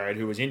first grade,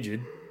 who was injured,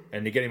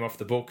 and to get him off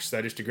the books,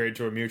 they just agreed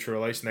to a mutual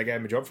release and they gave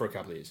him a job for a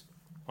couple of years.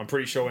 I'm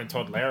pretty sure when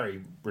Todd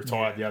Lowry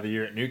retired the other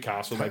year at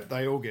Newcastle,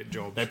 they all get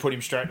jobs. They put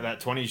him straight to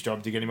that 20s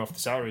job to get him off the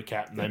salary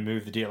cap, and they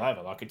moved the deal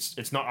over. Like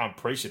it's not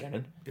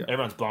unprecedented. Yeah.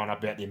 Everyone's blowing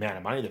up about the amount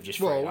of money they've just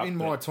freed up. Well, in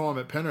my time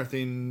at Penrith,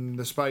 in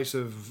the space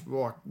of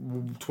like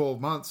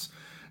 12 months,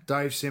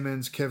 Dave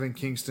Simmons, Kevin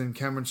Kingston,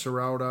 Cameron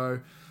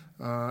Ciraldo,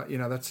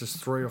 that's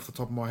just 3 off the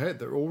top of my head.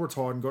 They're all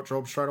retired and got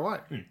jobs straight away.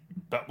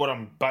 But what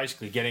I'm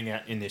basically getting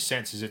at in this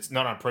sense is it's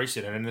not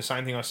unprecedented. And the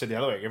same thing I said the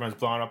other week, everyone's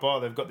blowing up,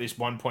 they've got this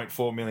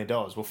 $1.4 million.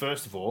 Well,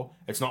 first of all,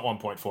 it's not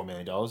 $1.4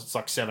 million. It's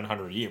like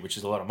 $700 a year, which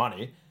is a lot of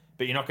money.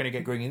 But you're not going to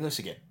get Greg Inglis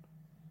again.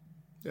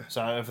 Yeah.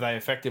 So have they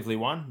effectively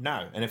won?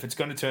 No. And if it's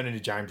going to turn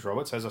into James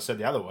Roberts, as I said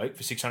the other week,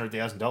 for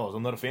 $600,000,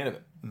 I'm not a fan of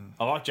it.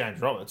 I like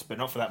James Roberts, but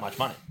not for that much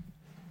money.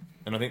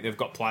 And I think they've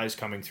got players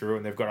coming through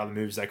and they've got other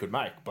moves they could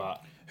make.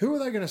 But Who are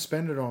they going to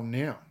spend it on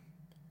now?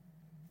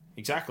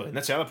 exactly. And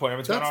that's the other point.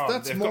 Everyone's That's, going, oh,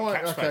 that's they've my got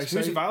cap okay. space.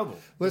 Who's So available?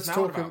 let's There's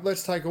no one talk. available.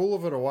 Let's take all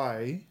of it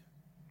away.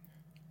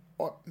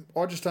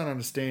 I just don't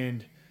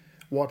understand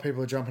why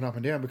people are jumping up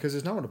and down because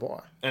there's no one to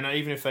buy. And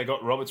even if they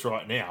got Roberts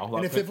right now...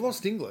 And if they've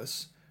lost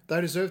Inglis,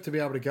 they deserve to be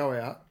able to go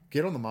out,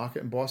 get on the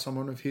market and buy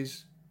someone of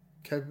his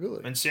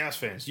capability. And South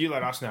fans, you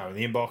let us know in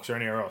the inbox or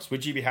anywhere else.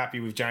 Would you be happy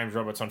with James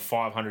Roberts on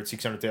 $500,000,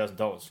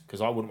 $600,000?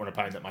 Because I wouldn't want to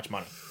pay him that much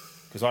money.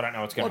 Because I don't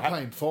know what's going I'd to happen.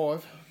 pay him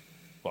 5.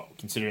 Well,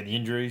 considering the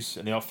injuries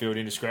and the off-field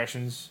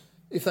indiscretions.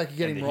 If they could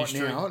get And him the right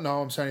history. now,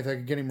 no, I'm saying if they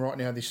could get him right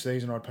now this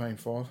season, I'd pay him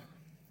 5.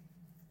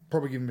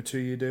 Probably give him a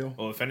 2-year deal.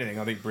 Well, if anything,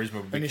 I think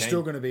Brisbane would be And he's keen.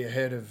 still going to be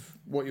ahead of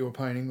what you were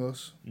paying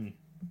Inglis.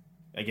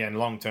 Again,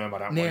 long-term, I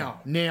don't want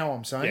him. Now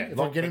I'm saying. Yeah, if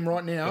I get him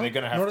right but now, they're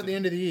gonna have not to. at the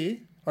end of the year.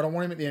 I don't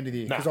want him at the end of the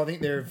year No. because I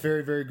think they're a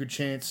very, very good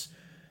chance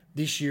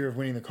this year of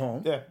winning the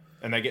comp. Yeah.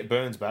 And they get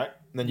Burns back,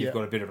 then you've Yeah.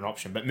 got a bit of an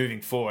option. But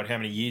moving forward, how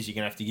many years are you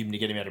going to have to give him to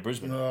get him out of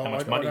Brisbane? How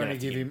much money are you going to have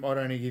to give him? I'd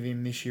only give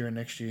him this year and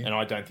next year. And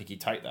I don't think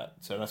he'd take that.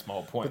 So that's my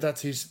whole point. But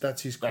that's his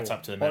call. That's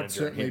up to the manager I'd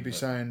certainly and him, be but-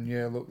 saying,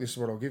 yeah, look, this is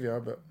what I'll give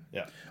you. But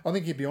Yeah. I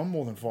think he'd be on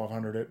more than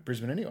 500 at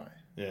Brisbane anyway.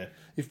 Yeah.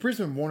 If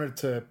Brisbane wanted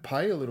to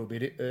pay a little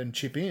bit and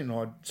chip in,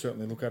 I'd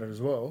certainly look at it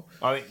as well.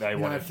 I think they You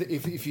know, want to...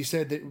 if you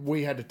said that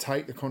we had to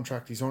take the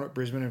contract he's on at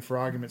Brisbane and for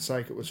argument's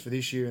sake it was for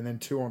this year and then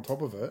 2 on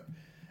top of it,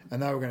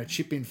 and they were going to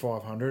chip in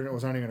 500 and it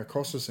was only going to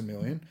cost us $1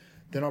 million,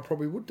 then I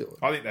probably would do it.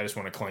 I think they just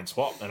want a clean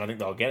swap, and I think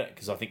they'll get it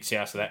because I think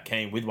South are that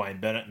keen with Wayne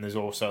Bennett, and there's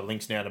also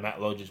links now to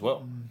Matt Lodge as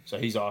well. So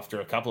he's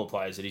after a couple of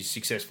players that he's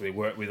successfully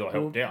worked with or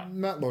helped out.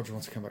 Matt Lodge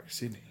wants to come back to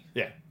Sydney.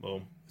 Yeah,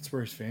 well, That's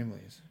where his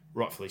family is.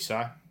 rightfully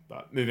so.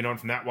 But moving on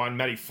from that one,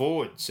 Matty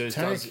Ford says,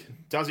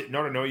 does it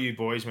not annoy you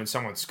boys when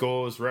someone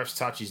scores, refs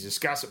touches,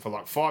 discuss it for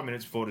like 5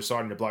 minutes before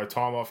deciding to blow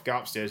time off, go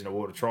upstairs and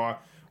award a try?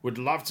 Would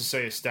love to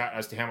see a stat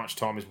as to how much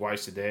time is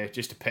wasted there.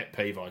 Just a pet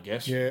peeve, I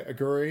guess. Yeah,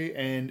 agree.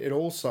 And it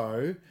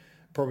also,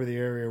 probably the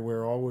area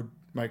where I would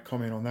make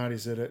comment on that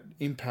is that it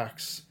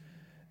impacts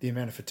the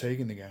amount of fatigue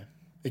in the game.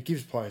 It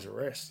gives players a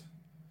rest.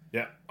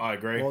 Yeah, I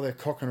agree. While they're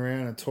cocking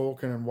around and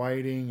talking and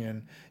waiting.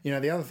 And, you know,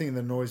 the other thing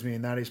that annoys me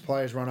in that is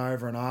players run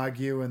over and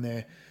argue and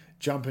they're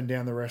jumping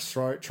down the ref's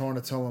throat, trying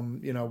to tell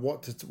them, you know,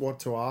 what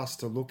to ask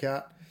to look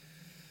at.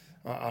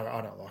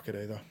 I don't like it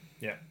either.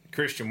 Yeah,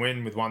 Christian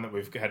Wynn with one that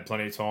we've had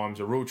plenty of times.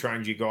 A rule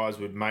change you guys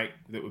would make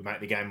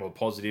the game more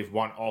positive,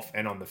 one off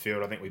and on the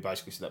field. I think we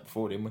basically said that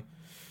before, didn't we?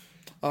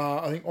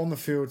 I think on the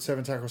field,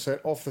 7 tackle set.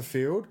 Off the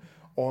field,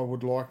 I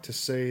would like to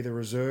see the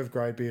reserve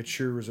grade be a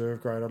true reserve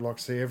grade. I'd like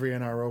to see every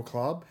NRL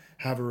club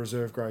have a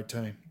reserve grade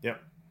team.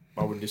 Yep.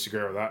 I wouldn't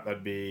disagree with that.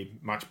 That'd be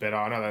much better.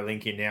 I know they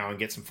link in now and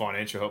get some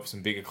financial help for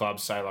some bigger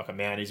clubs, say like a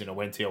Mounties and a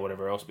Wenty or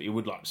whatever else, but you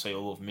would like to see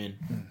all of them in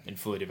and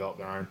fully develop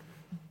their own.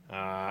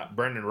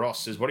 Brendan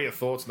Ross says, what are your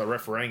thoughts on the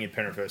refereeing in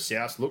Penrith vs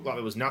South? Looked like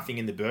there was nothing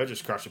in the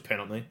Burgess Crusher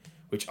penalty,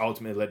 which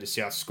ultimately led to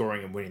South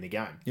scoring and winning the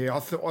game. Yeah, I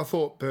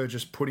thought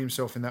Burgess put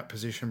himself in that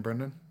position,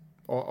 Brendan.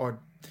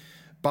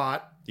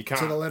 But You can't.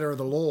 to the letter of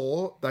the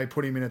law, they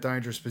put him in a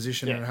dangerous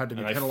position and it had to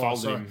be and they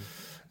penalised. folded So him.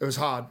 it was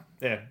hard.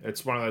 Yeah,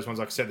 it's one of those ones,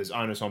 like I said, there's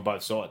onus on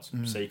both sides.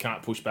 So you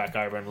can't push back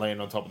over and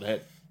land on top of the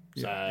head.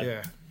 So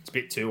Yeah. it's a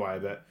bit two-way,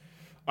 but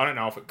I don't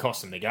know if it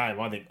cost them the game.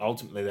 I think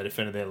ultimately they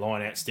defended their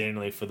line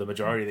outstandingly for the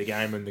majority of the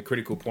game, and the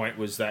critical point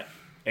was that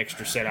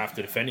extra set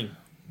after defending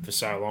for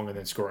so long and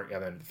then scoring at the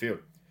other end of the field.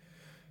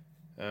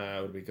 What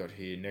have we got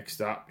here?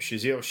 Next up,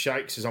 Shazil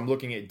Sheikh says, I'm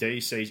looking at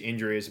DC's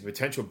injury as a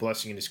potential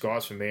blessing in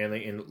disguise for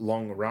Manly in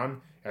long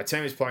run. Our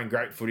team is playing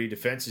great footy.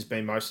 Defence has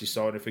been mostly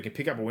solid. If we can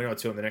pick up a win or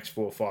two in the next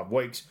 4 or 5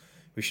 weeks,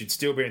 we should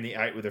still be in the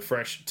 8 with a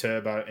fresh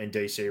Turbo and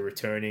DC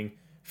returning.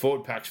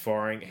 Forward packs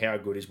firing. How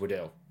good is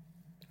Waddell?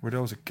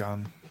 Waddell's a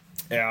gun.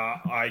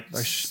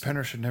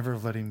 Penrith should never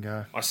have let him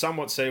go. I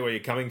somewhat see where you're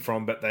coming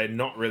from, but they're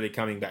not really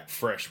coming back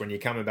fresh. When you're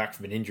coming back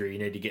from an injury, you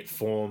need to get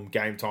form,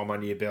 game time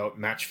under your belt,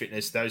 match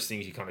fitness, those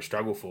things you kind of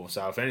struggle for.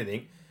 So if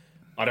anything,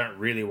 I don't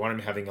really want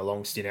them having a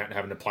long stint out and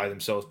having to play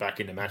themselves back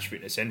into match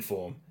fitness and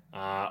form.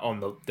 On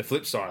the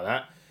flip side of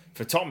that,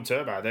 for Tom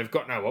Turbo, they've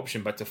got no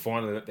option but to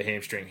finally let the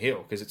hamstring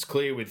heal, because it's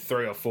clear with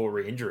 3 or 4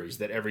 re-injuries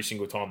that every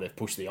single time they've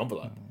pushed the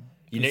envelope.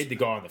 You need the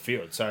guy on the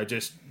field, so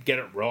just get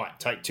it right.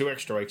 Take 2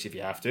 extra weeks if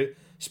you have to,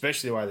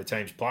 especially the way the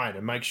team's playing,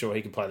 and make sure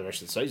he can play the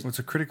rest of the season. Well, it's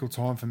a critical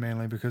time for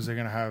Manly because they're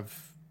going to have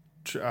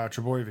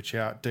Trebojevic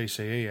out,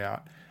 DCE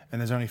out,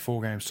 and there's only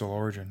 4 games till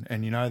Origin.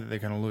 And you know that they're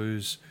going to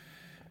lose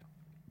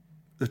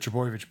the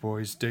Trebojevic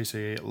boys,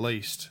 DCE at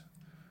least.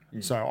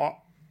 So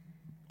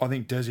I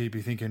think Desi would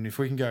be thinking, if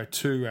we can go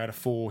 2 out of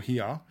 4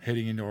 here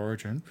heading into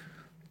Origin,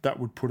 that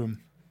would put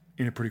them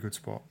in a pretty good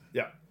spot.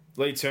 Yeah.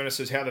 Lee Turner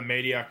says how the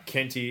media,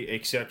 Kenty,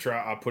 etc.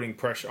 are putting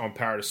pressure on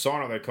Para to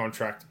sign up their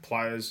contract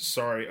players.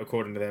 Sorry,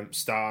 according to them,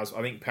 stars.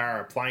 I think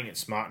Para are playing it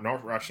smart,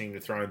 not rushing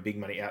to throw big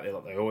money out there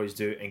like they always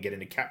do and get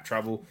into cap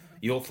trouble.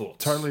 Your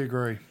thoughts? Totally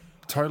agree.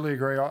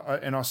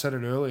 And I said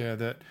it earlier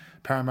that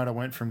Parramatta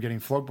went from getting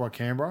flogged by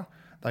Canberra,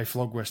 they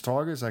flog West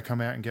Tigers. They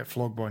come out and get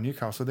flogged by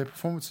Newcastle. Their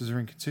performances are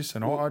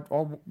inconsistent. I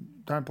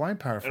don't blame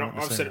Parra for And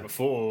not I've said it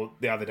before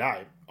the other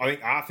day. I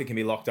think Arthur can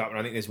be locked up, and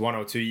I think there's one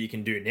or two you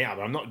can do now,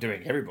 but I'm not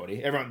doing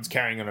everybody. Everyone's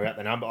carrying on about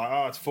the number.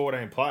 Like, it's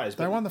 14 players.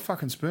 They won the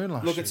fucking spoon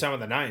last year. Look at some of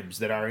the names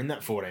that are in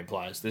that 14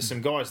 players. There's some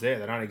guys there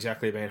that aren't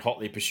exactly being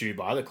hotly pursued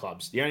by other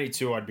clubs. The only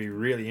two I'd be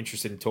really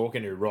interested in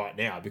talking to right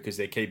now, because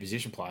they're key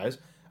position players,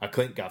 are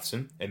Clint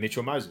Gutherson and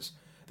Mitchell Moses.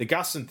 The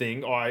Gutherson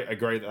thing, I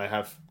agree that they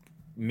have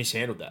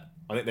mishandled that.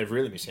 I think they've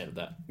really mishandled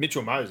that.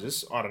 Mitchell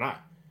Moses, I don't know.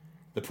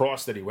 The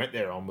price that he went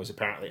there on was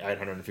apparently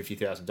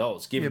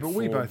 $850,000. Yeah, but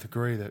we both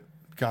agree that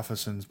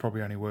Gutherson's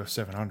probably only worth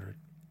 700.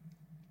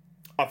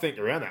 I think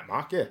around that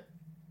mark, yeah.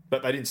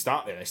 But they didn't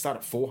start there. They started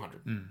at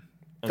 400.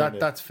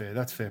 That's fair.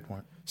 That's a fair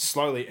point.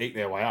 Slowly eke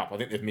their way up. I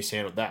think they've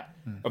mishandled that.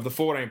 Of the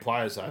 14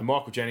 players, though,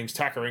 Michael Jennings,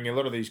 Tuckering, a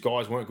lot of these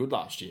guys weren't good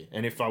last year.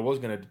 And if I was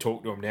going to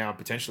talk to them now and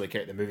potentially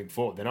keep them moving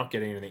forward, they're not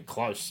getting anything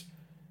close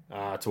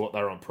to what they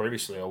were on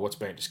previously or what's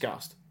being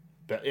discussed.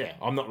 But yeah,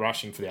 I'm not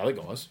rushing for the other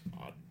guys.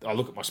 I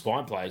look at my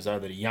spine players, though,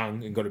 that are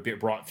young and got a bit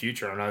bright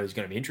future, and I know there's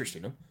going to be interest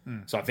in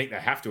them. So I think they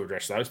have to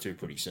address those two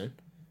pretty soon.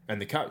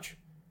 And the coach.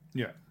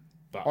 Yeah.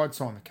 But I'd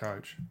sign the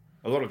coach.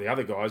 a lot of the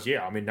other guys,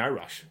 yeah, I'm in no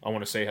rush. I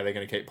want to see how they're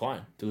going to keep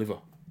playing,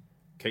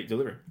 keep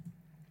delivering.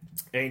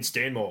 Ian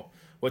Stanmore,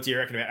 what do you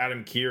reckon about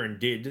Adam Kieran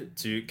did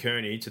to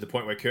Kearney to the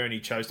point where Kearney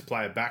chose to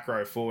play a back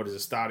row forward as a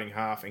starting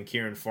half and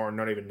Kieran Foran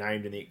not even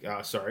named in the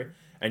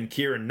and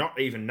Kieran not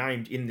even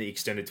named in the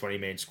extended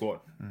 20-man squad?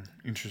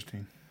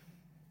 Interesting.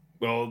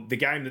 Well, the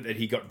game that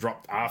he got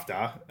dropped after,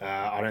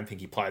 I don't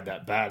think he played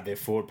that bad. Their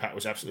forward pack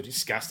was absolutely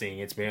disgusting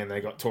against me, and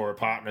they got tore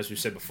apart. And as we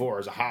said before,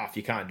 as a half,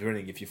 you can't do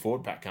anything if your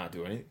forward pack can't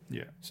do anything.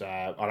 Yeah. So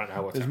I don't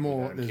know what's There's happening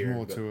more. with Adam There's Kieran,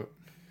 more but to it.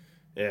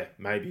 yeah,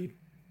 maybe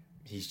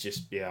he's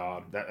just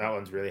that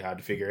one's really hard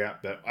to figure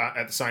out. But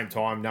at the same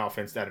time, no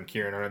offense to Adam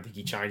Kieran, I don't think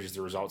he changes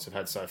the results they've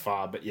had so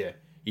far. But yeah,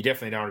 you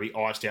definitely don't want to be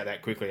iced out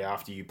that quickly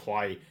after you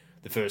play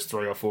the first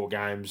 3 or 4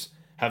 games,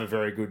 have a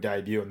very good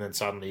debut, and then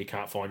suddenly you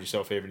can't find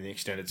yourself even in the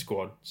extended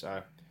squad.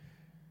 So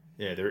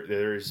yeah,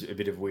 there is a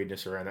bit of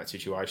weirdness around that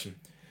situation.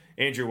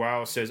 Andrew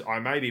Wales says, I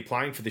may be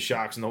playing for the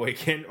Sharks on the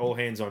weekend. All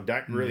hands on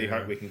deck. Really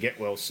hope we can get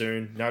well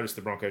soon. Noticed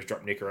the Broncos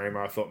dropped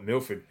Nicarima. I thought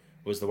Milford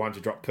was the one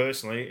to drop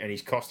personally, and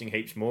he's costing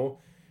heaps more.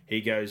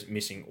 He goes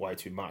missing way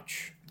too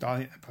much. I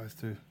think they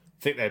both do.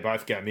 I think they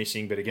both go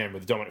missing, but again,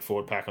 with the dominant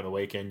forward pack on the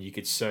weekend, you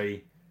could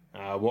see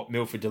what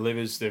Milford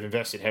delivers. They've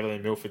invested heavily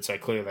in Milford, so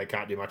clearly they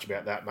can't do much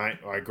about that, mate.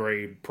 I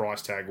agree,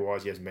 price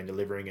tag-wise, he hasn't been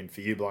delivering, and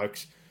for you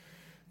blokes,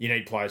 you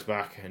need players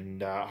back,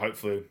 and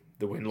hopefully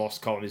the win-loss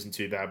column isn't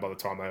too bad by the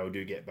time they all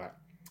do get back.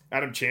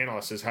 Adam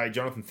Chandler says, hey,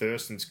 Jonathan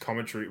Thurston's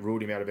commentary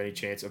ruled him out of any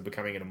chance of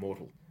becoming an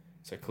immortal.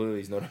 So clearly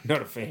he's not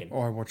a fan.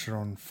 I watch it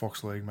on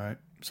Fox League, mate,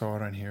 so I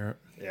don't hear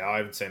it. Yeah, I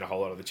haven't seen a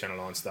whole lot of the Channel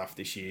 9 stuff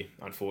this year,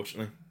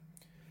 unfortunately.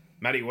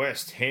 Matty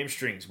West,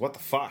 hamstrings, what the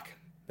fuck?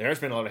 There has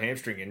been a lot of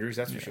hamstring injuries,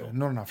 that's for sure.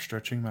 Not enough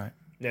stretching, mate.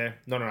 Yeah,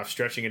 not enough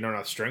stretching and not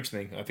enough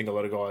strengthening. I think a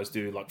lot of guys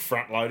do like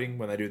front loading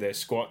when they do their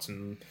squats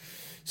and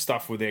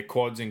stuff with their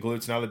quads and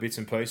glutes and other bits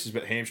and pieces,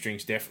 but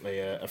hamstring's definitely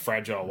a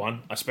fragile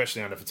one,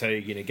 especially under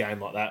fatigue in a game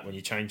like that when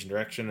you're changing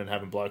direction and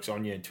having blokes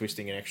on you and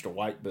twisting an extra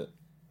weight. But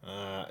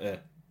yeah,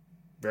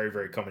 very,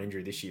 very common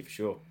injury this year for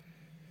sure.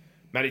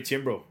 Matty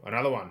Timbrell,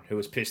 another one who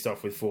was pissed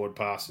off with forward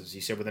passes.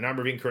 He said, with a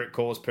number of incorrect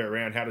calls per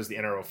round, how does the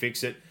NRL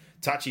fix it?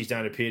 Touchies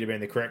don't appear to be in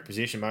the correct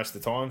position most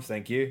of the time.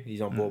 Thank you.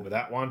 He's on board with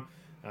that one.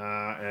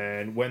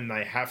 And when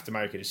they have to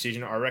make a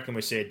decision, I reckon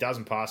we see a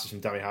dozen passes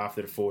from dummy half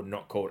that are forward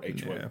not called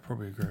each week. Yeah, I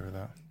probably agree with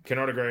that.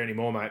 Cannot agree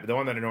anymore, mate. But the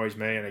one that annoys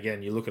me, and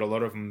again, you look at a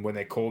lot of them when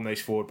they're calling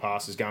these forward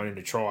passes going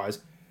into tries,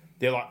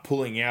 they're like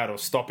pulling out or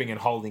stopping and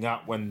holding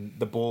up when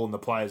the ball and the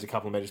player's a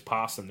couple of metres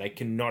past them. They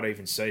cannot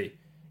even see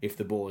if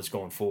the ball has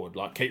gone forward.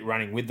 Like, keep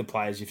running with the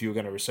players if you were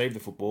going to receive the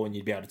football and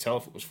you'd be able to tell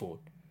if it was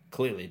forward,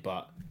 clearly.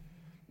 But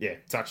yeah,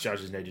 touch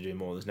judges need to do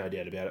more. There's no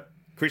doubt about it.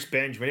 Chris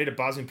Benj, we need a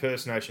Buzz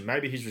impersonation.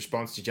 Maybe his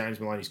response to James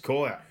Maloney's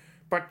call out.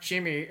 But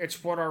Jimmy,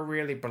 it's what I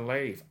really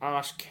believe.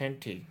 Ask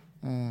Kenty.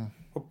 Well,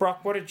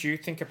 Brock, what did you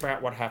think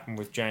about what happened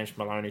with James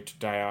Maloney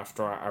today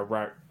after I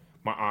wrote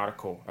my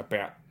article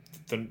about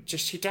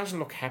he doesn't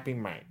look happy,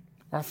 mate.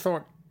 I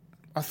thought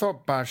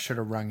Buzz should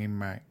have rung him,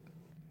 mate.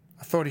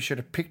 I thought he should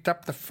have picked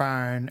up the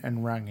phone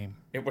and rung him.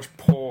 It was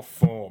poor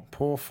form.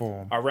 Poor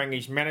form. I rang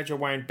his manager,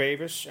 Wayne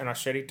Beavis, and I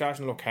said, he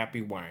doesn't look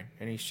happy, Wayne.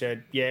 And he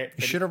said, yeah.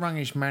 He should have rung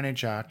his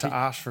manager to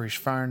ask for his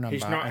phone number.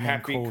 He's not and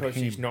happy because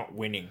he's not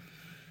winning.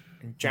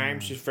 And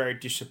James is very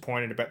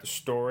disappointed about the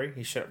story.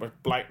 He said it was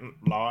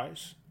blatant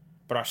lies.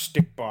 But I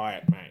stick by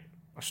it, mate.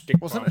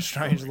 Wasn't it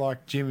strange,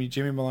 like Jimmy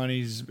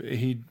Maloney's,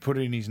 he'd put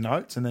it in his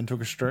notes and then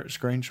took a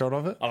screenshot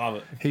of it? I love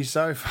it. He's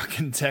so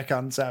fucking tech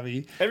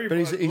unsavvy.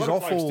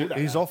 But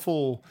he's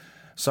awful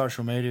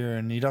social media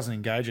and he doesn't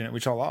engage in it,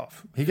 which I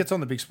love. He gets on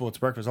the Big Sports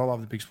Breakfast. I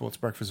love the Big Sports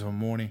Breakfast of a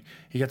morning.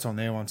 He gets on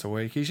there once a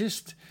week.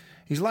 He's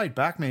laid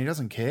back, man. He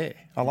doesn't care.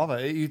 I love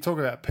it. You talk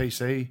about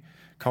PC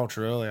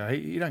culture earlier.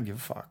 He don't give a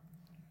fuck.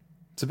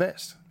 It's the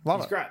best. Love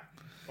it. It's great.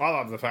 I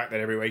love the fact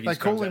that every week they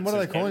call him. What do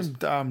they call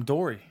him?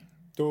 Dory.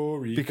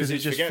 Story. because he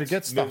just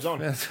forgets stuff. Moves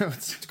on.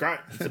 It's great.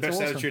 It's the best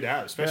awesome. attitude to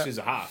have, especially as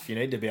a half. You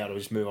need to be able to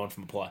just move on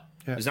from a play.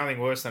 Yeah. There's nothing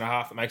worse than a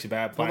half that makes a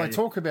bad play. Well, they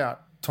talk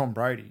about Tom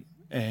Brady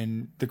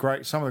and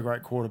some of the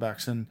great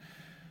quarterbacks, and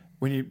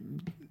when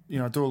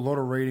you do a lot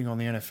of reading on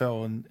the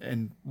NFL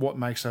and what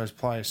makes those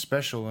players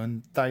special,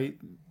 and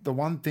the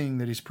one thing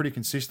that is pretty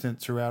consistent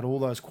throughout all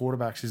those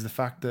quarterbacks is the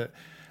fact that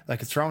they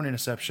could throw an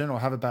interception or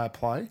have a bad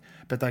play,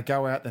 but they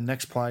go out the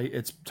next play,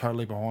 it's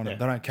totally behind them.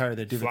 They don't carry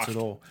their divots at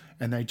all,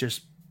 and they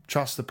just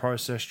trust the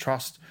process,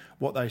 trust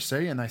what they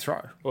see, and they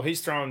throw. Well,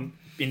 he's thrown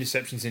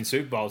interceptions in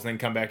Super Bowls and then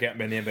come back out and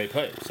been the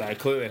MVP. So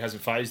clearly it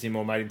hasn't phased him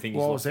or made him think he's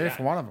Well, I lost was there the for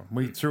game. one of them.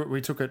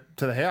 We took it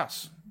to the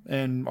house,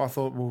 and I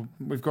thought, well,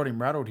 we've got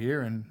him rattled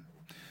here, and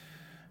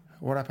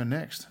what happened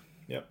next?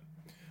 Yep.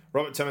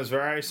 Robert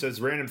Thomas-Vare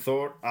says, random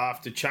thought,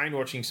 after chain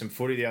watching some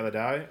footy the other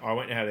day, I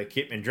went and had a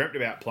kip and dreamt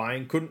about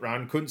playing, couldn't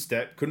run, couldn't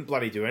step, couldn't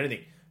bloody do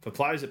anything. For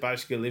players that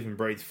basically live and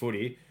breathe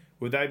footy,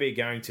 would they be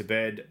going to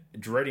bed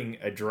dreading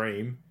a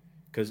dream?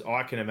 Because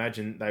I can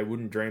imagine they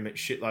wouldn't dream it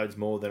shitloads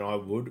more than I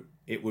would.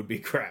 It would be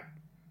crap.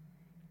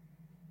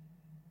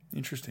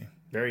 Interesting.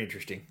 Very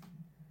interesting.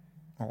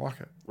 I like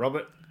it.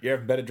 Robert, you're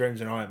having better dreams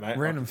than I am, mate.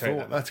 Random I can tell you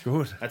thought. that. That's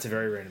good. That's a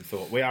very random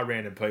thought. We are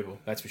random people,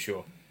 that's for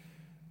sure.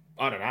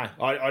 I don't know.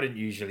 I didn't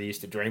usually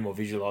used to dream or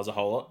visualise a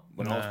whole lot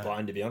when I was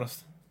playing, to be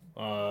honest.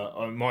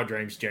 My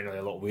dreams generally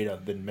a lot weirder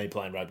than me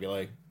playing rugby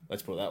league.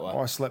 Let's put it that way.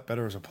 I slept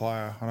better as a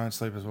player. I don't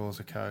sleep as well as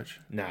a coach.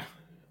 Nah,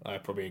 I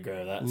probably agree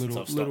with that.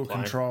 Little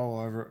control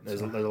over it. There's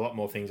a lot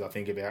more things I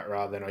think about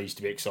rather than I used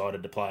to be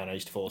excited to play and I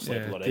used to fall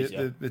asleep a lot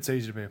easier. It's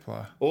easy to be a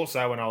player.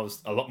 Also, when I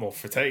was a lot more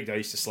fatigued, I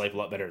used to sleep a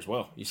lot better as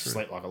well. Used to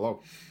sleep like a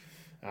log.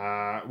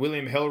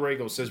 William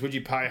Hellregal says, would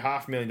you pay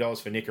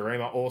 $500,000 for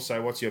Nicarima?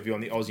 Also, what's your view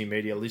on the Aussie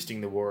media listing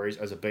the Warriors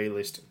as a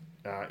B-list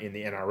in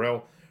the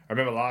NRL? I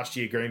remember last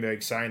year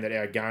Greenberg saying that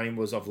our game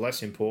was of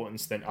less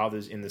importance than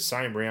others in the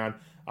same round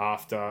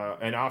after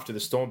the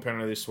Storm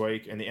penalty this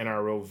week and the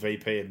NRL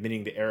VP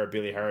admitting the error.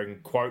 Billy Harrigan,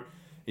 quote,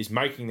 is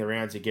making the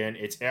rounds again.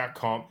 It's our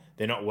comp.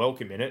 They're not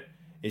welcome in it.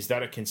 Is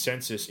that a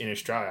consensus in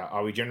Australia?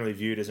 Are we generally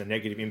viewed as a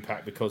negative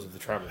impact because of the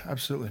travel?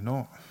 Absolutely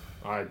not.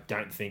 I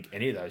don't think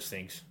any of those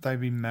things.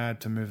 They'd be mad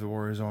to move the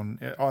Warriors on.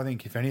 I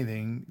think, if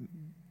anything,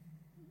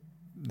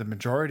 the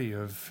majority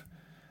of,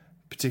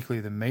 particularly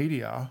the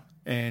media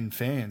and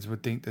fans,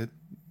 would think that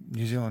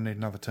New Zealand need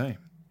another team.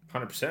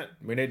 100%.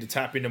 We need to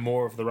tap into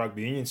more of the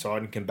rugby union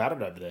side and combat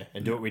it over there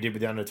and do what we did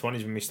with the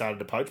under-20s when we started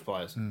to poach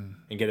players and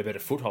get a better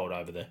foothold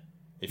over there.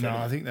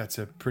 I think that's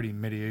a pretty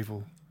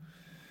medieval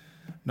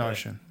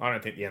notion. I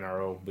don't think the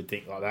NRL would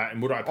think like that.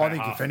 And would I pay I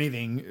think, half? if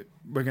anything,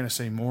 we're going to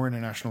see more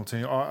international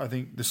teams. I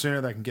think the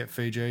sooner they can get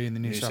Fiji in the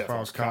New South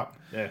Wales Cup,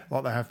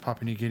 like they have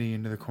Papua New Guinea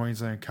into the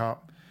Queensland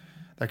Cup,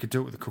 they could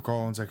do it with the Cook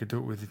Islands, they could do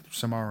it with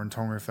Samoa and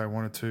Tonga if they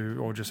wanted to,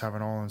 or just have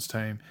an Islands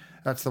team.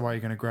 That's the way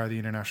you're going to grow the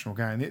international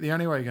game. The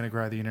only way you're going to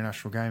grow the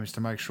international game is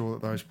to make sure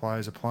that those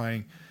players are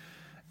playing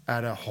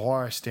at a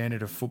higher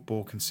standard of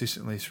football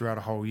consistently throughout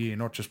a whole year,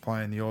 not just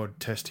playing the odd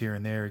test here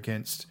and there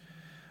against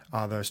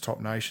those top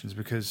nations,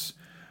 because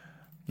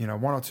 1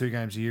 or 2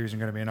 games a year isn't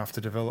going to be enough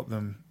to develop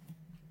them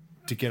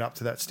to get up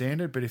to that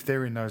standard. But if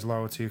they're in those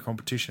lower tier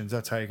competitions,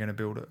 that's how you're going to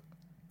build it.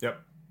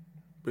 Yep.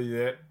 With you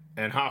there.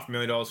 And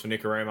 $500,000 for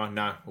Nicarima?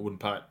 No, I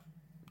wouldn't pay it.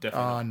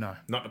 Definitely No.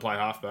 Not to play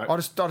halfback. I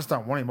just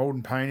don't want him. I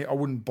wouldn't pay him. I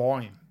wouldn't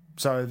buy him.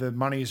 So the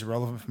money is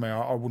irrelevant for me.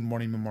 I wouldn't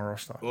want him in my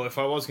roster. Well, if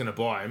I was going to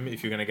buy him,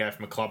 if you're going to go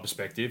from a club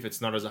perspective, it's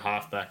not as a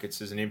halfback.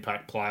 It's as an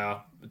impact player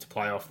to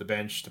play off the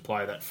bench, to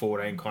play that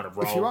 14 kind of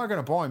role. If you are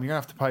going to buy him, you're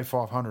going to have to pay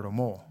 $500 or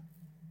more.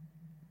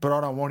 But I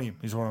don't want him,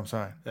 is what I'm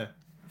saying. Yeah,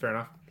 fair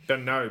enough.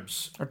 Ben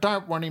Nobes. I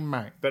don't want him,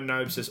 mate. Ben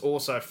Nobes says,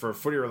 also for a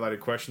footy-related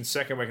question,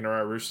 second week in a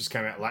row, Roosters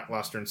came out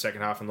lacklustre in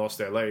second half and lost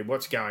their lead.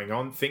 What's going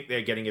on? Think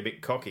they're getting a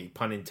bit cocky,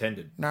 pun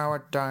intended. No, I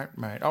don't,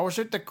 mate. I was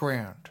at the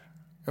ground.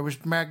 It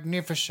was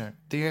magnificent.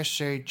 The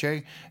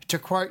SCG. To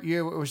quote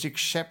you, it was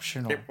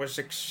exceptional. It was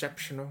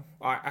exceptional.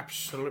 I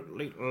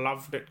absolutely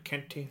loved it,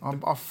 Kenty.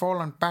 I've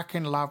fallen back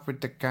in love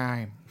with the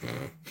game.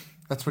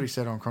 That's what he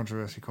said on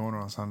Controversy Corner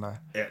on Sunday.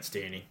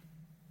 Outstanding.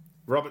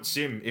 Robert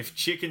Sim, if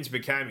chickens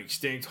became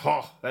extinct,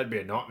 that'd be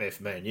a nightmare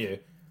for me and you.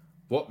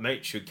 What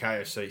meat should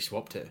KFC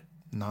swap to?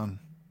 None.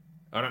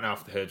 I don't know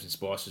if the herbs and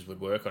spices would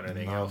work on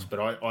anything None. else, but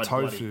I'd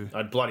Tofu.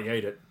 bloody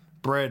eat it.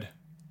 Bread.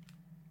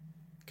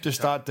 Just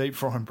start deep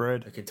frying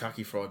bread. A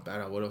Kentucky fried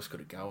batter, what else could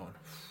it go on?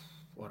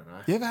 I don't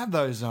know. You ever have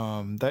those,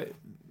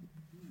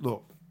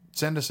 look,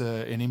 send us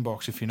an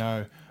inbox if you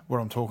know what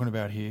I'm talking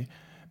about here.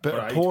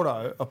 But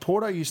a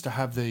Porto used to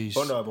have these...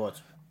 Bondi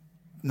bites.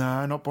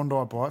 No, not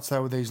Bondi bites. They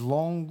were these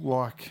long,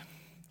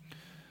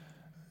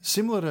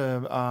 similar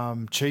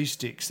to cheese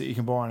sticks that you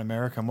can buy in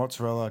America,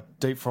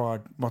 deep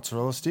fried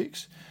mozzarella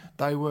sticks.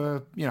 They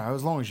were,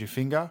 as long as your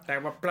finger. They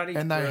were bloody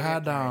And they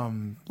brilliant,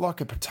 had like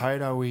a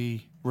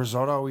potato-y,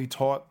 risotto-y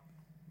type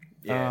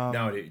no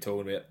idea what you're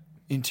talking about.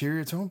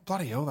 interior to them.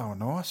 Bloody hell, they were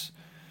nice.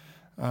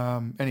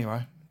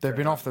 Anyway, they've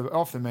been off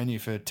the menu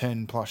for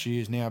 10 plus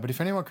years now. But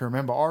if anyone can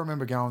remember, I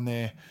remember going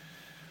there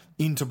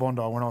into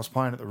Bondi when I was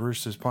playing at the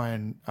Roosters,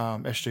 playing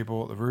SG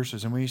ball at the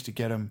Roosters, and we used to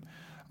get them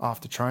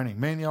after training.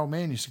 Me and the old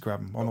man used to grab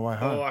them on the way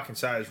home. All I can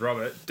say is,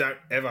 Robert, don't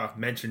ever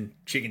mention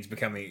chickens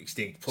becoming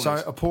extinct. Please.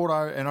 So a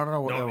Porto, and I don't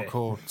know what they were Nightmare.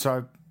 called.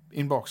 So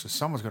in boxes,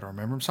 someone's got to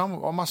remember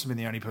them. I must have been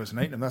the only person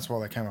eating them. That's why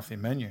they came off their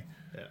menu.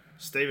 Yeah.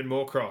 Stephen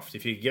Moorcroft,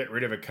 if you could get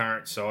rid of a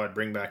current side,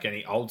 bring back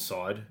any old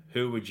side,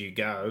 who would you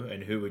go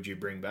and who would you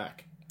bring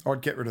back?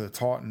 I'd get rid of the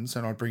Titans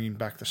and I'd bring in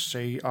back the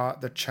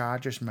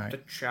Chargers, mate. The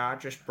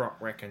Chargers, Brock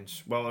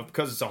reckons. Well,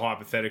 because it's a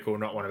hypothetical,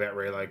 not one about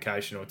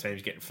relocation or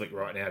teams getting flicked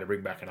right now to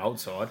bring back an old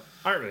side.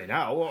 I don't really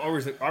know.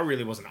 I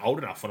really wasn't old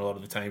enough when a lot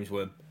of the teams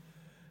were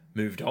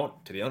moved on,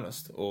 to be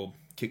honest, or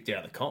kicked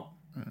out of the comp.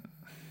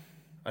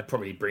 I'd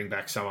probably bring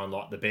back someone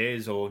like the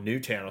Bears or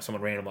Newtown or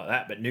someone random like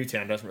that, but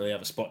Newtown doesn't really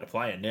have a spot to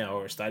play in now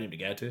or a stadium to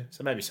go to.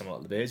 So maybe someone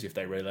like the Bears if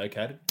they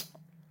relocated.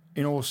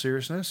 In all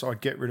seriousness, I'd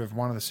get rid of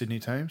one of the Sydney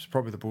teams,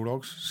 probably the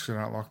Bulldogs, because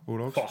I don't like the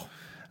Bulldogs. Oh,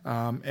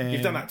 And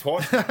you've done that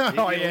twice. You're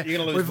going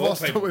to lose more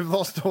people. We've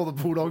lost all the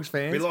Bulldogs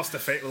fans. We lost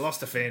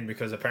a fan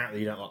because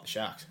apparently you don't like the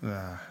Sharks.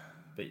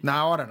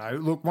 No, I don't know.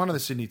 Look, one of the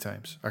Sydney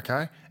teams,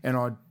 okay?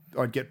 And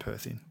I'd get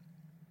Perth in.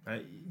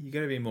 You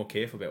got to be more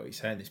careful about what you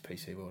say in this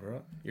PC world, all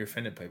right? You're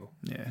offending people.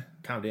 Yeah.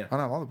 Calm down. I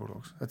don't like the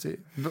Bulldogs. That's it.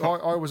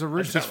 I was a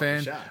Roosters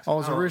fan. I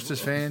was a Roosters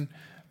fan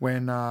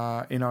when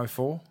in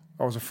 04.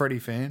 I was a Freddie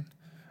fan,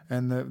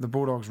 and the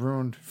Bulldogs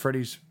ruined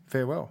Freddie's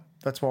farewell.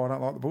 That's why I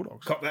don't like the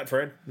Bulldogs. Cop that,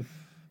 Fred.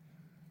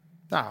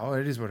 No,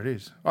 it is what it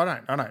is. I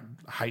don't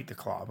hate the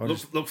club.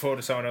 Look forward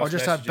to someone else. I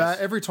just have bad.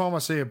 Every time I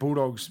see a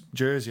Bulldogs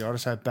jersey, I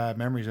just have bad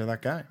memories of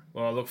that game.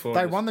 Well, I look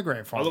forward. They won the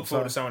grand final. I look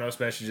forward to someone else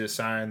messages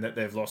saying that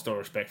they've lost all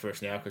respect for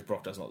us now because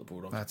Brock doesn't like the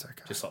Bulldogs. That's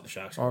okay. Just like the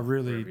Sharks.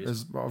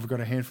 I've got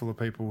a handful of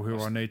people who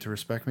I need to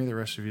respect me. The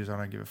rest of you, I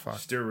don't give a fuck.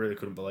 Still really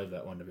couldn't believe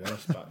that one, to be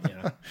honest.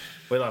 But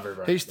we love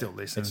everybody. He still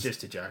listens. It's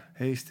just a joke.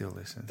 He still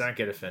listens. Don't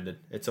get offended.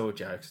 It's all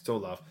jokes. It's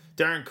all love.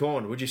 Darren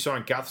Corn, would you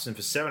sign Gutherson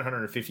for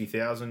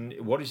 $750,000?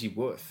 What is he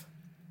worth?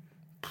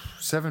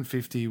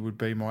 750 would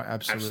be my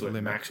absolute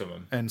limit.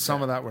 Maximum. And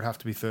some of that would have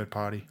to be third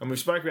party. And we've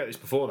spoken about this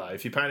before, though.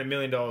 If you're paying $1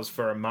 million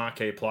for a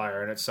marquee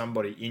player and it's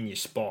somebody in your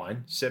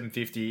spine,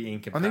 750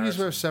 in comparison. I think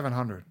he's worth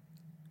 700.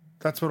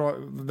 That's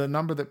what the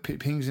number that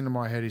pings into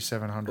my head is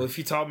 700. Well, if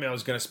you told me I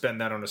was going to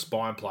spend that on a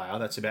spine player,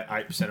 that's about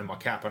 8% of my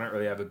cap. I don't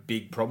really have a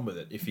big problem with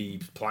it if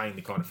he's playing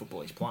the kind of football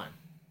he's playing.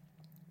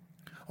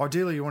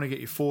 Ideally, you want to get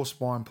your 4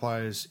 spine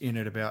players in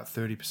at about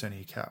 30% of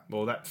your cap.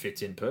 Well, that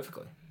fits in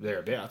perfectly,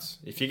 thereabouts.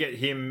 If you get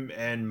him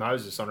and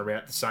Moses on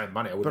about the same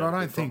money, But I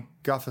don't think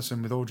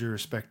Gutherson, with all due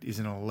respect, is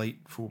an elite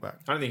fullback.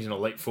 I don't think he's an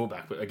elite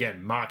fullback, but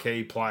again,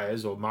 marquee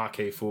players or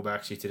marquee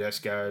fullbacks, your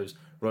Tedesco's,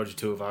 Roger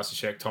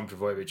Tuivasa-Sheck, Tom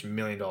Trbojevic, $1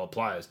 million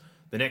players.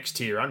 The next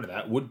tier under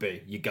that would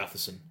be your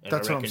Gutherson. And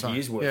That's I what I'm reckon saying. he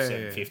is worth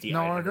 750,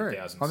 No, I agree.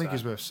 800,000. I think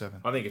he's worth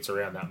 7. I think it's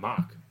around that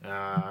mark.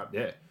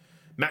 Yeah.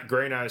 Matt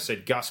Greeno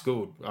said Gus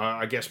Gould.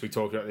 I guess we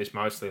talked about this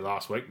mostly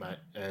last week, mate,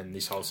 and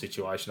this whole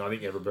situation. I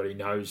think everybody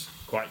knows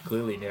quite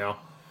clearly now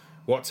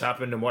what's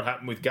happened and what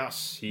happened with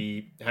Gus.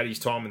 He had his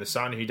time in the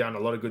sun. He done a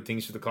lot of good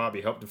things for the club.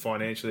 He helped them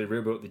financially,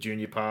 rebuilt the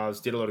junior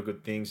paths, did a lot of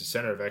good things, a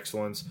centre of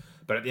excellence.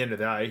 But at the end of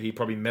the day, he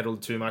probably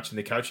meddled too much in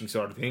the coaching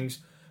side of things.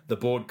 The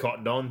board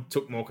cottoned on,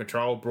 took more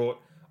control, brought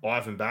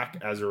Ivan back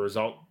as a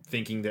result,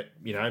 thinking that,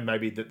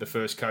 maybe that the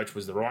first coach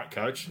was the right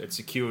coach. It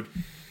secured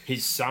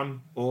his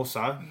son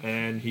also,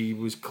 and he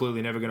was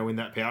clearly never going to win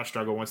that power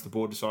struggle once the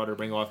board decided to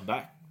bring Ivan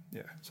back.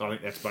 Yeah. So I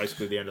think that's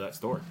basically the end of that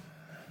story.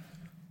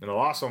 And the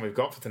last one we've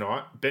got for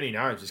tonight, Benny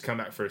Knowles has come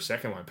back for a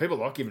second one. People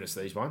like giving us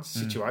these ones,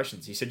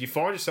 situations. He said, you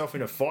find yourself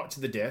in a fight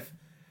to the death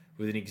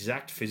with an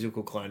exact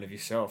physical clone of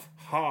yourself.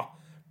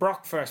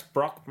 Brock versus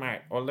Brock,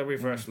 mate, or Louis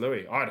versus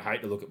Louis. I'd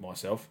hate to look at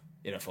myself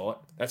in a fight.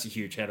 That's a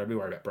huge hand. I'd be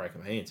worried about breaking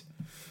my hands.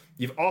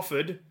 You're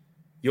offered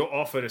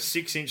a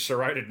 6-inch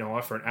serrated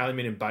knife or an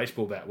aluminium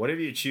baseball bat. Whatever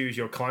you choose,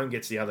 your clone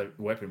gets the other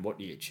weapon. What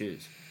do you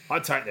choose?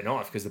 I'd take the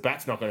knife because the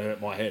bat's not going to hurt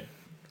my head.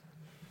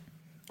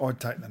 I'd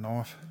take the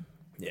knife.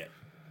 Yeah.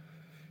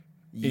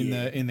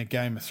 In the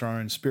Game of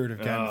Thrones, Spirit of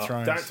Game of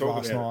Thrones don't talk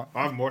last about night. it.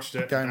 I haven't watched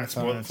it. Game Don't of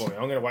spoil it Thrones. for me.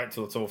 I'm going to wait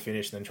until it's all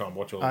finished and then try and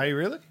watch all of Are it. you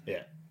really?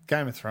 Yeah.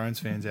 Game of Thrones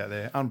fans out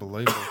there,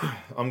 unbelievable.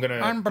 I'm going to...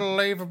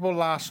 Unbelievable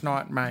last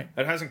night, mate.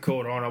 It hasn't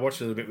caught on. I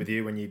watched a little bit with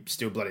you when you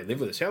still bloody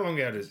live with us. How long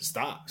ago does it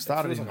start?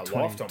 Started It in feels like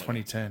a lifetime ago.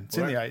 2010. It's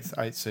in the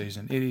eighth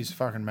season. It is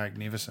fucking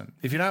magnificent.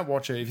 If you don't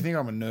watch it, if you think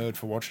I'm a nerd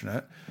for watching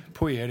it,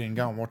 pull your head in,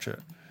 go and watch it.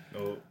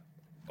 Well,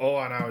 all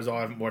I know is I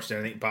haven't watched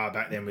anything bar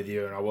back then with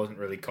you, and I wasn't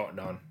really cottoned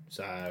on.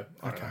 So, I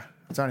don't know.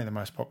 It's only the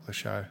most popular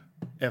show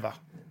ever.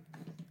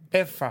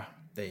 Ever.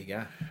 There you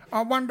go.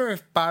 I wonder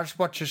if Buzz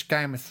watches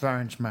Game of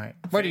Thrones, mate.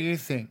 What do you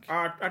think?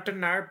 I don't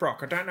know,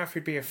 Brock. I don't know if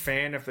you'd be a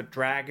fan of the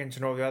dragons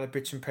and all the other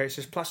bits and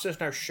pieces. Plus, there's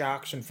no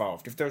sharks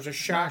involved. If there was a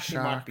shark, you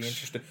might be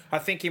interested. I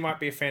think he might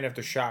be a fan of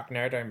the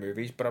Sharknado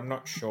movies, but I'm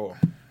not sure.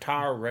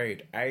 Tara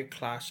Reid,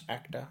 A-class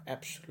actor.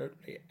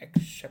 Absolutely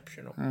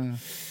exceptional.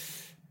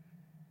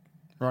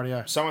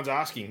 Rightio. Someone's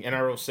asking,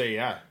 NRL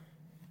CEO,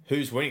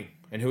 who's winning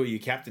and who are you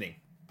captaining?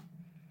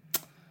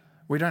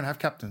 We don't have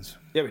captains.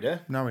 Yeah, we do.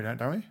 No, we don't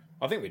we?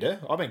 I think we do.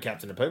 I've been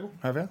captain of people.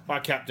 Have you? I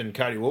captained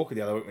Cody Walker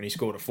the other week when he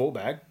scored a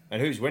 4-bag.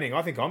 And who's winning?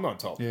 I think I'm on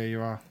top. Yeah,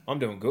 you are. I'm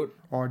doing good.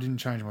 Oh, I didn't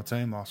change my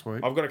team last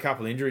week. I've got a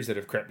couple of injuries that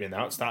have crept in,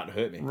 though. It's starting to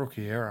hurt me.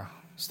 Rookie error.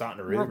 Starting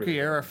to really Rookie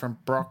error from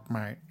Brock,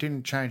 mate.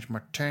 Didn't change my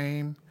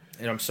team.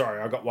 And I'm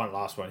sorry, I got one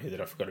last one here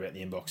that I forgot about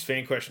in the inbox.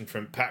 Fan question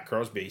from Pat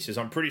Crosby. He says,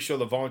 I'm pretty sure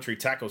the voluntary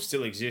tackle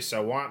still exists,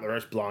 so why aren't the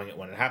rest blowing it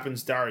when it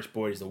happens? Darius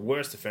Boyd is the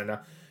worst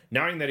offender.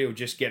 Knowing that he'll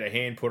just get a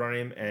hand put on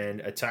him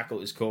and a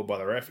tackle is called by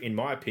the ref, in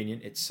my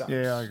opinion, it sucks.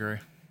 Yeah, I agree.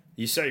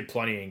 You see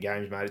plenty in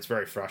games, mate. It's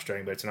very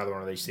frustrating, but it's another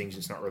one of these things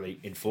that's not really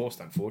enforced,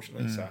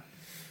 unfortunately. So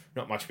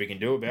not much we can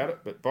do about it.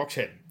 But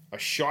Boxhead, a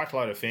shite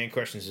load of fan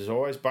questions as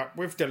always, but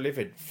we've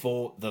delivered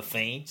for the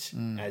fans,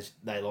 as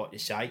they like to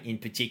say. In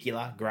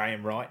particular,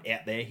 Graham Wright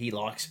out there, he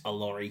likes a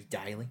Laurie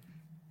Daly.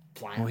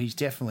 Player. Well, he's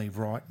definitely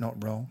right,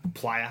 not wrong.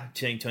 Player,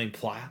 team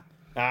player.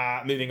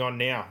 Moving on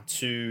now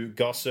to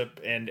gossip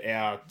and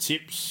our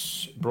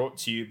tips brought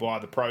to you by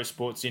the Pro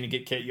Sports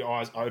Syndicate. Keep your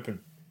eyes open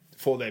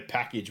for their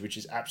package, which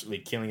is absolutely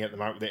killing it at the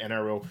moment with their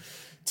NRL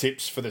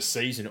tips for the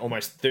season.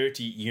 Almost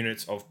 30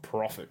 units of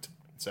profit.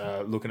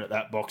 So looking at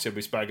that box that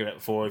we spoke about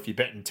before, if you're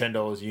betting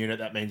 $10 a unit,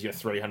 that means you're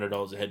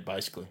 $300 ahead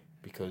basically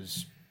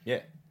because,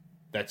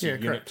 that's your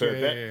unit per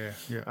bet.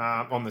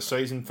 Yeah. On the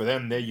season for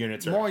them, their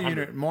units are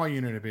my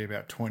unit would be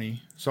about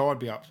 20, so I'd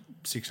be up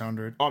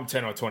 600. I'm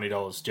 $10 or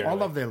 $20 generally. I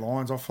love their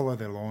lines. I follow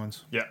their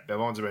lines. Yeah, their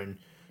lines have been...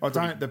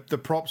 The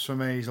props for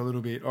me is a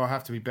little bit... I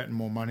have to be betting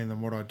more money than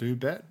what I do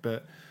bet,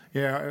 but...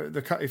 Yeah,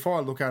 if I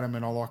look at them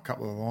and I like a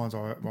couple of the lines,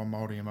 I'm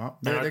holding them up.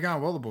 They're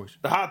going well, the boys.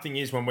 The hard thing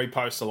is when we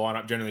post the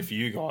lineup, generally for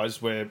you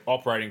guys, we're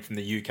operating from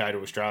the UK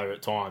to Australia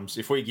at times.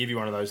 If we give you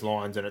one of those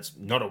lines and it's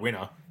not a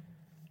winner,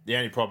 the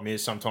only problem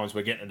is sometimes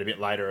we're getting it a bit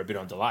later, a bit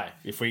on delay.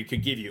 If we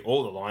could give you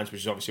all the lines,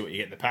 which is obviously what you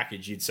get in the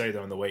package, you'd see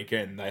that on the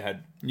weekend they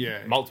had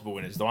multiple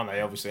winners. The one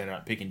they obviously ended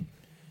up picking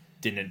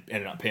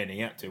ended up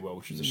panning out too well,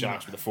 which was the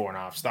Sharks with a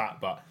 4.5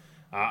 start. But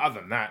other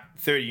than that,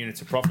 30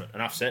 units of profit,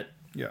 enough said.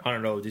 Yeah.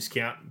 $100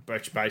 discount,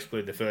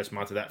 basically the first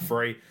month of that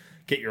free.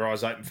 Get your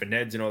eyes open for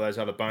Neds and all those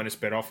other bonus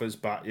bet offers.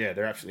 But yeah,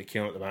 they're absolutely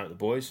killing it at the moment, the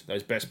boys.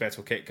 Those best bets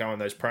will keep coming.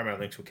 Those promo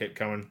links will keep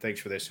coming. Thanks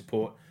for their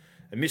support.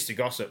 And Mr.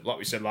 Gossip, like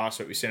we said last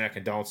week, we sent our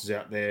condolences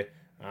out there,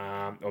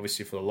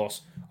 obviously for the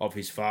loss of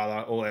his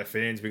father. All our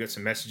fans, we got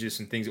some messages,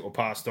 some things that were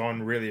passed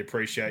on. Really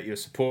appreciate your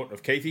support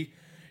of Keithy.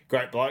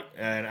 Great bloke.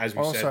 And as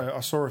we said...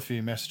 I saw a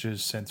few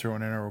messages sent through on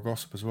NRL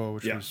Gossip as well,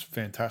 which was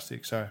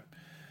fantastic. So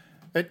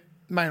it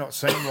may not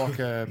seem like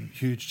a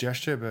huge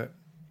gesture, but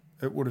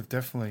it would have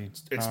definitely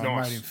nice.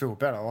 made him feel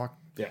better.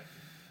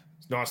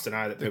 It's nice to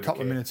know that a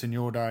couple of minutes in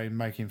your day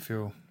make him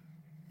feel,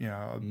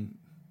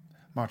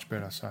 much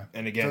better. So,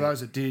 and again, for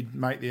those that did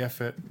make the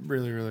effort,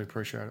 really, really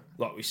appreciate it.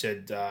 Like we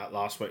said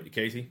last week to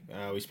Keithy,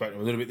 we spoke to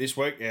him a little bit this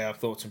week. Our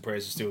thoughts and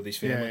prayers are still with his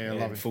family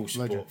and full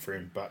support Legend. For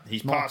him. But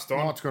he's passed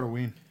on. Knight's got to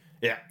win.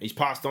 Yeah, he's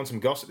passed on some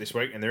gossip this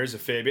week, and there is a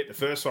fair bit. The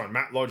first one,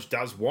 Matt Lodge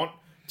does want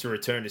to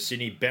return to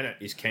Sydney. Bennett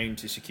is keen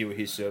to secure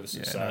his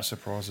services. Yeah, no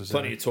surprises.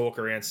 Plenty of talk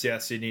around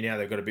South Sydney now.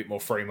 They've got a bit more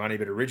free money,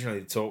 but originally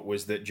the talk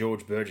was that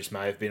George Burgess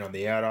may have been on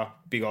the outer.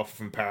 Big offer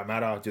from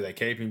Parramatta. Do they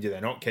keep him? Do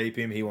they not keep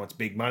him? He wants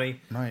big money.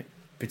 Mate.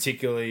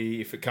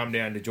 Particularly if it come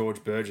down to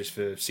George Burgess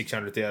for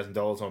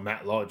 $600,000 on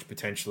Matt Lodge,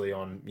 potentially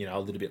on a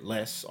little bit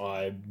less,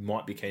 I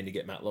might be keen to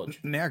get Matt Lodge.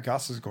 Now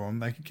Gus is gone.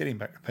 They could get him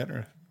back to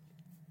Penrith.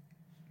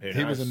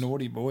 He was a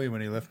naughty boy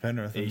when he left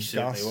Penrith. He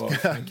certainly was.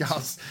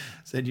 Gus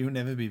said, "You'll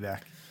never be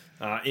back."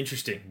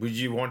 Interesting. Would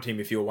you want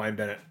him if you're Wayne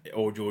Bennett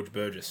or George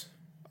Burgess?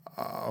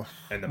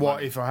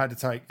 If I had to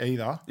take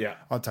either? Yeah,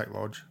 I'd take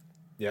Lodge.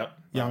 Yep.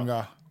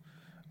 Younger.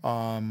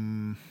 I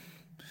don't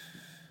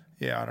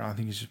know. I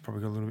think he's just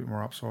probably got a little bit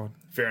more upside.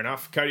 Fair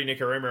enough. Cody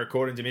Nikorima,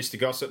 according to Mr.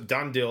 Gossip,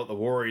 done deal at the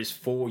Warriors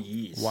 4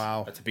 years.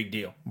 Wow. That's a big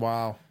deal.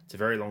 Wow. It's a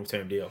very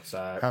long-term deal.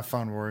 So have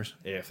fun, Warriors.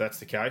 Yeah, if that's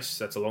the case,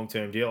 that's a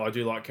long-term deal. I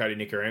do like Cody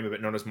Nikorima,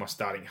 but not as my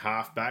starting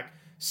halfback.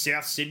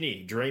 South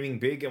Sydney, dreaming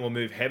big and will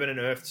move heaven and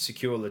earth to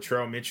secure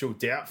Latrell Mitchell.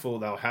 Doubtful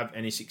they'll have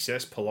any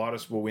success.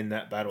 Politis will win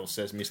that battle,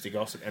 says Mr.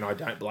 Gossip, and I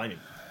don't blame him.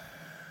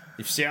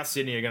 If South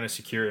Sydney are going to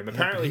secure him,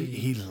 apparently...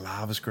 He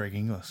loves Greg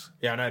Inglis.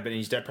 Yeah, I know, but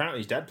apparently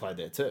his dad played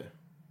there too.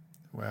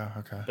 Wow,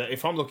 okay. But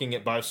if I'm looking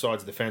at both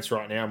sides of the fence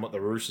right now and what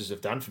the Roosters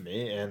have done for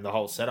me and the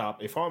whole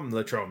setup, if I'm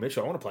Latrell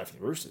Mitchell, I want to play for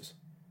the Roosters.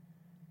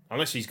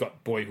 Unless he's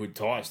got boyhood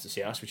ties to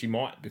South, which he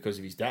might because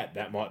of his dad.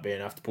 That might be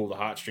enough to pull the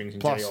heartstrings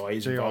and GI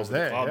is involved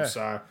with the club. Yeah.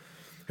 So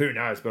who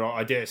knows? But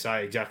I dare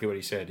say exactly what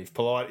he said.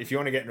 If you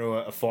want to get into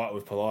a fight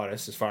with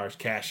Politis as far as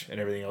cash and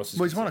everything else is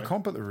he's won a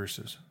comp at the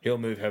Roosters. He'll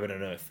move heaven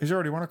and earth. He's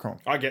already won a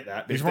comp. I get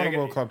that. He's won a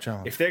World Club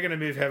Challenge. If they're going to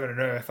move heaven and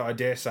earth, I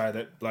dare say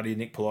that bloody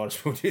Nick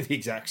Politis will do the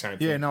exact same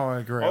thing. Yeah, no, I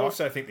agree. I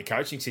also think the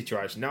coaching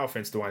situation, no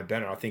offence to Wayne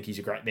Bennett, I think he's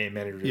a great man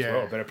manager as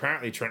well. But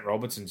apparently Trent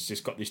Robinson's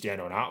just got this down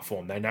to an art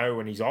form. They know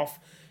when he's off.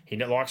 He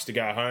likes to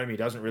go home. He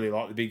doesn't really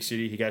like the big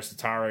city. He goes to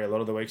Taree a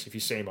lot of the weeks if you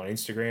see him on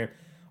Instagram.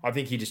 I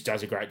think he just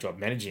does a great job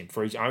managing him.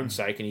 For his own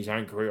sake and his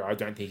own career, I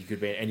don't think he could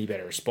be in any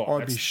better a spot.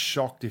 I'd be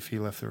shocked if he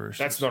left the Roosters.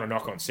 That's not a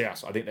knock on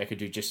South. I think they could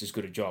do just as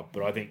good a job.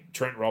 But I think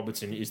Trent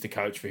Robinson is the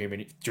coach for him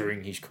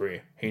during his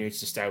career. He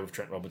needs to stay with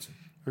Trent Robinson.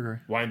 Agree.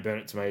 Wayne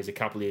Bennett to me is a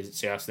couple of years at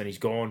South, then he's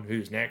gone.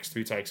 Who's next?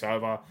 Who takes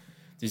over?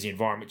 Does the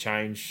environment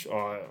change?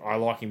 I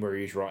like him where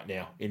he is right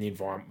now in the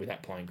environment with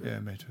that playing group. Yeah,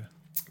 me too.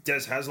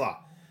 Des Hasler,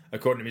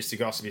 according to Mr.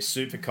 Gossip, is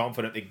super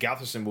confident that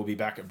Gutherson will be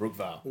back at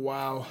Brookvale.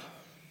 Wow.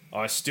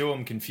 I still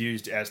am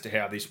confused as to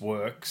how this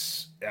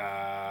works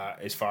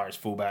as far as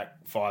fullback,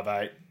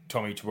 5'8",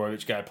 Tommy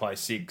Trbojevic go play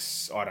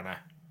 6. I don't know.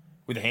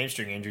 With a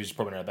hamstring injury, it's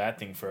probably not a bad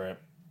thing for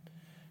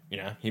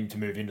him to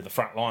move into the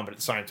front line, but at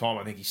the same time,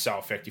 I think he's so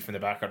effective from the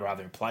back, I'd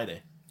rather him play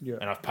there. Yeah.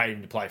 And I've paid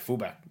him to play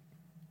fullback.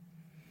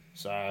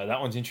 So that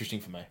one's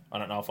interesting for me. I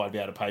don't know if I'd be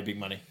able to pay big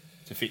money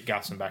to fit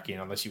Gutherson back in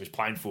unless he was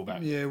playing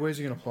fullback. Yeah, where's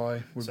he going to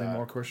play would be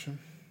my question.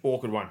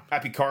 Awkward one.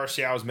 Happy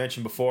Coruscant, as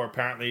mentioned before,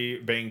 apparently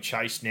being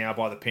chased now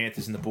by the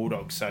Panthers and the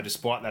Bulldogs. So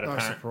despite that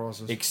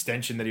apparent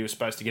extension that he was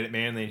supposed to get at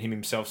Manly and him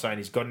himself saying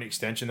he's got an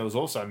extension, there was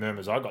also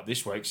murmurs I got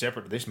this week,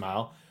 separate to this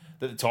mail,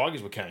 that the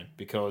Tigers were keen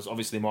because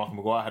obviously Michael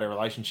Maguire had a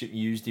relationship and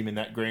used him in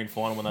that grand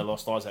final when they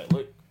lost Isaac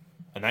Luke.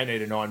 And they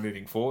need a 9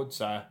 moving forward.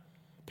 So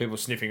people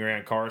sniffing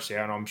around Coruscant,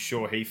 and I'm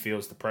sure he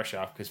feels the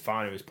pressure because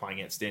Fanu is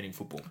playing outstanding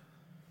football.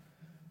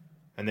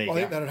 And there you go.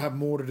 I think that'd have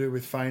more to do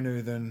with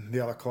Fanu than the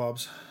other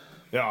clubs.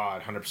 Yeah,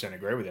 I 100%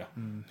 agree with you.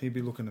 He'd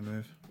be looking to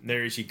move.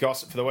 There is your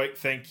gossip for the week.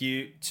 Thank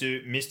you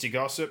to Mr.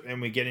 Gossip.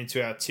 And we get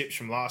into our tips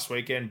from last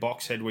weekend.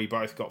 Boxhead, we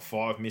both got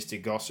 5. Mr.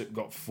 Gossip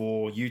got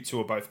 4. You two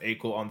are both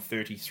equal on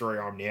 33.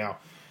 I'm now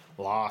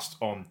last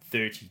on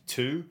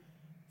 32.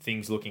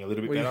 Things looking a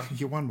little bit better.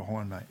 You're one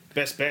behind, mate.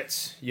 Best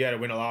bets. You had a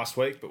winner last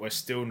week, but we're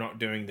still not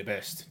doing the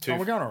best.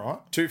 We're going all right.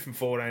 2 from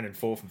 14 and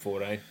 4 from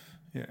 14.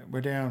 Yeah,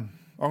 we're down.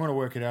 I'm going to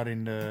work it out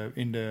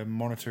into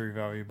monetary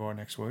value by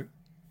next week.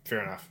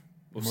 Fair enough.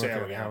 We'll see how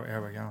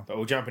we're going. But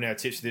we'll jump in our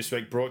tips for this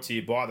week, brought to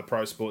you by the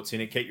Pro Sports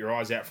Clinic. Keep your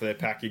eyes out for their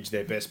package,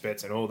 their best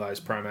bets, and all those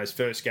promos.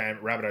 First game,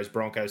 Rabbitohs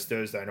Broncos,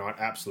 Thursday night,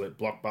 absolute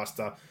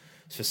blockbuster.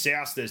 For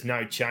South, there's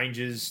no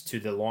changes to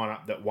the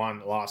lineup that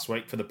won last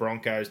week. For the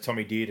Broncos,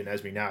 Tommy Dearden,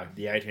 as we know,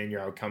 the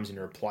 18-year-old comes in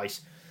to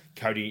replace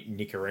Cody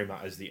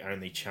Nikorima as the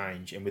only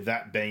change. And with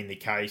that being the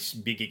case,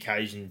 big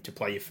occasion to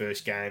play your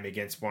first game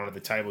against one of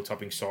the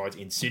table-topping sides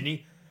in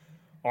Sydney.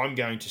 I'm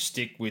going to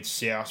stick with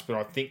South, but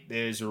I think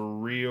there's a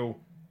real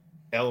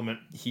element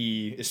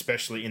here,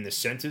 especially in the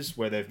centres,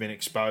 where they've been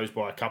exposed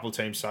by a couple of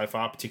teams so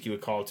far,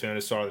 particularly Kyle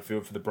Turner's side of the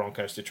field for the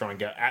Broncos to try and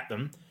go at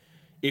them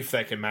if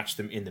they can match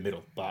them in the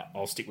middle. But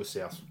I'll stick with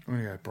South. I'm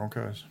going to go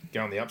Broncos.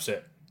 Go on the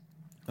upset.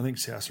 I think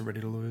South are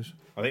ready to lose.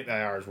 I think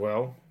they are as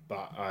well.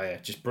 But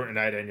just bring an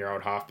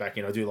 18-year-old halfback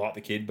in. I do like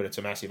the kid, but it's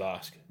a massive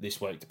ask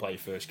this week to play your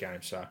first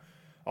game. So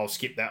I'll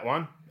skip that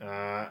one.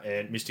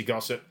 And Mr.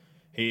 Gossip,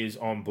 he is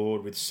on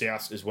board with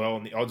South as well.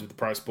 And the odds with the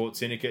Pro Sports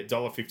Syndicate,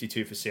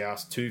 $1.52 for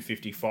South,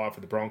 $2.55 for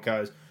the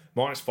Broncos,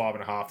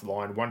 -5.5 the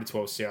line, 1 to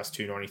 12 South,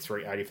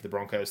 293.80 for the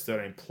Broncos,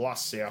 13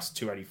 plus South,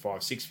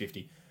 285,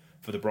 650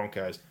 for the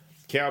Broncos.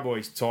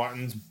 Cowboys,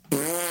 Titans,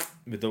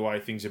 with the way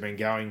things have been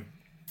going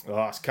the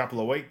last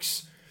couple of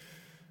weeks.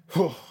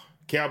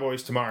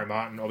 Cowboys, Tamari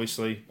Martin,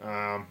 obviously,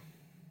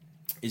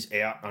 is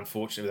out,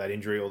 unfortunately, with that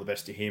injury. All the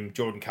best to him.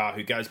 Jordan Carr,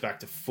 who goes back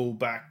to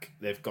fullback.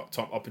 They've got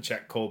Tom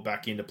Opachak called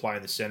back in to play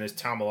in the centres.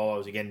 Tamalolo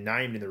is again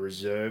named in the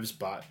reserves,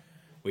 but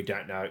we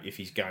don't know if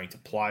he's going to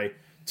play.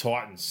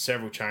 Titans,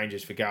 several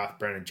changes for Garth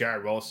Brennan.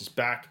 Jared Wallace is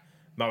back.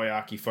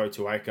 Moeaki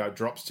Fotuaika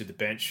drops to the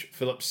bench.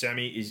 Philip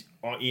Sami is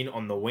in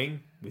on the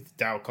wing with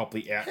Dale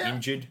Copley out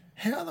injured.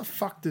 How the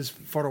fuck does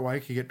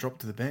Fotuaika get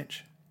dropped to the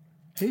bench?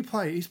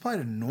 He's played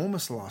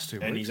enormous the last 2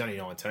 weeks. And he's only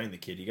 19, the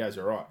kid. He goes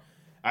all right.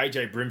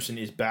 AJ Brimson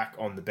is back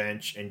on the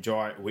bench, and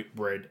Jai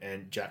Whitbread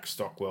and Jack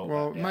Stockwell.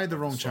 Well, made the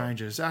wrong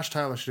changes. Ash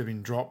Taylor should have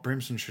been dropped.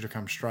 Brimson should have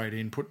come straight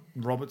in. Put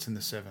Roberts in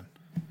the 7.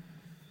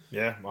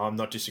 Yeah, I'm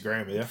not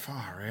disagreeing with you.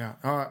 Far out.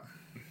 All right.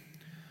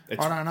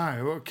 I don't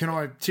know. Can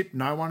I tip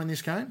no one in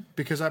this game?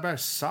 Because they both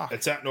suck.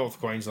 It's at North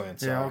Queensland.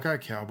 So yeah, I'll go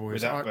Cowboys.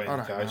 With that being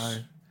the case. Know.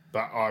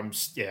 But I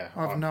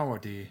have no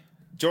idea.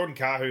 Jordan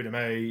Carhu, to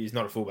me, is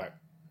not a fullback.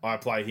 I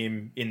play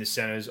him in the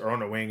centres or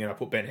on a wing, and I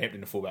put Ben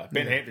Hampton to fullback.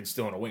 Ben Hampton's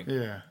still on a wing.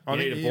 Yeah. You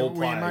need a ball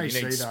player.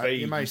 You need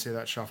speed. You may see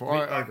that shuffle.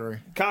 I agree.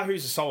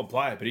 Carhu's a solid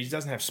player, but he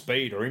doesn't have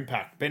speed or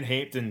impact. Ben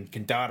Hampton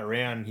can dart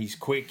around. He's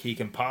quick. He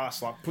can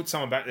pass. Like, put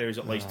someone back there who's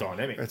at least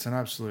dynamic. It's an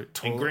absolute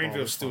toilet. And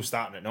Greenville's still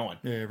starting at 9.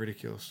 Yeah,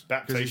 ridiculous.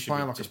 Because he's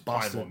playing like a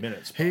bastard. More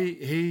minutes.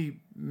 He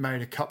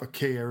made a couple of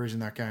key errors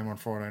in that game on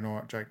Friday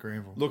night, Jake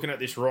Greenville. Looking at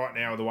this right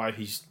now, the way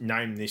he's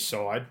named this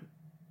side,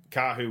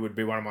 Carhu would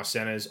be one of my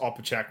centres.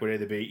 Opachak would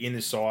either be in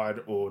the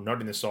side or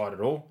not in the side at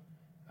all.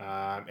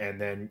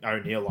 And then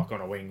O'Neill like on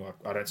a wing. Like,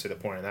 I don't see the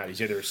point in that.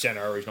 He's either a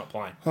centre or he's not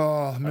playing.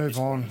 Oh, move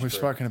on. We've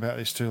spoken about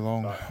this too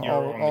long.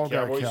 I'll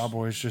go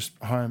Cowboys, just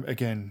home.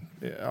 Again,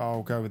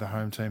 I'll go with the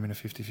home team in a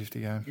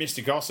 50-50 game.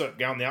 Mr. Gossip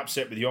going the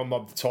upset with your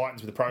mob, the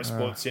Titans, with the Pro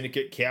Sports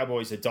Syndicate.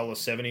 Cowboys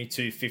 $1.70,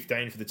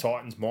 $2.15 for the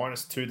Titans,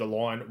 -2 the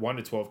line, 1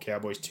 to 12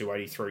 Cowboys,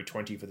 280,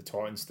 3.20 for the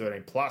Titans,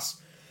 13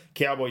 plus.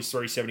 Cowboys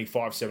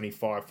 375,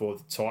 75 for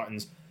the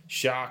Titans.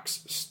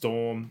 Sharks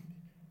Storm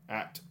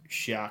at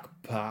Shark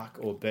Park,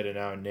 or better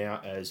known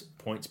now as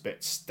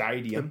PointsBet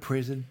Stadium. The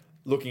prison.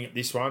 Looking at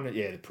this one,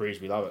 the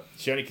Prees, we love it.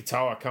 Sione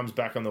Katoa comes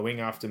back on the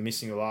wing after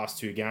missing the last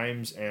 2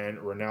 games, and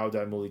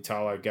Ronaldo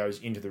Mulitalo goes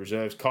into the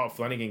reserves. Kyle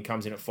Flanagan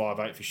comes in at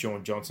 5'8" for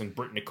Sean Johnson.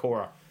 Britt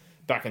Nikora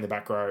back in the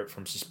back row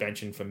from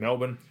suspension for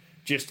Melbourne.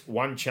 Just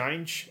one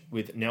change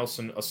with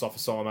Nelson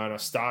Asafa-Solomona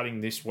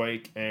starting this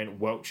week, and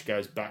Welch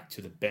goes back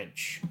to the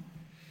bench.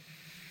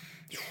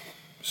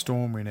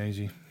 Storm win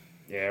easy.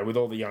 Yeah, with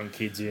all the young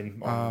kids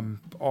in. I'm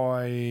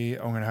going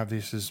to have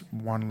this as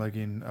one leg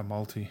in a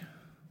multi.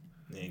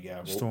 There you go.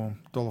 Well, Storm,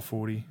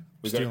 $1.40.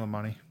 Stealing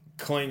money.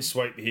 Clean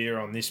sweep here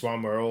on this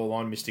one. We're all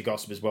on Mr.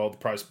 Gossip as well. The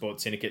Pro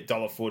Sports Syndicate,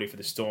 $1.40 for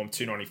the Storm,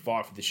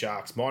 $2.95 for the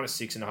Sharks,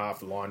 -6.5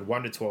 the line,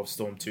 1-12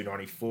 Storm,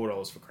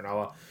 $2.94 for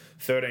Cronulla,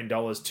 $13,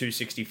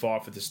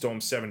 $2.65 for the Storm,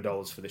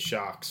 $7 for the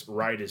Sharks.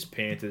 Raiders,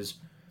 Panthers.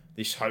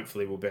 This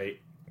hopefully will be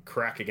a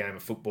cracker game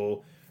of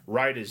football.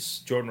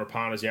 Raiders, Jordan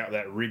Rapana's out with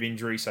that rib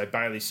injury, so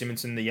Bailey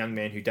Simonson, the young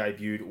man who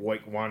debuted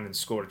week 1 and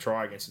scored a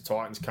try against the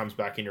Titans, comes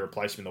back in to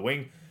replace him in the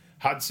wing.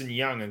 Hudson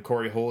Young and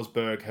Corey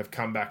Horsburgh have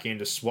come back in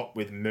to swap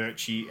with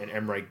Murchie and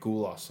Emre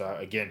Gula. So,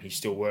 again, he's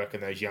still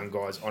working those young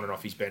guys on and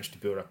off his bench to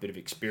build up a bit of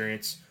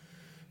experience.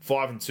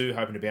 5-2,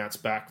 hoping to bounce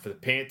back for the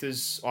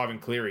Panthers. Ivan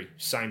Cleary,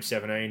 same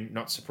 17.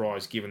 Not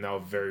surprised, given they were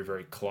very,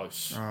 very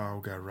close. Oh, I'll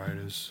go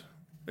Raiders.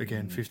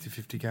 Again,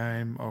 50-50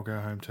 game. I'll go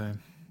home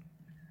team.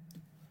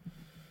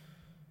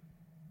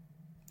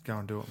 Go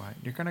and do it, mate.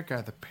 You're going to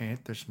go the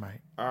Panthers,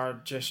 mate. I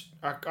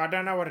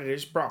don't know what it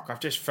is, Brock.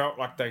 I've just felt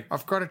like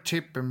I've got to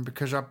tip him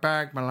because I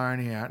bagged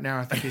Maloney out. Now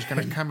I think he's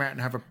going to come out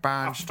and have a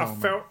barnstorm. I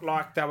felt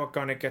like they were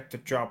going to get the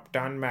job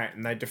done, mate,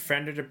 and they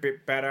defended a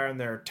bit better and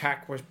their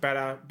attack was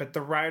better. But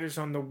the Raiders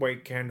on the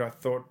weekend, I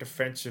thought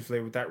defensively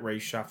with that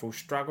reshuffle,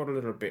 struggled a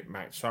little bit,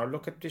 mate. So I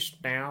look at this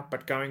now,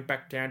 but going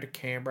back down to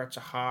Canberra, it's a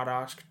hard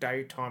ask,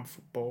 daytime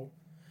football.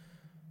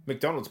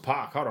 McDonald's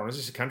Park, hold on, is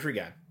this a country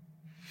game?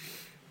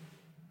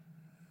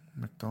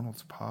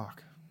 McDonald's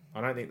Park.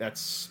 I don't think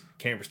that's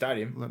Canberra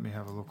Stadium. Let me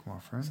have a look, my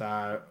friend. So,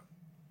 I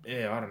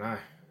don't know.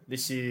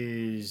 This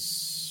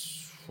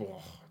is...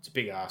 it's a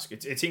big ask.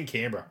 It's in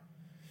Canberra.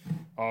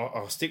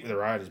 I'll stick with the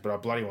Raiders, but I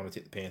bloody want to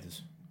tip the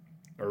Panthers.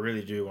 I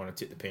really do want to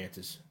tip the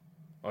Panthers.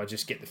 I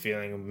just get the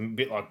feeling, a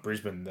bit like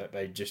Brisbane, that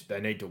they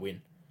need to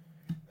win.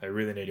 They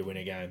really need to win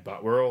a game.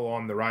 But we're all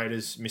on the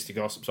Raiders. Mr.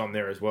 Gossip's on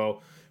there as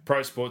well.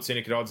 Pro Sports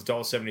Syndicate odds,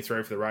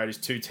 $1.73 for the Raiders,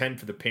 $2.10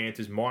 for the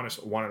Panthers,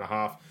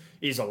 -1.5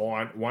 is a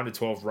line.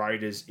 1-12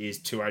 Raiders is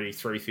 $2.80,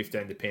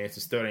 $3.15 the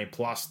Panthers, 13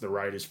 plus the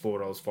Raiders, $4,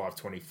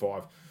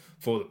 $5.25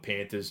 for the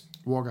Panthers.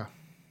 Wagga.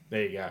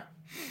 There you go.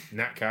 In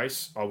that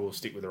case, I will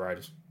stick with the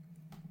Raiders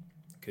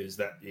because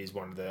that is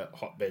one of the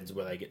hotbeds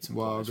where they get some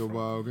players from.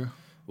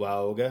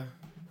 Wagga.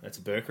 That's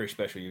a Berkery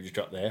special you just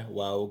dropped there.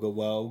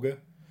 Wagga.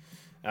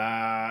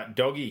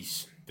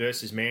 Doggies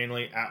versus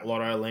Manly at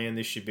Lotto Land.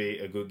 This should be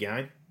a good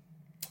game.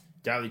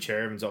 Daly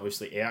Cherry-Evans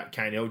obviously out.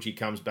 Kane Elgey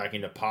comes back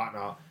into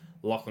partner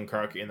Lachlan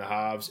Croker in the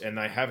halves, and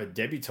they have a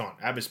debutant,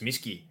 Abbas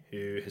Miski,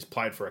 who has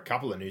played for a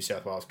couple of New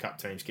South Wales Cup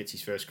teams, gets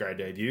his first grade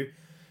debut.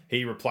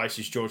 He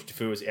replaces George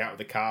Tafua's out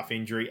with a calf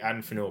injury.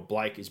 Adam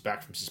Fanua-Blake is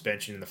back from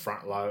suspension in the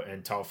front low,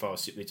 and Taufo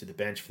Sipley to the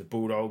bench for the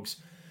Bulldogs.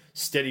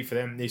 Steady for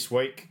them this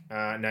week,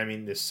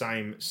 naming the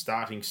same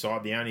starting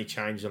side. The only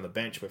changes on the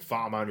bench where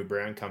Fa'amanu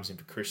Brown comes in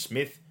for Chris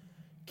Smith,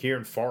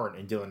 Kieran Foran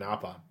and Dylan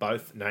Napa,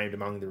 both named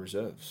among the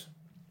reserves.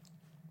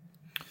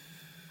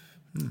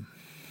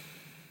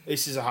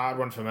 This is a hard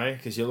one for me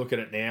because you look at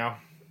it now.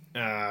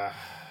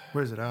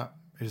 Where's it at?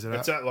 It's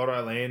at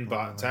Lotto Land,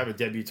 but to have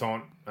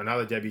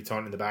another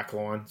debutant in the back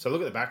line. So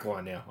look at the back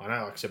line now. I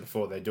know, like I said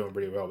before, they're doing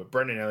pretty well. But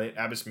Brendan Elliott,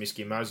 Abbas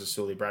Miski, Moses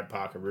Sully, Brad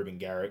Parker, Ruben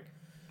Garrick,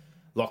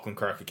 Lachlan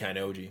Croker, Kane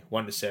Elgey,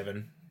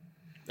 1-7.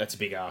 That's a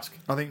big ask.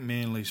 I think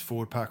Manly's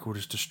forward pack will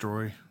just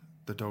destroy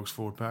the Dogs'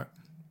 forward pack.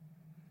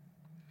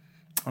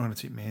 I'm going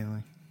to tip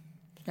Manly.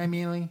 Go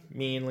Manly.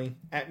 Manly.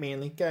 At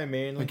Manly. Go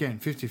Manly. Again,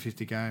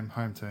 50-50 game,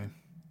 home team.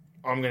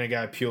 I'm going to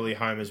go purely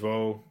home as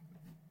well.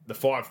 The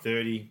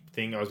 5:30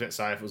 thing, I was about to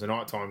say, if it was a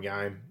nighttime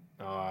game,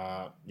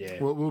 yeah.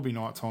 Well, it will be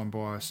nighttime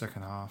by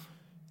second half.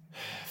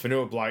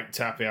 Fanua-Blake,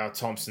 Tapau,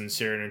 Thompson,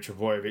 Siren and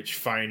Trebojevic,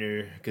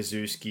 Fainu,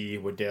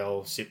 Kazuski,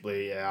 Waddell,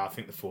 Sipley. Yeah, I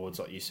think the forwards,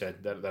 like you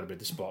said, that'll be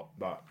the spot.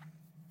 But,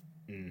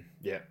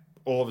 yeah,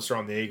 all of us are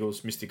on the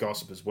Eagles. Mr.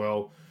 Gossip as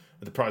well.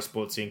 With the Pro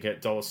Sports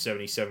Syndicate,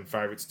 $1.77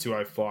 favourites,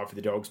 $2.05 for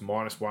the Dogs,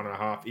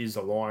 -1.5 is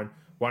the line.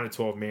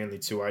 1-12 Manly,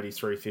 $2.80,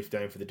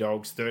 $3.15 for the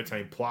Dogs,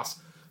 13 plus,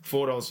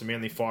 $4 for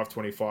Manly,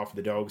 $5.25 for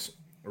the Dogs.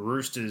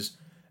 Roosters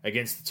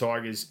against the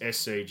Tigers,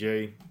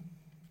 SCG.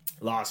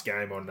 Last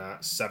game on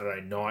Saturday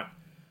night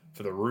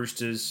for the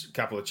Roosters. A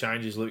couple of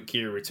changes. Luke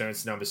Keary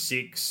returns to number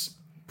 6,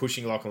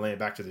 pushing Lachlan Land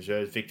back to the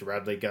reserves. Victor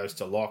Radley goes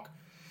to lock,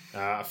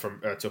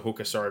 to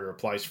hooker, to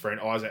replace friend.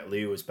 Isaac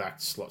Liu is back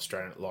to slot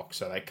straight at lock,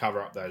 so they cover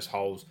up those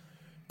holes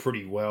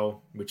pretty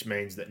well, which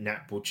means that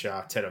Nat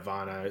Butcher,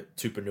 Tedavano,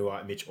 Tupanua,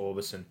 and Mitch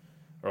Orbison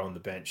are on the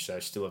bench, so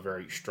still a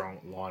very strong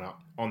lineup.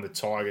 On the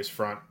Tigers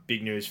front,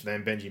 big news for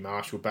them, Benji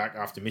Marshall back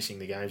after missing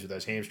the games with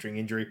those hamstring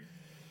injury.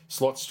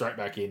 Slots straight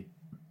back in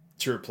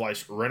to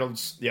replace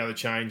Reynolds. The other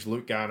change,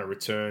 Luke Garner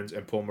returns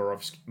and Paul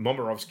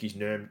Momirovski's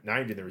named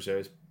in the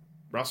reserves.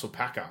 Russell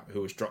Packer,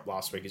 who was dropped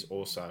last week, is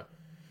also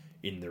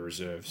in the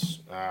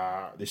reserves.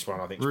 This one,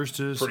 I think,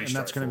 Roosters, pretty and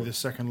that's going to be the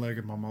straightforward. second leg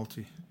of my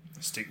multi.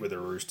 Stick with the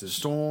Roosters.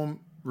 Storm,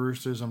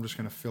 Roosters, I'm just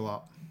going to fill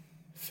up.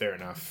 Fair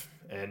enough.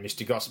 And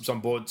Mr. Gossip's on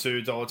board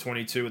too.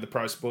 $1.22 with the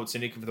Pro Sports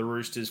Syndicate for the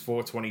Roosters.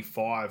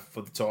 $4.25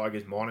 for the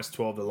Tigers.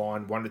 -12 the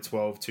line.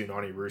 1-12.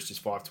 $2.90 Roosters.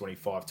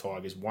 $5.25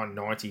 Tigers.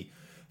 $1.90.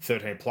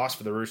 13 plus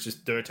for the Roosters.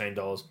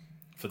 $13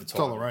 for the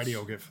Tigers. $1.80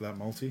 I'll get for that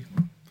multi.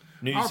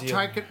 New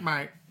Zealand, it,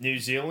 mate. New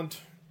Zealand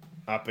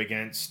up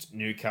against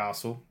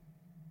Newcastle.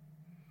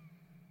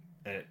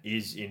 And it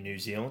is in New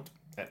Zealand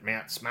at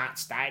Mount Smart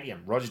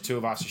Stadium. Roger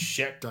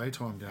Tuivasa-Sheck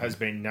Daytime game. has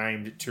been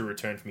named to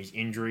return from his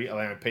injury,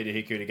 allowing Peter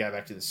Hiku to go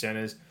back to the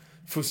centres.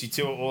 Fusi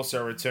Tua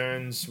also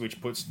returns,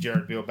 which puts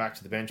Jared Beale back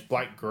to the bench.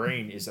 Blake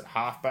Green is at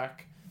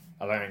halfback,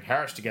 allowing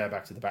Harris to go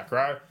back to the back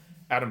row.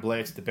 Adam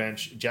Blair to the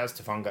bench. Jazz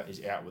Tafunga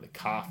is out with a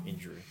calf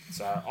injury.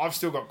 So I've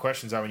still got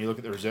questions, though, when you look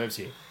at the reserves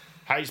here.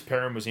 Hayes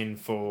Perrin was in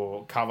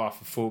for cover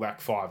for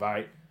fullback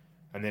 5'8",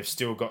 and they've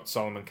still got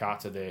Solomon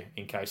Carter there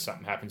in case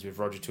something happens with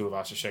Roger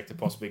Tuivasa-Sheck to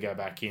possibly go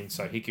back in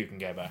so Hiku can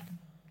go back.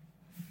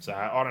 So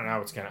I don't know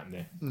what's going to happen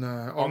there.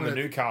 No, On the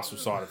Newcastle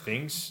side of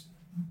things,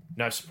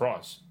 no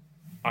surprise.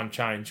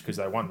 Unchanged because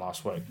they won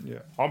last week. Yeah.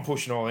 I'm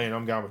pushing all in.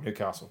 I'm going with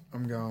Newcastle.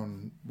 I'm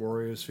going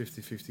Warriors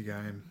 50-50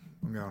 game.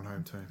 I'm going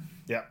home team.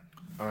 Yep.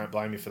 I don't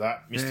blame you for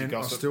that. Mr. And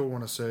Gossip. I still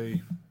want to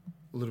see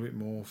a little bit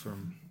more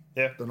from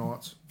the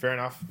Knights. Fair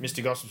enough.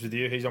 Mr. Gossip's with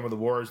you. He's on with the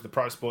Warriors, the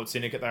Pro Sports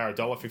Syndicate. They are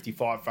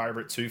 $1.55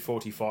 favourite,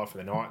 $2.45 for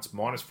the Knights,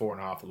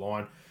 -4.5 the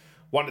line.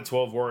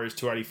 1-12 Warriors,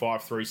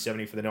 $2.85,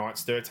 $3.70 for the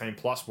Knights. 13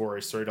 plus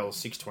Warriors,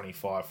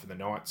 $3.625 for the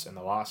Knights. And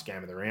the last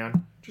game of the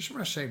round, Just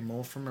want to see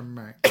more from them,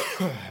 mate.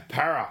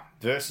 Para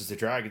versus the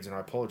Dragons, and I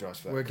apologise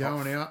for that. We're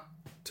cough. going out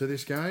to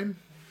this game.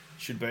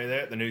 Should be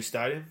there at the new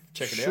stadium.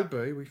 Check it out. Should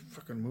be. We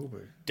fucking will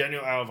be.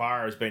 Daniel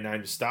Alvaro has been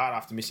named to start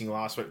after missing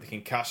last week with the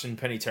concussion.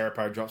 Penny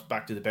Terapo drops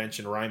back to the bench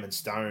and Raymond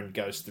Stone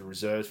goes to the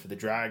reserves for the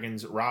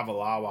Dragons.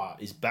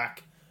 Ravalawa is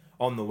back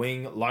on the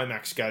wing.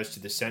 Lomax goes to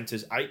the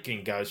centres.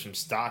 Aitken goes from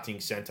starting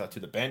centre to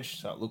the bench.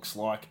 So it looks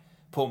like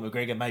Paul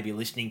McGregor may be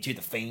listening to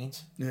the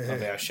fans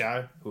of our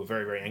show, who are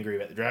very, very angry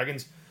about the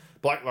Dragons.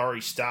 Blake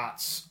Laurie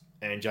starts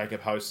and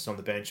Jacob Host is on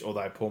the bench,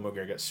 although Paul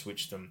McGregor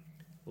switched them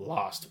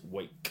last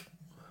week.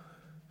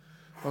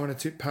 I'm going to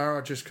tip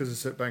Para just because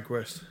it's at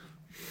Bankwest.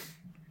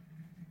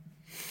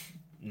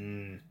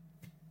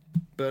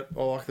 But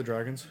I like the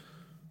Dragons.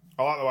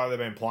 I like the way they've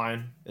been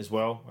playing as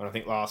well, and I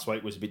think last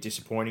week was a bit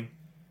disappointing.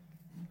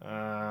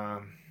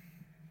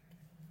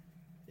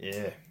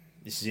 This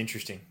is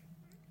interesting.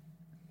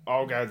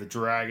 I'll go the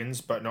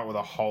Dragons, but not with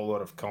a whole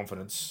lot of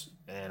confidence,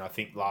 and I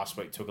think last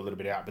week took a little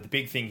bit out. But the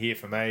big thing here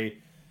for me,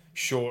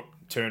 short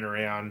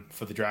turnaround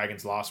for the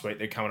Dragons last week.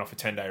 They're coming off a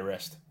 10-day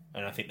rest,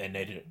 and I think they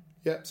needed it.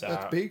 Yeah, So,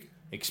 that's big.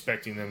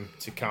 Expecting them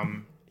to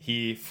come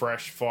here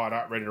fresh, fired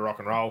up, ready to rock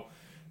and roll.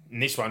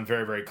 And this one,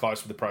 very, very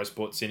close with the Pro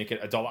Sports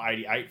Syndicate.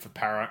 $1.88 for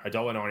Para,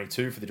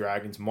 $1.92 for the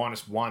Dragons.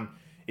 -1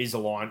 is the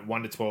line.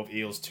 1-12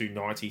 Eels,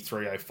 $2.90,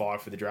 $3.05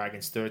 for the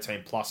Dragons.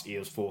 13 plus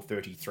Eels,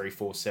 $4.33,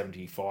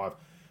 $4.75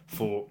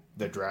 for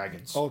the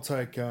Dragons. I'll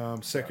take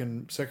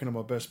second of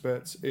my best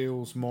bets.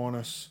 Eels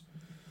minus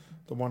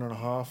the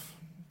 1.5,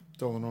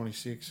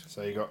 $1.96.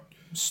 So you got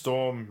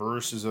Storm,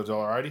 Roosters,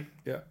 $1.80.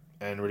 Yeah.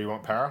 And what do you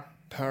want, Para?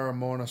 Para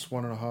minus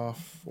 1.5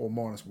 or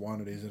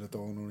 -1 it is at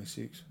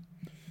 $1.96.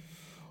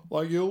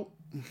 Like you.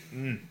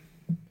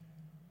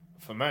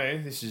 For me,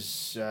 this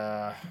is...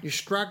 You're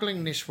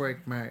struggling this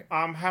week, mate.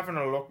 I'm having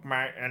a look,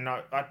 mate, and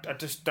I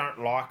just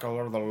don't like a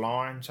lot of the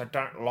lines. I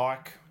don't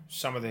like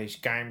some of these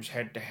games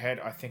head-to-head.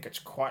 I think it's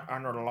quite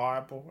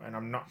unreliable, and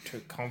I'm not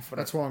too confident.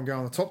 That's why I'm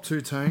going the top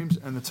two teams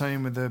and the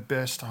team with the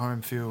best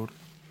home field.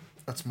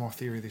 That's my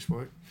theory this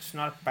week. It's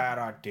not a bad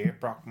idea,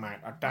 Brock, mate.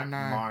 I don't know.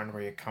 mind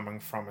where you're coming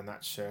from in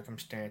that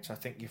circumstance. I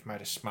think you've made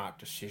a smart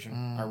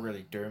decision. I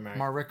really do, mate.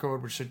 My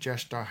record would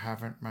suggest I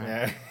haven't,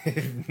 mate.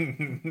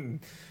 Yeah.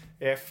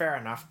 Yeah, fair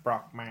enough,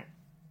 Brock, mate.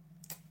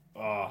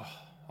 Oh,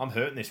 I'm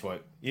hurting this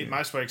week.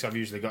 Most weeks I've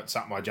usually got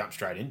something I jump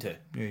straight into.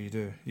 Yeah, you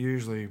do. You're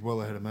usually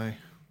well ahead of me.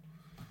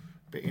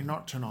 But you're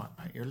not tonight,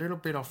 mate. You're a little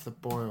bit off the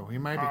boil. You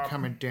may be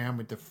coming down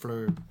with the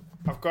flu.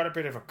 I've got a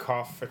bit of a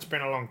cough. It's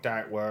been a long day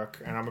at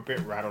work, and I'm a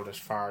bit rattled as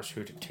far as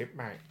who to tip,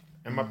 mate.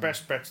 And my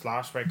best bets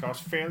last week, I was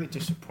fairly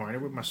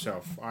disappointed with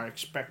myself. I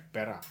expect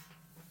better.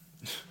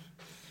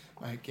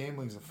 Mate,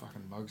 gambling's a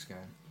fucking mugs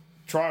game.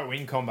 Try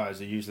win combos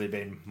have usually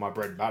been my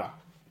bread and butter.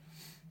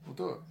 We'll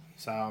do it.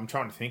 So I'm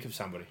trying to think of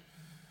somebody.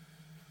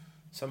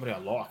 Somebody I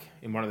like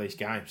in one of these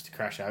games to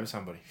crash over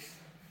somebody.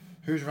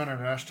 Who's running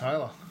at Ash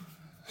Taylor?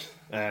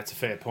 That's a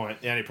fair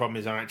point. The only problem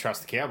is I don't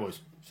trust the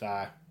Cowboys.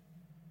 So,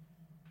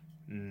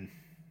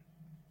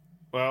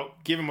 well,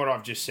 given what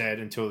I've just said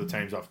and two of the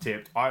teams I've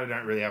tipped, I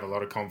don't really have a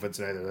lot of confidence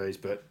in either of these.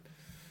 But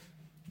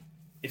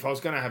if I was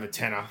going to have a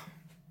tenner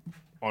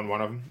on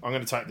one of them, I'm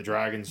going to take the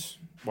Dragons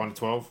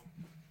 1-12.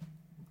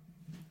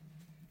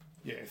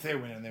 Yeah, if they're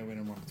winning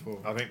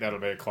 1-12. I think that'll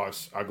be a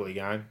close, ugly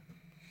game,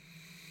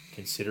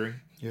 considering.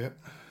 Yep.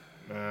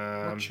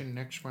 What's your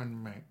next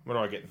one, mate? What do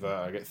I get for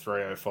that? I get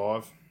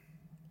 305.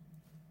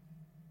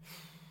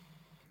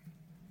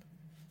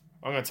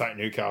 I'm going to take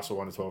Newcastle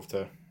 1-12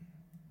 too.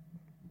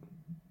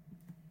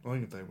 I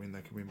think if they win,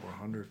 they could win by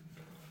 100.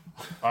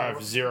 I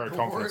have zero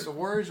confidence. The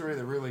Warriors are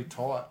either really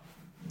tight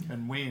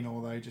and win,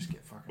 or they just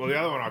get fucking... Well, the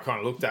other one I kind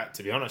of looked at,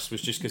 to be honest,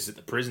 was just because at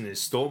the prison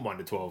is Storm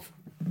 1-12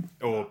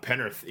 or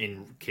Penrith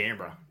in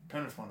Canberra.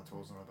 Penrith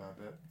 1-12 is not a bad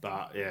bet.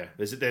 But yeah,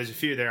 there's a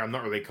few there. I'm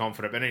not really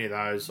confident, but any of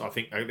those, I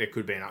think there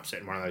could be an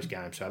upset in one of those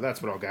games. So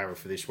that's what I'll go with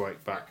for this week.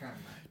 But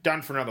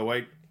done for another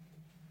week.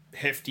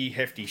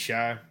 Hefty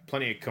show.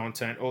 Plenty of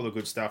content. All the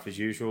good stuff as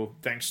usual.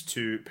 Thanks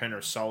to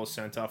Penrith Solar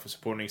Centre for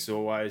supporting us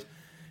always.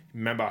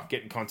 Remember,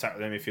 get in contact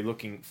with them if you're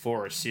looking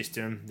for a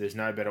system. There's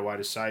no better way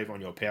to save on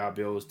your power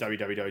bills.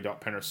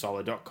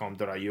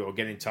 www.penrithsolar.com.au or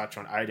get in touch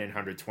on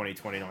 1800 20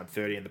 29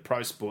 30 and the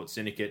Pro Sports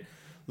Syndicate.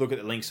 Look at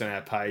the links on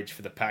our page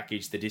for the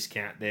package, the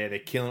discount there. They're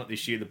killing it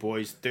this year, the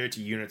boys.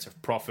 30 units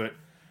of profit.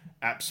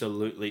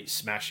 Absolutely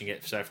smashing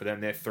it. So for them,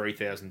 they're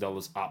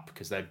 $3,000 up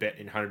because they bet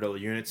in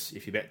 $100 units.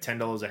 If you bet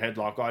 $10 ahead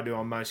like I do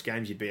on most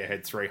games, you'd be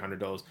ahead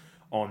 $300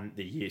 on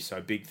the year. So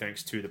big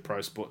thanks to the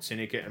Pro Sports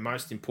Syndicate. And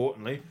most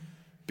importantly,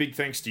 big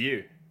thanks to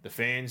you, the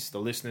fans, the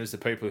listeners, the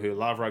people who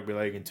love rugby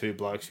league and two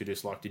blokes who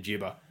just like to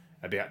gibber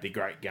about the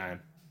great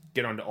game.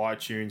 Get onto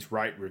iTunes,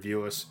 rate,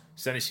 review us,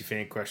 send us your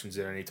fan questions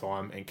at any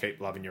time, and keep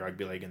loving your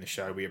rugby league and the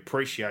show. We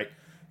appreciate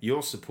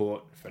your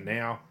support. For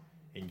now,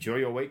 enjoy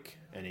your week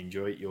and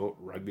enjoy your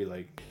rugby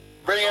league.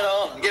 Bring it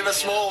on. Give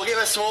us more. Give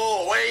us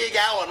more. Where are you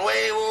going?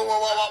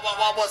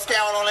 What's going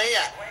on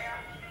here?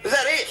 Is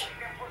that it?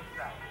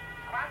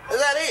 Is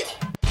that it?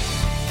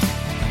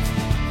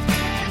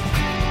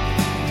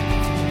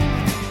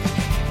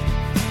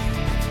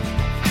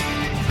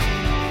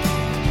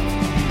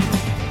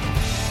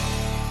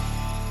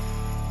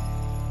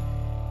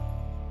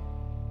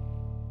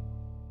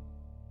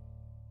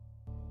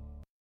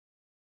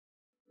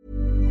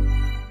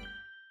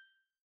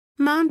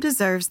 Mom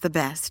deserves the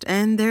best,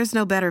 and there's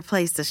no better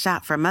place to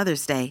shop for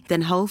Mother's Day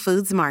than Whole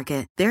Foods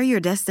Market. They're your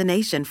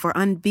destination for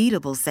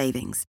unbeatable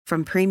savings,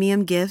 from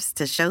premium gifts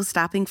to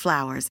show-stopping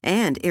flowers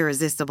and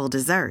irresistible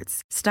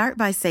desserts. Start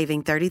by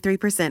saving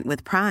 33%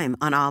 with Prime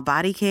on all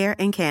body care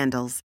and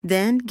candles.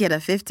 Then get a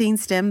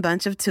 15-stem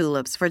bunch of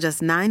tulips for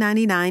just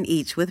 $9.99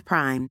 each with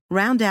Prime.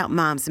 Round out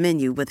Mom's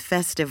menu with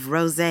festive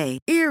rosé,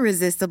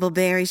 irresistible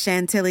berry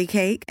chantilly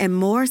cake, and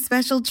more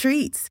special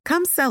treats.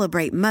 Come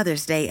celebrate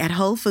Mother's Day at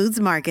Whole Foods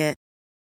Market.